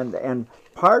 And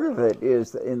part of it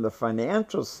is in the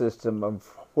financial system of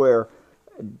where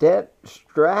debt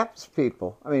straps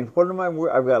people. I mean, what am I?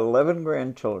 I've got 11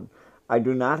 grandchildren. I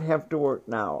do not have to work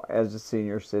now as a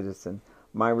senior citizen.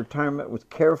 My retirement was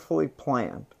carefully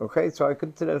planned. Okay, so I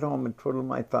could sit at home and twiddle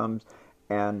my thumbs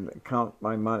and count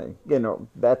my money. You know,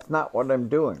 that's not what I'm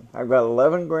doing. I've got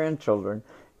 11 grandchildren,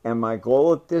 and my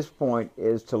goal at this point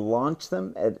is to launch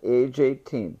them at age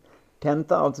 18,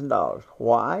 $10,000.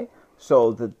 Why?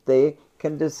 So that they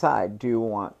can decide, do you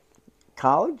want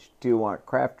college? Do you want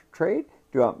craft or trade?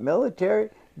 Do you want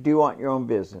military? Do you want your own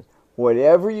business?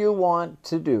 Whatever you want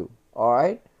to do, all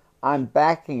right? I'm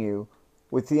backing you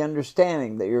with the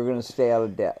understanding that you're going to stay out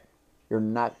of debt. You're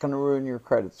not going to ruin your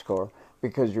credit score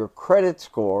because your credit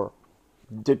score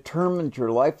determines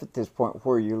your life at this point,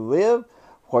 where you live,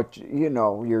 what you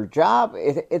know, your job.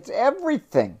 It's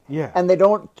everything. Yeah. And they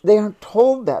aren't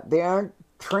told that. They aren't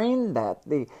trained that.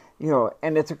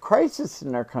 And it's a crisis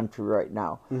in our country right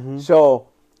now. Mm-hmm. So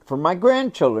for my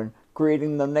grandchildren,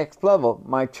 creating the next level,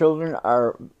 my children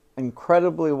are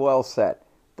incredibly well set.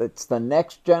 It's the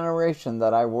next generation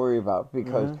that I worry about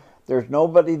because there's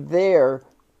nobody there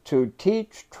to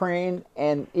teach, train,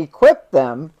 and equip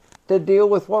them to deal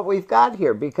with what we've got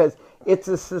here, because it's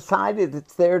a society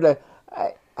that's there to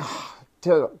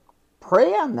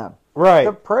prey on them. Right.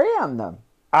 To prey on them.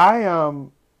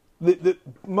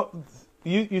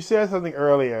 You said something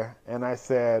earlier, and I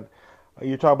said,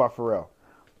 you talk about Pharrell.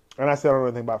 And I said, I don't know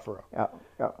anything about Pharrell.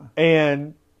 Yeah.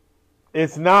 And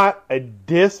it's not a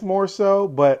diss more so,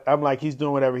 but I'm like, he's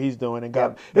doing whatever he's doing. And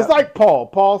God, it's like Paul.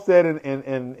 Paul said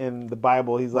in the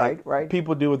Bible, he's like, right.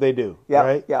 people do what they do. Yeah,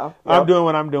 right? yeah. I'm doing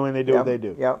what I'm doing. They do what they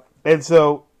do. Yeah. And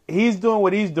so he's doing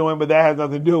what he's doing, but that has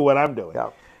nothing to do with what I'm doing. Yeah.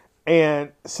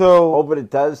 And so. Oh, but it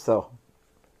does, though.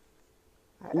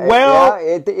 Well,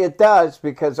 it does,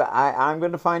 because I'm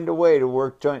going to find a way to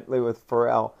work jointly with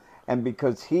Pharrell, and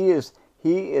because he is.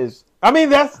 I mean,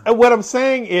 that's what I'm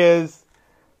saying is,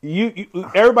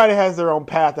 everybody has their own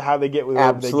path to how they get where they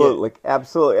get.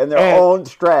 Absolutely, and their own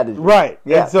strategy. Right.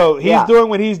 Yes. And so he's doing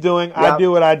what he's doing. Yep. I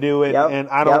do what I do, and, Yep. and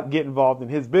I don't get involved in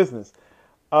his business.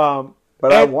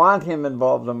 But I want him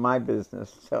involved in my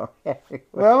business. So.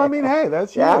 Well, I mean, hey,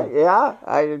 that's you. Yeah.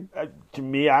 To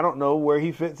me, I don't know where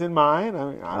he fits in mine. I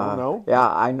mean, I don't know. Yeah,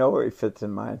 I know where he fits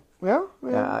in mine. Well,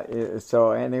 yeah.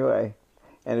 So anyway,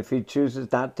 and if he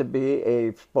chooses not to be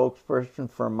a spokesperson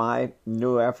for my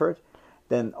new effort,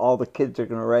 then all the kids are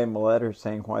going to write him a letter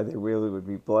saying why they really would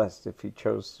be blessed if he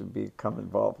chose to become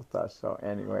involved with us. So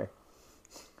anyway.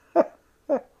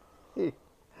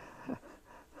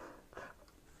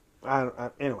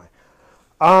 Anyway,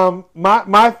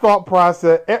 my thought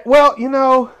process. Well,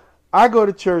 I go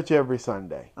to church every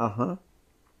Sunday.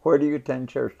 Where do you attend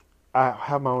church? I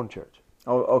have my own church.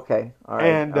 Oh, okay. All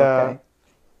right.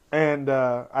 And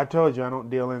I told you I don't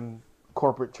deal in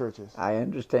corporate churches. I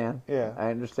understand. Yeah,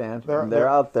 I understand. They're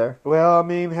out there. Well, I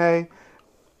mean, hey,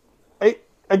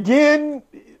 again,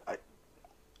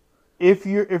 if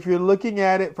you're looking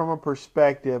at it from a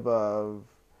perspective of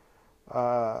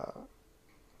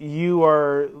you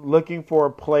are looking for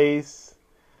a place.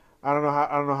 I don't know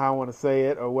how I want to say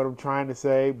it or what I'm trying to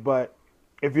say, but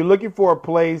if you're looking for a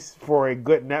place for a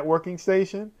good networking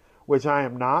station, which I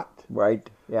am not. Right.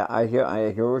 Yeah, I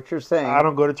hear what you're saying. I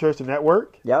don't go to church to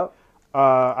network. Yep.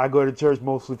 I go to church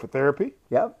mostly for therapy.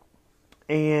 Yep.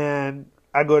 And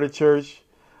I go to church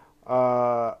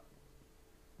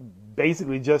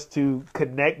basically just to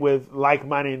connect with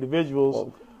like-minded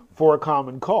individuals for a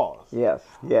common cause. Yes.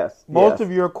 Most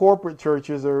of your corporate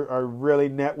churches are really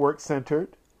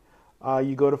network-centered.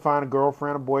 You go to find a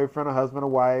girlfriend, a boyfriend, a husband, a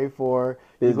wife, or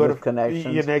business you go to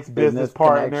connections, your next business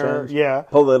partner. Yeah.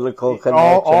 Political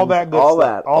connections. All that good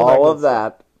stuff. All of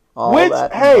that. Which,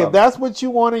 hey, if that's what you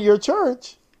want in your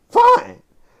church, fine.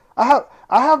 I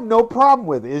have no problem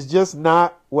with it. It's just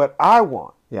not what I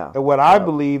want. Yeah. And what I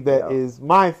believe that is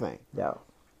my thing. Yeah.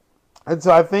 And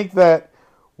so I think that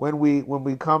when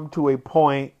we come to a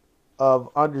point of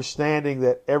understanding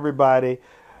that everybody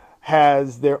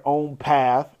has their own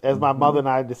path, as my mother and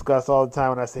I discuss all the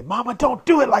time, and I say, Mama, don't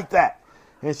do it like that.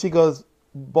 And she goes,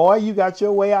 boy, you got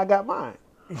your way, I got mine.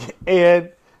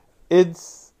 And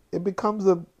it becomes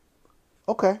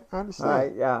okay, I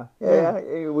understand. Yeah.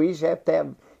 We each have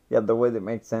to have the way that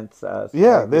makes sense to us.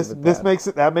 Yeah,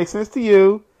 that makes sense to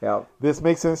you. Yeah. This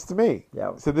makes sense to me.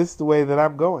 Yeah. So this is the way that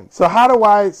I'm going. So how do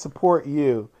I support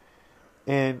you?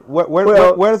 And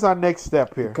where is our next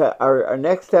step here? Our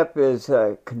next step is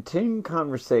continuing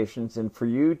conversations and for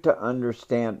you to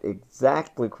understand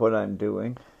exactly what I'm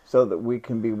doing so that we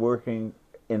can be working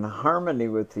in harmony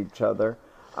with each other.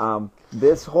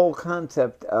 This whole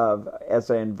concept of, as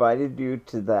I invited you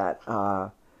to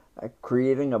that,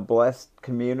 creating a blessed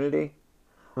community,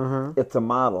 it's a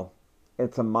model.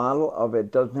 It's a model of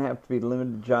it doesn't have to be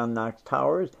limited to John Knox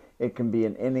Towers. It can be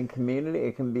in any community.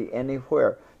 It can be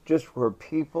anywhere. Just where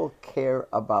people care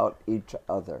about each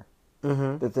other.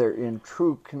 That they're in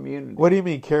true community. What do you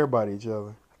mean care about each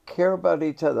other? Care about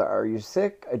each other. Are you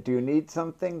sick? Do you need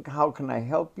something? How can I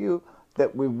help you?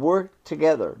 That we work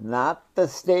together. Not the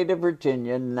state of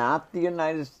Virginia, not the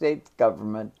United States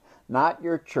government, not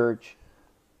your church.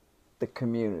 The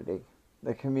community.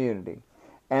 The community.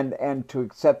 And to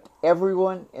accept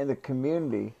everyone in the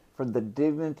community for the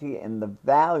dignity and the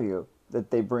value that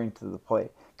they bring to the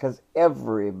plate. Because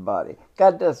everybody,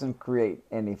 God doesn't create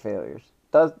any failures.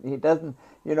 He doesn't,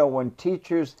 when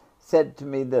teachers said to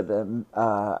me that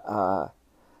a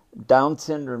Down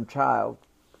syndrome child,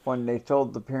 when they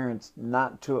told the parents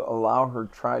not to allow her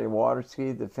to try to water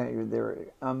ski, they were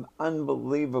an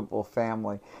unbelievable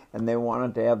family, and they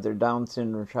wanted to have their Down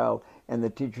syndrome child, and the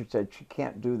teacher said, she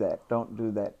can't do that, don't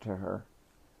do that to her.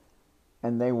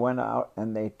 And they went out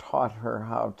and they taught her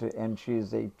how to, and she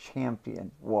is a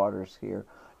champion water skier.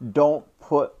 Don't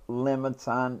put limits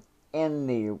on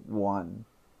anyone.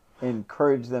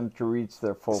 Encourage them to reach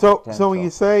their full potential. So when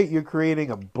you say you're creating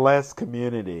a blessed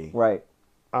community, right?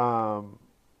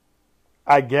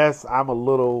 I guess I'm a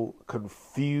little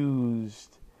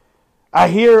confused. I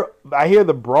hear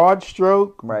the broad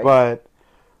stroke, right. But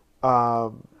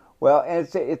well,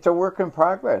 it's a work in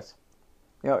progress.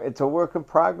 It's a work in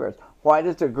progress. Why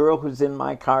does the girl who's in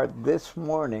my car this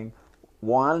morning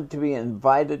wanted to be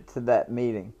invited to that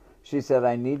meeting? She said,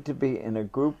 I need to be in a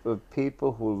group of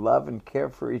people who love and care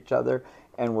for each other,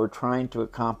 and we're trying to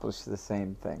accomplish the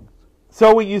same thing.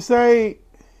 So when you say,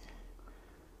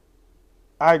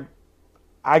 I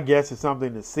guess it's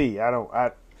something to see.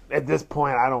 At this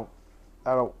point, I don't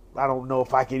know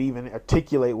if I could even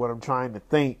articulate what I'm trying to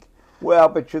think. Well,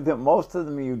 but most of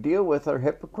them you deal with are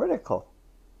hypocritical.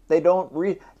 They don't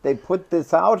they put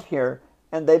this out here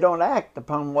and they don't act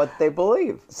upon what they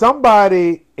believe.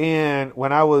 Somebody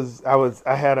when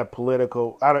I had a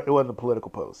political, it wasn't a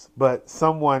political post, but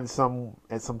someone some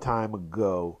time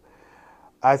ago,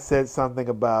 I said something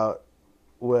about,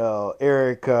 well,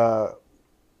 Erica,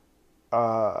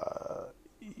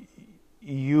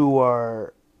 you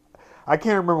are, I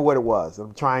can't remember what it was.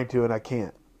 I'm trying to and I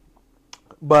can't.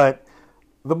 But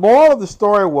the moral of the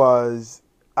story was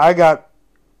I got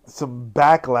some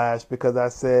backlash because I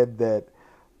said that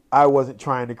I wasn't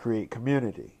trying to create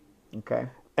community. Okay.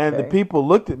 And the people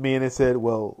looked at me and they said,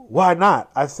 well, why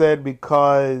not? I said,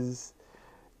 because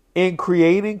in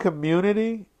creating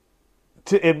community,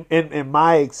 in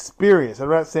my experience, I'm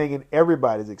not saying in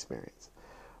everybody's experience,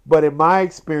 but in my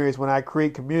experience, when I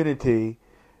create community,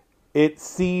 it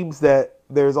seems that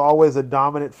there's always a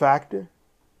dominant factor.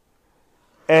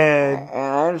 And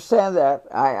I understand that.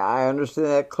 I understand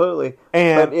that clearly.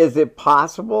 But is it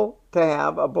possible to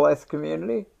have a blessed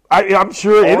community? I'm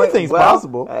sure anything's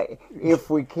possible. If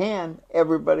we can,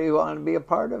 everybody want to be a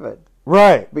part of it.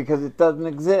 Right. Because it doesn't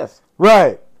exist.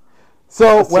 Right.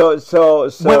 So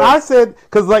when I said,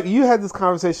 because like you had this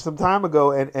conversation some time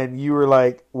ago, and you were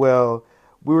like, well,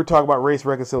 we were talking about race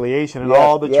reconciliation, and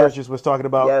all the churches was talking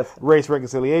about race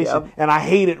reconciliation, and I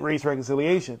hated race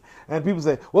reconciliation. And people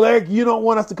say, well, Eric, you don't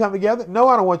want us to come together? No,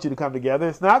 I don't want you to come together.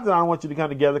 It's not that I don't want you to come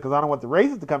together because I don't want the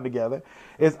races to come together.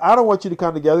 It's I don't want you to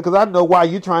come together because I know why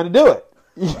you're trying to do it.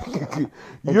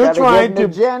 You're trying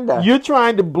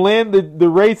to blend the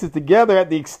races together at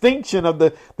the extinction of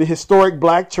the historic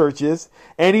black churches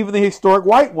and even the historic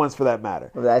white ones, for that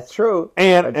matter. Well, that's true.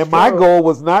 And my goal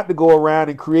was not to go around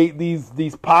and create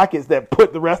these pockets that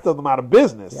put the rest of them out of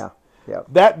business. Yeah. Yeah.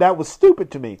 That was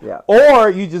stupid to me. Yeah. Or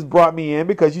you just brought me in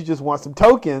because you just want some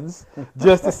tokens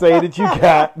just to say that you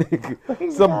got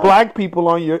some black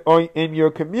people in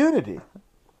your community.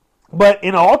 But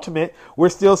in ultimate, we're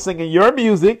still singing your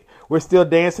music. We're still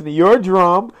dancing to your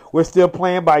drum. We're still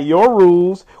playing by your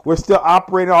rules. We're still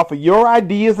operating off of your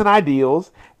ideas and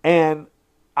ideals. And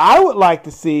I would like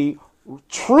to see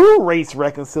true race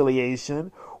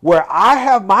reconciliation where I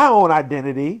have my own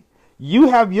identity. You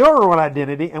have your own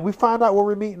identity, and we find out where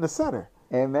we meet in the center.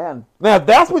 Amen. Now, if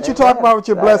that's what you're talking about with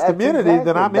your blessed community,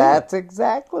 then I'm in. That's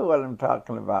exactly what I'm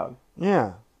talking about.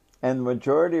 Yeah. And the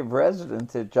majority of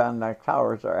residents at John Knox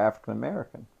Towers are African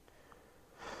American.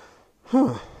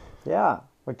 Yeah,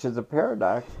 which is a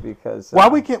paradox because Why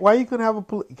you couldn't have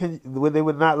they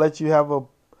would not let you have a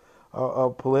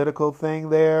political thing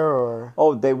there, or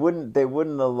they wouldn't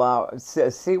allow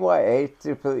CYA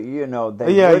to,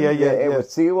 they it was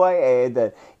CYA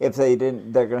that if they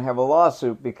didn't, they're going to have a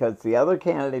lawsuit because the other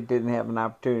candidate didn't have an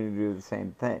opportunity to do the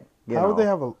same thing. How would they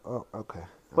have okay.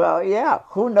 Well, yeah,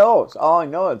 who knows? All I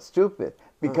know it's stupid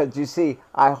because you see,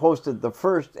 I hosted the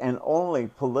first and only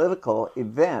political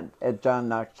event at John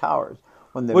Knox Towers.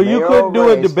 When the you couldn't do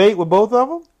a debate with both of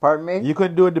them? Pardon me? You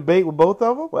couldn't do a debate with both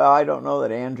of them? Well, I don't know that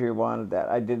Andrea wanted that.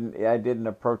 I didn't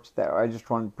approach that. I just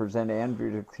wanted to present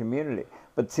Andrea to the community.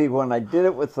 But see, when I did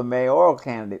it with the mayoral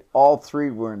candidate, all three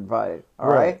were invited. All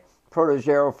right?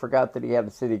 Protogero forgot that he had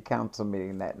a city council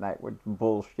meeting that night, which is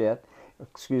bullshit.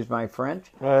 Excuse my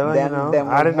French. Well,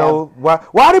 I didn't know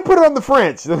why did he put it on the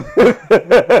French. So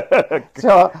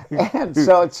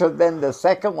then the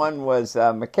second one was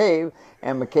McCabe,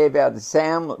 and McCabe had the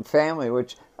family,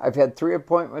 which I've had 3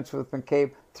 appointments with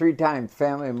McCabe 3 times,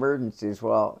 family emergencies.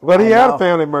 Well, he had a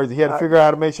family emergency. He had to figure out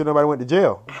how to make sure nobody went to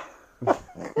jail.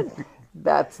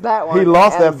 That's that one. He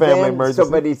lost that family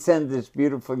emergency. But he sends this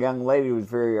beautiful young lady who's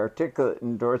very articulate,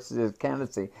 endorses his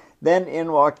candidacy. Then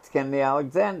in walked Kenny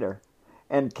Alexander.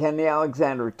 And Kenny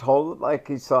Alexander told it like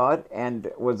he saw it and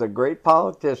was a great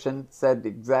politician, said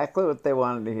exactly what they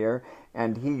wanted to hear,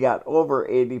 and he got over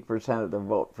 80% of the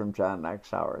vote from John Knox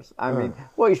Towers. I mean,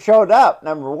 he showed up,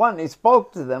 number one. He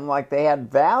spoke to them like they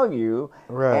had value,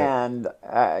 and,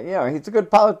 he's a good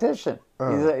politician.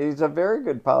 He's a very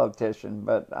good politician,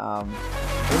 but...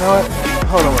 you know what?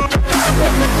 Hold on.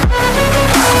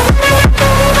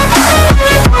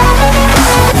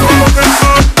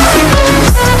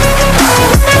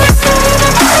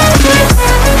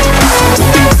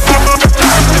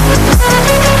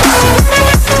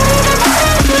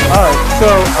 All right, so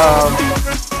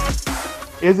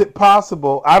is it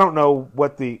possible? I don't know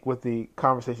what the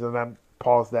conversation, and I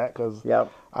paused that because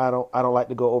I don't like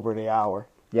to go over the hour.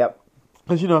 Yep.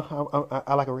 Because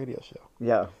I like a radio show.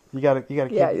 Yeah. You gotta keep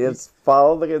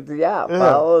follow the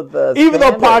even standard.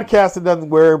 though podcasting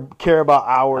doesn't care about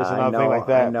hours and everything like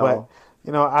that. I know. But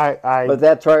But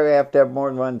that's why we have to have more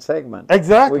than one segment.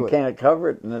 Exactly. We can't cover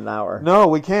it in an hour. No,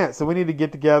 we can't. So we need to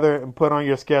get together and put on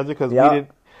your schedule because we didn't.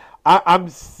 I'm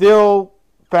still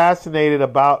fascinated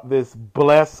about this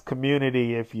blessed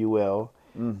community, if you will,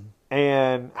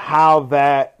 and how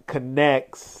that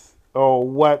connects, or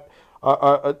what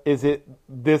is it?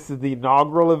 This is the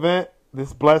inaugural event,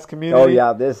 this blessed community. Oh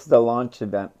yeah, this is the launch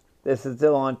event.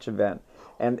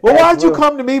 And why'd you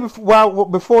come to me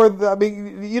before? I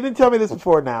mean, you didn't tell me this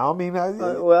before. Now, I mean,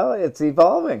 well, it's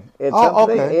evolving. It's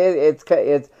something. Okay.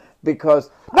 It's because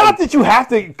not that you have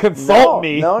to consult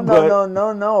me. No.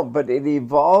 But it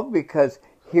evolved because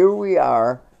here we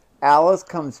are. Alice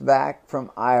comes back from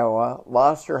Iowa,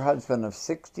 lost her husband of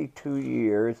 62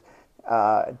 years,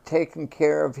 taken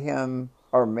care of him,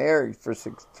 or married for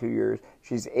 62 years.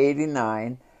 She's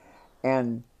 89,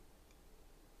 and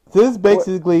this is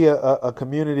basically a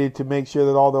community to make sure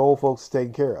that all the old folks are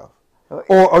taken care of.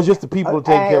 Or just the people to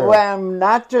take care of. Well,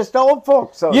 not just old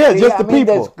folks. So just the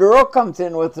people. This girl comes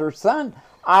in with her son.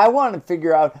 I want to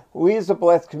figure out, we as a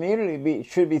blessed community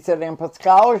should be setting up a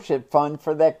scholarship fund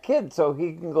for that kid so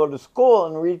he can go to school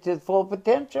and reach his full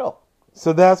potential.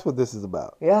 So that's what this is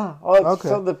about. Yeah.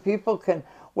 So the people can,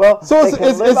 live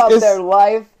out their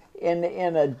life in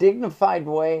a dignified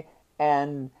way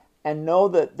and know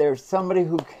that there's somebody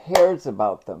who cares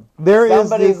about them.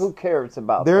 Who cares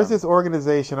about them. There's this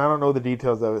organization, I don't know the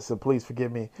details of it, so please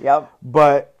forgive me. Yep.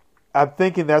 But I'm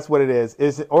thinking that's what it is.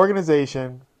 It's an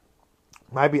organization,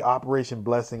 might be Operation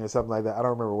Blessing or something like that. I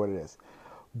don't remember what it is.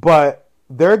 But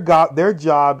their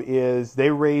job is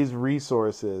they raise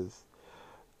resources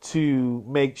to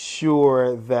make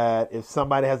sure that if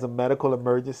somebody has a medical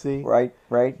emergency, right,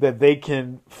 that they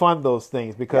can fund those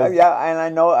things. Because and I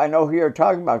know who you're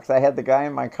talking about because I had the guy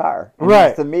in my car. And right,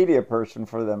 he's the media person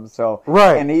for them. So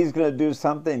right, and he's going to do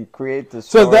something, create the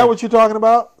story. So is that what you're talking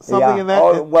about? Something in that?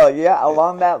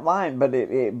 Along that line. But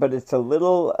it's a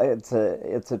little, it's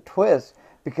a twist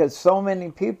because so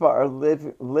many people are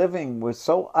living with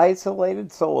so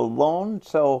isolated, so alone,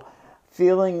 so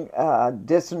feeling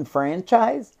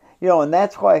disenfranchised, and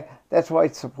that's why I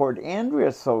support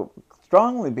Andrea so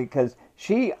strongly because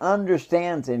she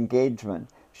understands engagement.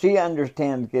 She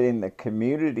understands getting the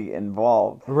community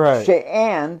involved. Right.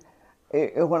 And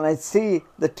when I see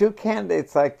the two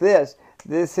candidates like this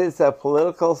is a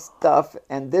political stuff,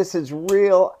 and this is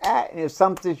real.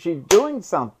 Something she's doing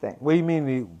something. What do you mean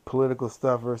the political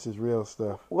stuff versus real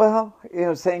stuff? Well,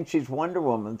 saying she's Wonder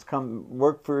Woman's come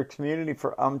work for your community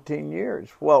for umpteen years.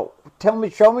 Well,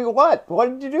 show me what? What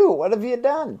did you do? What have you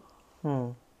done?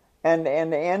 And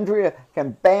Andrea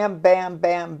can bam, bam,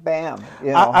 bam, bam.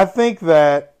 I think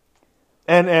that,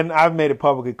 and I've made it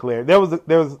publicly clear. There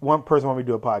was one person wanted me to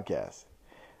do a podcast,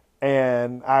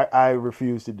 and I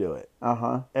refused to do it.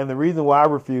 And the reason why I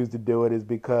refused to do it is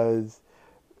because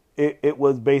it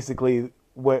was basically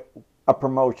a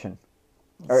promotion.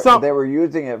 They were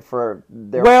using it for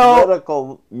their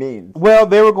political means. Well,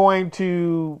 they were going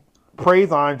to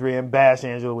praise Andrea and bash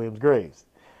Angela Williams Graves,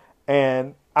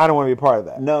 and I don't want to be a part of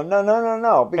that. No.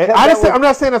 Because I'm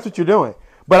not saying that's what you're doing,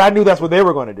 but I knew that's what they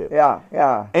were going to do.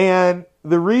 Yeah. And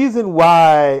the reason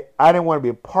why I didn't want to be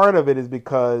a part of it is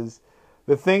because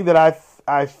the thing that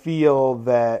I feel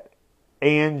that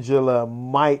Angela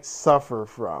might suffer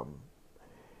from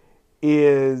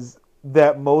is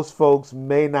that most folks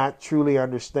may not truly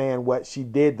understand what she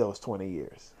did those 20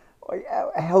 years.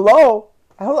 Hello.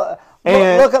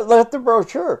 And look at the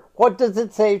brochure. What does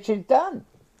it say she's done?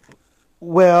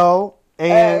 Well,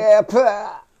 and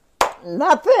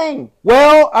nothing.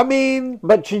 Well, I mean,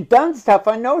 but she's done stuff.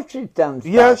 I know she's done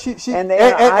stuff.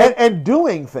 Yeah, and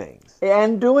doing things.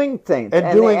 And doing things.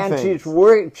 And she's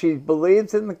worried. She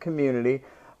believes in the community.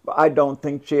 I don't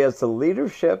think she has the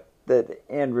leadership that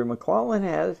Andrea McClellan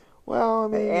has. Well, I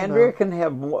mean, Andrea can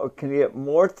get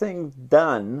more things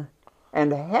done,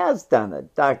 and has done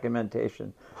it.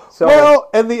 Documentation. So,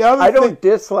 and the other I don't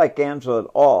dislike Angela at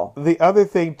all. The other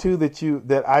thing too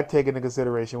that I take into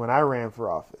consideration when I ran for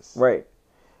office, right?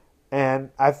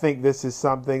 And I think this is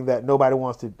something that nobody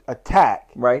wants to attack,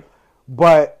 right?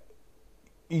 But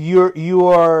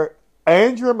your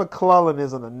Andrea McClellan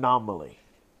is an anomaly.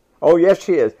 Oh yes,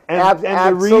 she is. And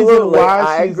the reason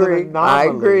why she's an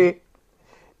anomaly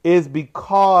is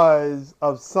because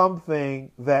of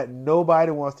something that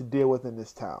nobody wants to deal with in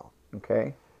this town.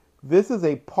 Okay. This is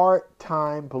a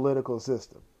part-time political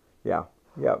system. Yeah.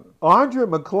 Andrea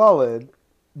McClellan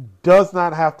does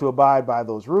not have to abide by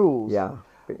those rules. Yeah.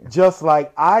 Just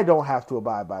like I don't have to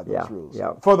abide by those rules.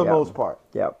 For the most part.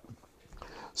 Yep.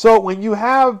 So when you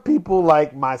have people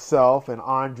like myself and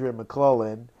Andrea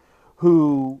McClellan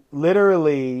who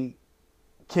literally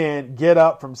can get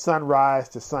up from sunrise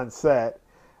to sunset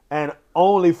and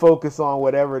only focus on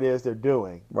whatever it is they're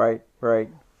doing. Right.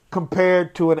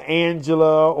 Compared to an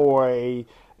Angela or a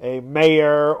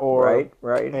mayor or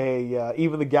right.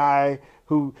 Even the guy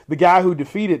who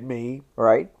defeated me,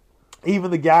 right?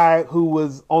 Even the guy who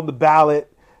was on the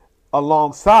ballot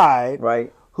alongside,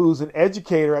 right? Who's an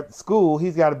educator at the school.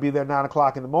 He's got to be there 9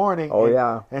 o'clock in the morning. Oh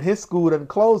yeah, and his school doesn't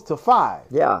close till 5.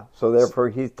 Yeah, so therefore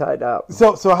he's tied up.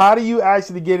 So how do you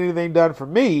actually get anything done for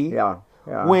me? Yeah.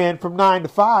 When from 9 to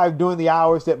 5, during the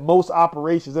hours that most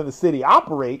operations in the city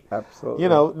operate, absolutely,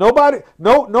 no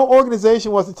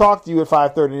organization wants to talk to you at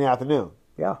 5:30 in the afternoon.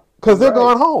 Yeah, because they're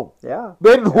going home. Yeah,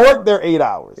 they didn't work their 8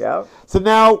 hours. Yeah. So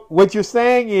now what you're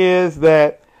saying is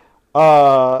that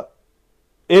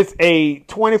it's a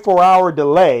 24-hour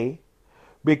delay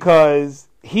because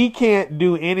he can't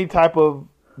do any type of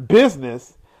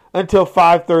business until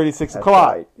 5:30, 6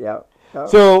 o'clock. Right. Yeah.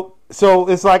 So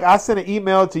it's like I sent an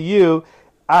email to you.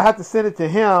 I have to send it to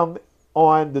him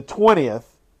on the 20th,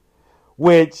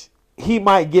 which he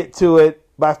might get to it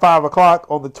by 5 o'clock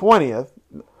on the 20th.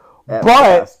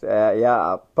 But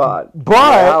the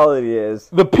reality is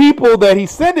the people that he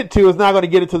sent it to is not going to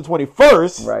get it to the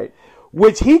 21st. Right.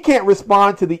 Which he can't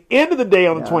respond to the end of the day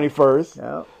on the 21st.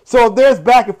 Yeah. So if there's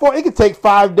back and forth, it could take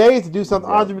 5 days to do something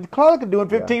Andrea McClellan can do in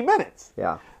 15 minutes.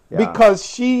 Yeah. Because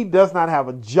she does not have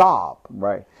a job.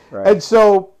 Right. And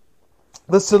so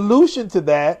the solution to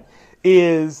that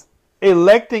is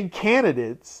electing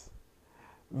candidates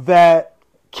that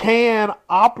can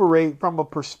operate from a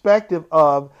perspective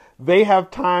of they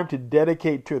have time to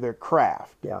dedicate to their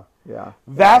craft.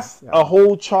 That's a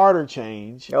whole charter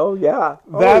change. Oh, yeah.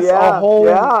 That's a whole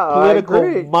political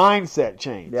mindset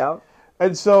change. Yeah.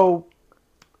 And so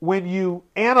when you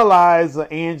analyze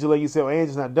Angela, you say, well,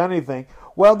 Angela's not done anything.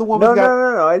 Well, the woman's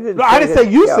No, I didn't. I didn't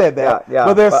say you said that.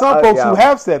 But there are some folks who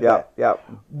have said that. Yeah.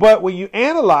 But when you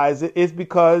analyze it, it's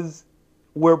because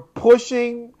we're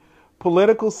pushing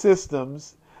political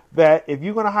systems that if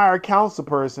you're going to hire a council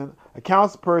person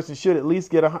should at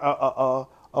least get a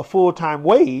a full-time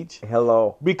wage.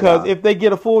 Hello. Because Yeah. if they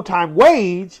get a full-time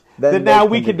wage, then Then now they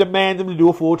we can can do- demand them to do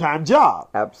a full-time job.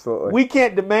 Absolutely. We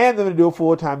can't demand them to do a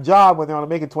full-time job when they're only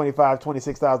making $25,000,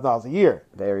 $26,000 a year.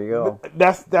 There you go.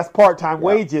 That's part-time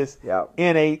wages Yep.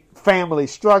 in a family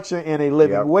structure, in a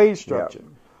living Yep. wage structure. Yep.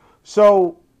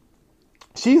 So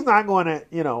she's not going to,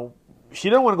 she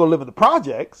doesn't want to go live in the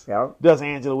projects. Yep. Does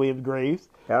Angela Williams Graves?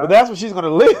 Yep. But that's what she's going to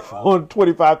live on,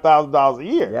 $25,000 a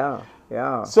year. Yeah.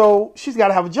 Yeah. So she's got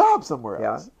to have a job somewhere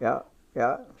Yeah. else. Yeah.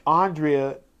 Yeah.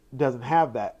 Andrea doesn't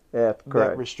have that That's that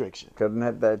correct. restriction. Couldn't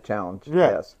have that challenge.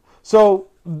 Yeah. Yes. So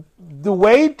the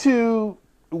way to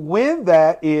win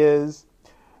that is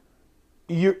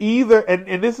you're either,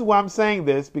 and this is why I'm saying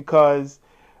this, because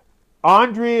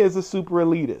Andrea is a super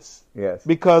elitist Yes.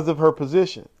 because of her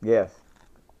position. Yes.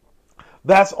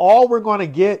 That's all we're going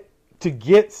to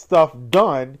get stuff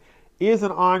done is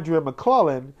an Andrea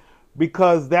McClellan,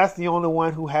 because that's the only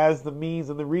one who has the means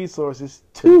and the resources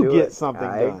to Do get it. something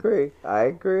I done. agree. I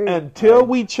agree. Until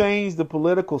we change the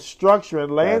political structure and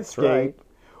That's landscape right.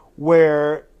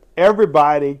 where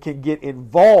everybody can get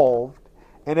involved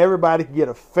and everybody can get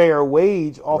a fair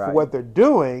wage off of Right. what they're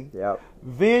doing, Yep.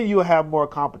 then you'll have more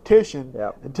competition.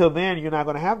 Yep. Until then, you're not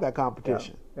going to have that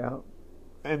competition. Yeah.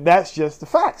 And that's just the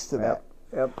facts to that.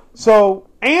 Yep. Yep. So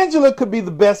Angela could be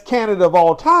the best candidate of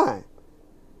all time,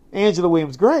 Angela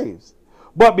Williams Graves.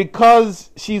 But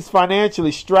because she's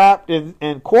financially strapped and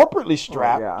corporately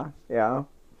strapped, Yeah. Yeah.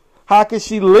 how can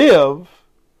she live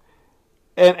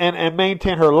and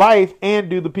maintain her life and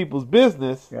do the people's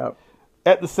business Yep.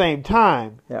 at the same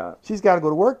time? Yeah. She's got to go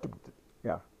to work.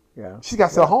 Yeah. Yeah. She's got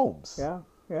to sell homes. Yeah.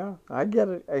 Yeah. I get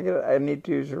it. I get it. I need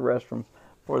to use your restroom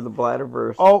for the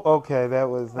bladderverse. Oh, okay. That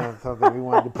was not something we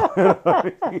wanted to put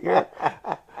on here.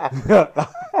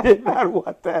 I did not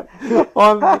want that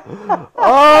on.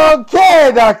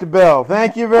 Okay, Dr. Bell.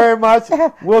 Thank you very much.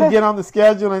 We'll get on the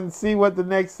schedule and see what the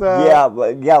next. Yeah.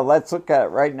 Let's look at it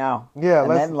right now. Yeah, And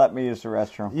let's- then let me use the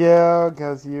restroom. Yeah,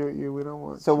 because we don't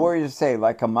want. So what do you say?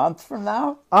 Like a month from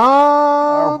now? Or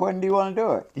Um, when do you want to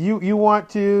do it? you want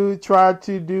to try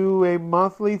to do a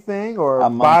monthly thing or A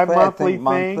monthly, I bi-monthly think thing,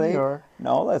 monthly. or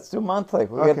No, let's do monthly.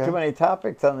 We Okay. got too many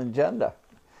topics on the agenda.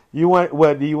 you want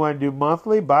what? Do you want to do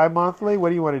monthly, bi-monthly? What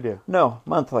do you want to do? No,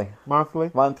 monthly. Monthly?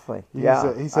 Monthly. He Yeah.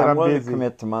 said- he said, "I'm willing busy." to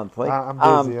commit to monthly. I'm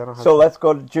busy. I don't have so to- let's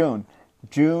go to June.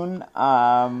 June,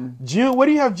 June. What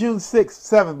do you have? June 6th,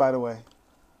 7th, by the way.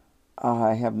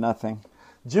 I have nothing.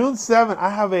 June 7th. I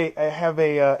have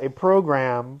a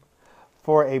program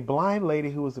for a blind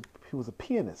lady who was a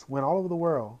pianist, went all over the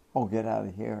world. Oh, get out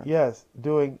of here. Yes,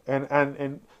 doing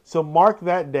and so mark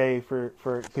that day for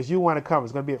because you want to come.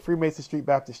 It's going to be at Freemason Street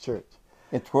Baptist Church.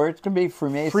 It's where it's going to be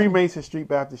Freemason. Freemason Street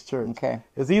Baptist Church. Okay.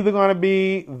 It's either going to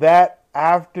be that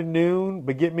afternoon,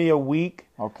 but get me a week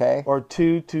Okay. or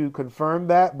two to confirm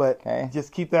that. But Okay.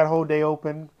 just keep that whole day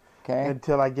open Okay.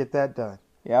 until I get that done.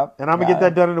 Yep. And I'm gonna got get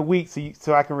that it. done in a week,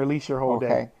 so I can release your whole Okay.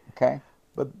 day. Okay.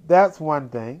 But that's one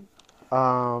thing.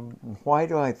 Why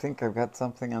do I think I've got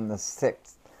something on the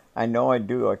 6th? I know I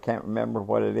do. I can't remember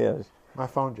what it is. My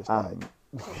phone just died.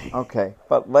 Okay,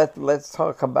 but let's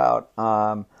talk about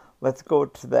let's go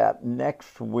to that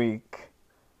next week,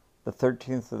 the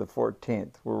 13th or the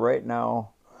 14th. We're right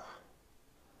now.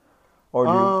 Or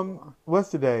What's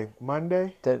today?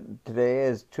 Monday? today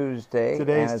is Tuesday.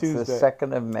 Today is and Tuesday. It's the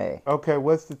 2nd of May. Okay,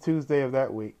 what's the Tuesday of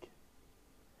that week?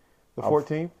 The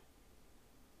 14th?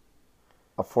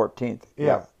 14th.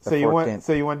 Yeah. the So you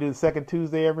 14th. want to do the second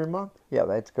Tuesday every month? Yeah,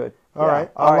 that's good. All Yeah.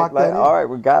 right, I'll lock that in. All right,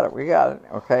 we got it.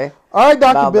 Okay. All right,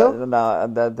 Dr. Now, Bill.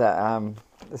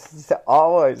 this is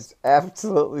always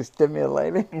absolutely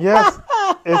stimulating. Yes,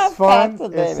 it's fun. It's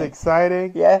Fascinating.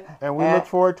 exciting. Yeah. And we look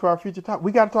forward to our future talk.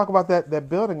 We got to talk about that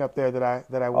building up there that I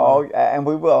Oh, want. and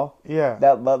we will. Yeah.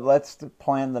 Let's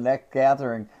plan the next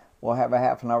gathering. We'll have a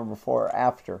half an hour before or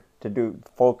after to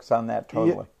focus on that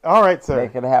totally. Yeah. All right, sir.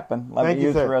 Make it happen. Let Thank me you,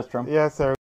 use sir. the restroom. Yes,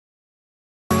 sir.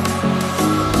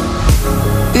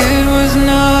 It was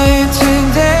night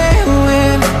and day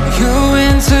when you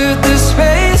entered the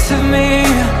space of me.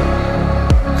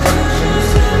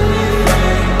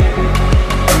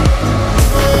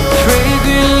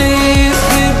 Fragrantly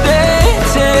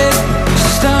sedated,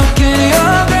 stuck in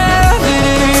your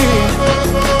gravity.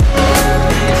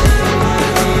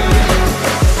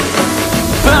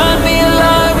 Find me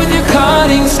alive with your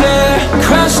cutting stare,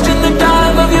 crushed in the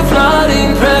dive of your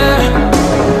flooding prayer.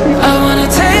 I wanna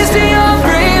taste of your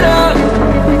freedom.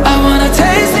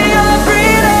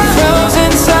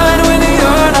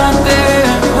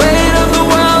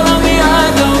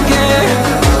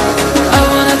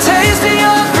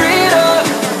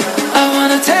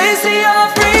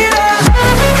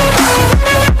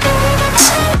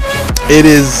 it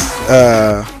is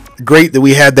great that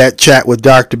we had that chat with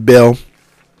Dr. Bill,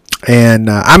 and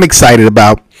I'm excited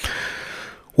about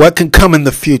what can come in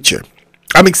the future.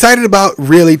 I'm excited about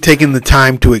really taking the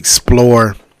time to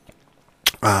explore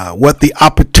what the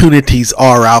opportunities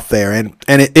are out there, and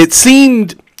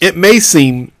it may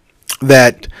seem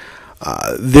that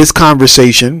this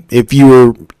conversation, if you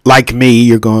were like me,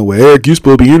 you're going, well, Eric, you're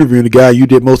supposed to be interviewing the guy, you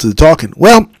did most of the talking.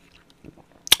 Well,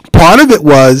 part of it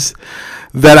was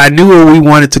that I knew where we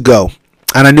wanted to go,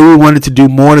 and I knew we wanted to do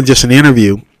more than just an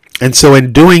interview. And so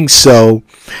in doing so,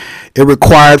 it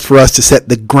required for us to set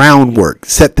the groundwork,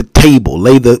 set the table,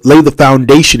 lay the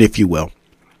foundation, if you will,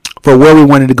 for where we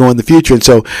wanted to go in the future. And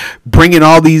so bringing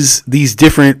all these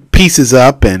different pieces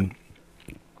up and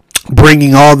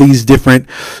bringing all these different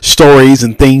stories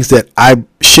and things that I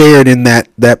shared in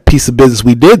that piece of business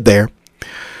we did there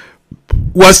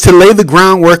was to lay the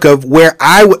groundwork of where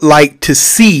I would like to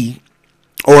see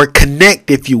or connect,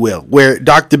 if you will, where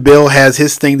Dr. Bill has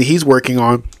his thing that he's working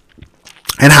on,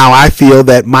 and how I feel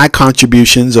that my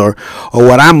contributions or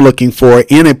what I'm looking for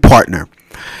in a partner.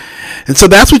 And so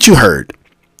that's what you heard.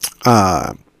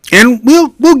 And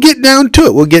we'll get down to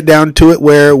it. We'll get down to it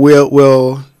where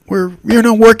we're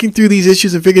working through these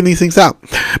issues and figuring these things out.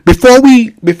 Before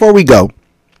we go,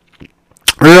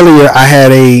 earlier I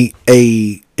had a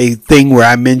thing where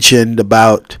I mentioned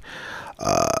about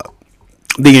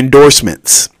the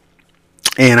endorsements,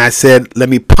 and I said, let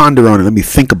me ponder on it, let me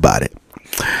think about it.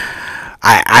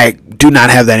 I do not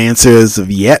have that answer as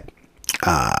of yet.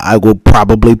 I will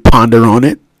probably ponder on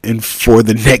it and for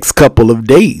the next couple of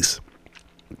days.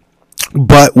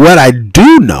 But what I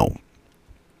do know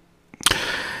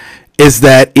is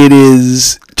that it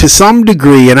is, to some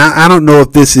degree, and I don't know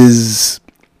if this is,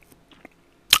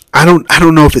 I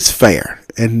don't know if it's fair.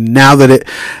 And now that it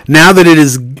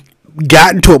has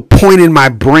gotten to a point in my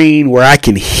brain where I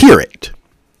can hear it,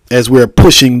 as we're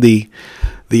pushing the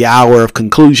hour of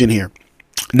conclusion here.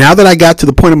 Now that I got to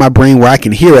the point in my brain where I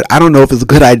can hear it, I don't know if it's a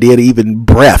good idea to even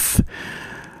breath.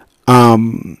 I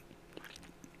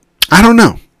don't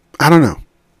know. I don't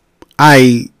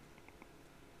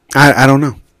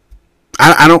know.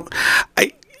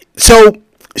 So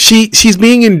she's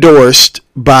being endorsed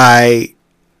by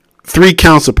 3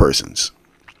 council persons,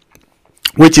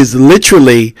 which is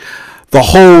literally the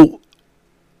whole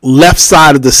left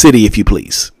side of the city, if you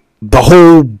please.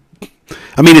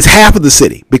 It's half of the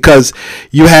city, because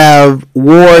you have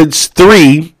wards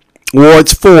 3,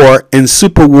 wards 4, and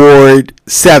super ward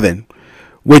 7,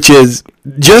 which is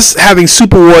just having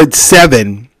super ward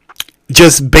 7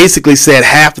 just basically said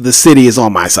half of the city is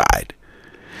on my side.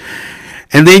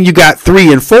 And then you got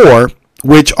 3 and 4,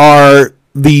 which are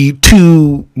the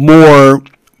 2 more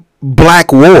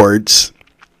black wards.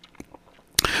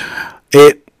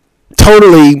 It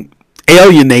totally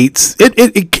alienates.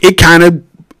 It kind of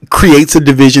creates a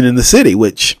division in the city,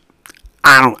 which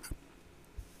I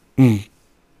don't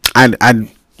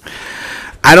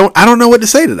know what to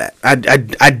say to that. I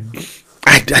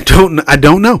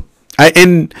don't know.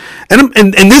 And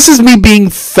this is me being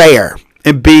fair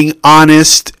and being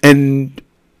honest, and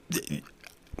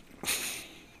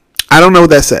I don't know what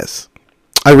that says.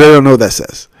 I really don't know what that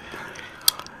says.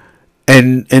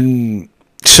 And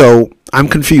so I'm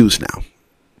confused now.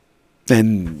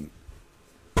 And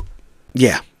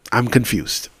yeah, I'm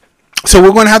confused. So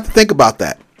we're going to have to think about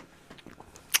that.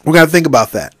 We're going to think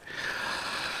about that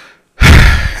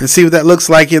and see what that looks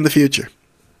like in the future.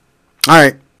 All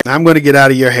right, I'm going to get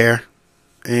out of your hair,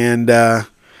 and I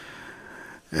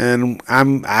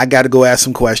got to go ask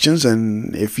some questions.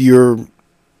 And if you're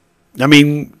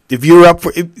up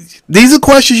for these are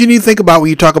questions you need to think about when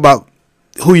you talk about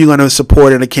who you're going to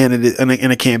support in a candidate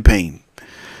in a campaign.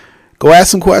 Go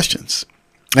ask some questions.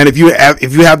 And if you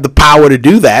have the power to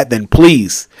do that, then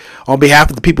please, on behalf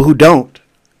of the people who don't,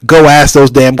 go ask those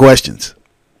damn questions.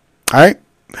 All right?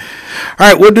 All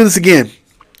right, we'll do this again.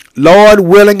 Lord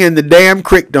willing, and the damn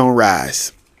creek don't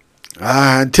rise.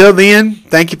 Until then,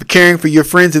 thank you for caring for your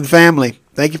friends and family.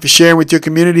 Thank you for sharing with your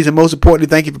communities, and most importantly,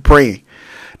 thank you for praying.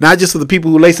 Not just for the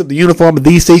people who lace up the uniform of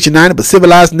these Station 9, but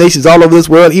civilized nations all over this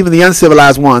world, even the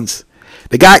uncivilized ones.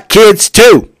 They got kids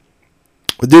too.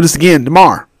 We'll do this again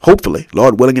tomorrow. Hopefully,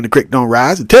 Lord willing, and the creek don't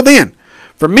rise. Until then,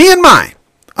 from me and mine,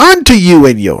 unto you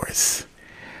and yours.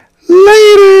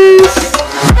 Laters.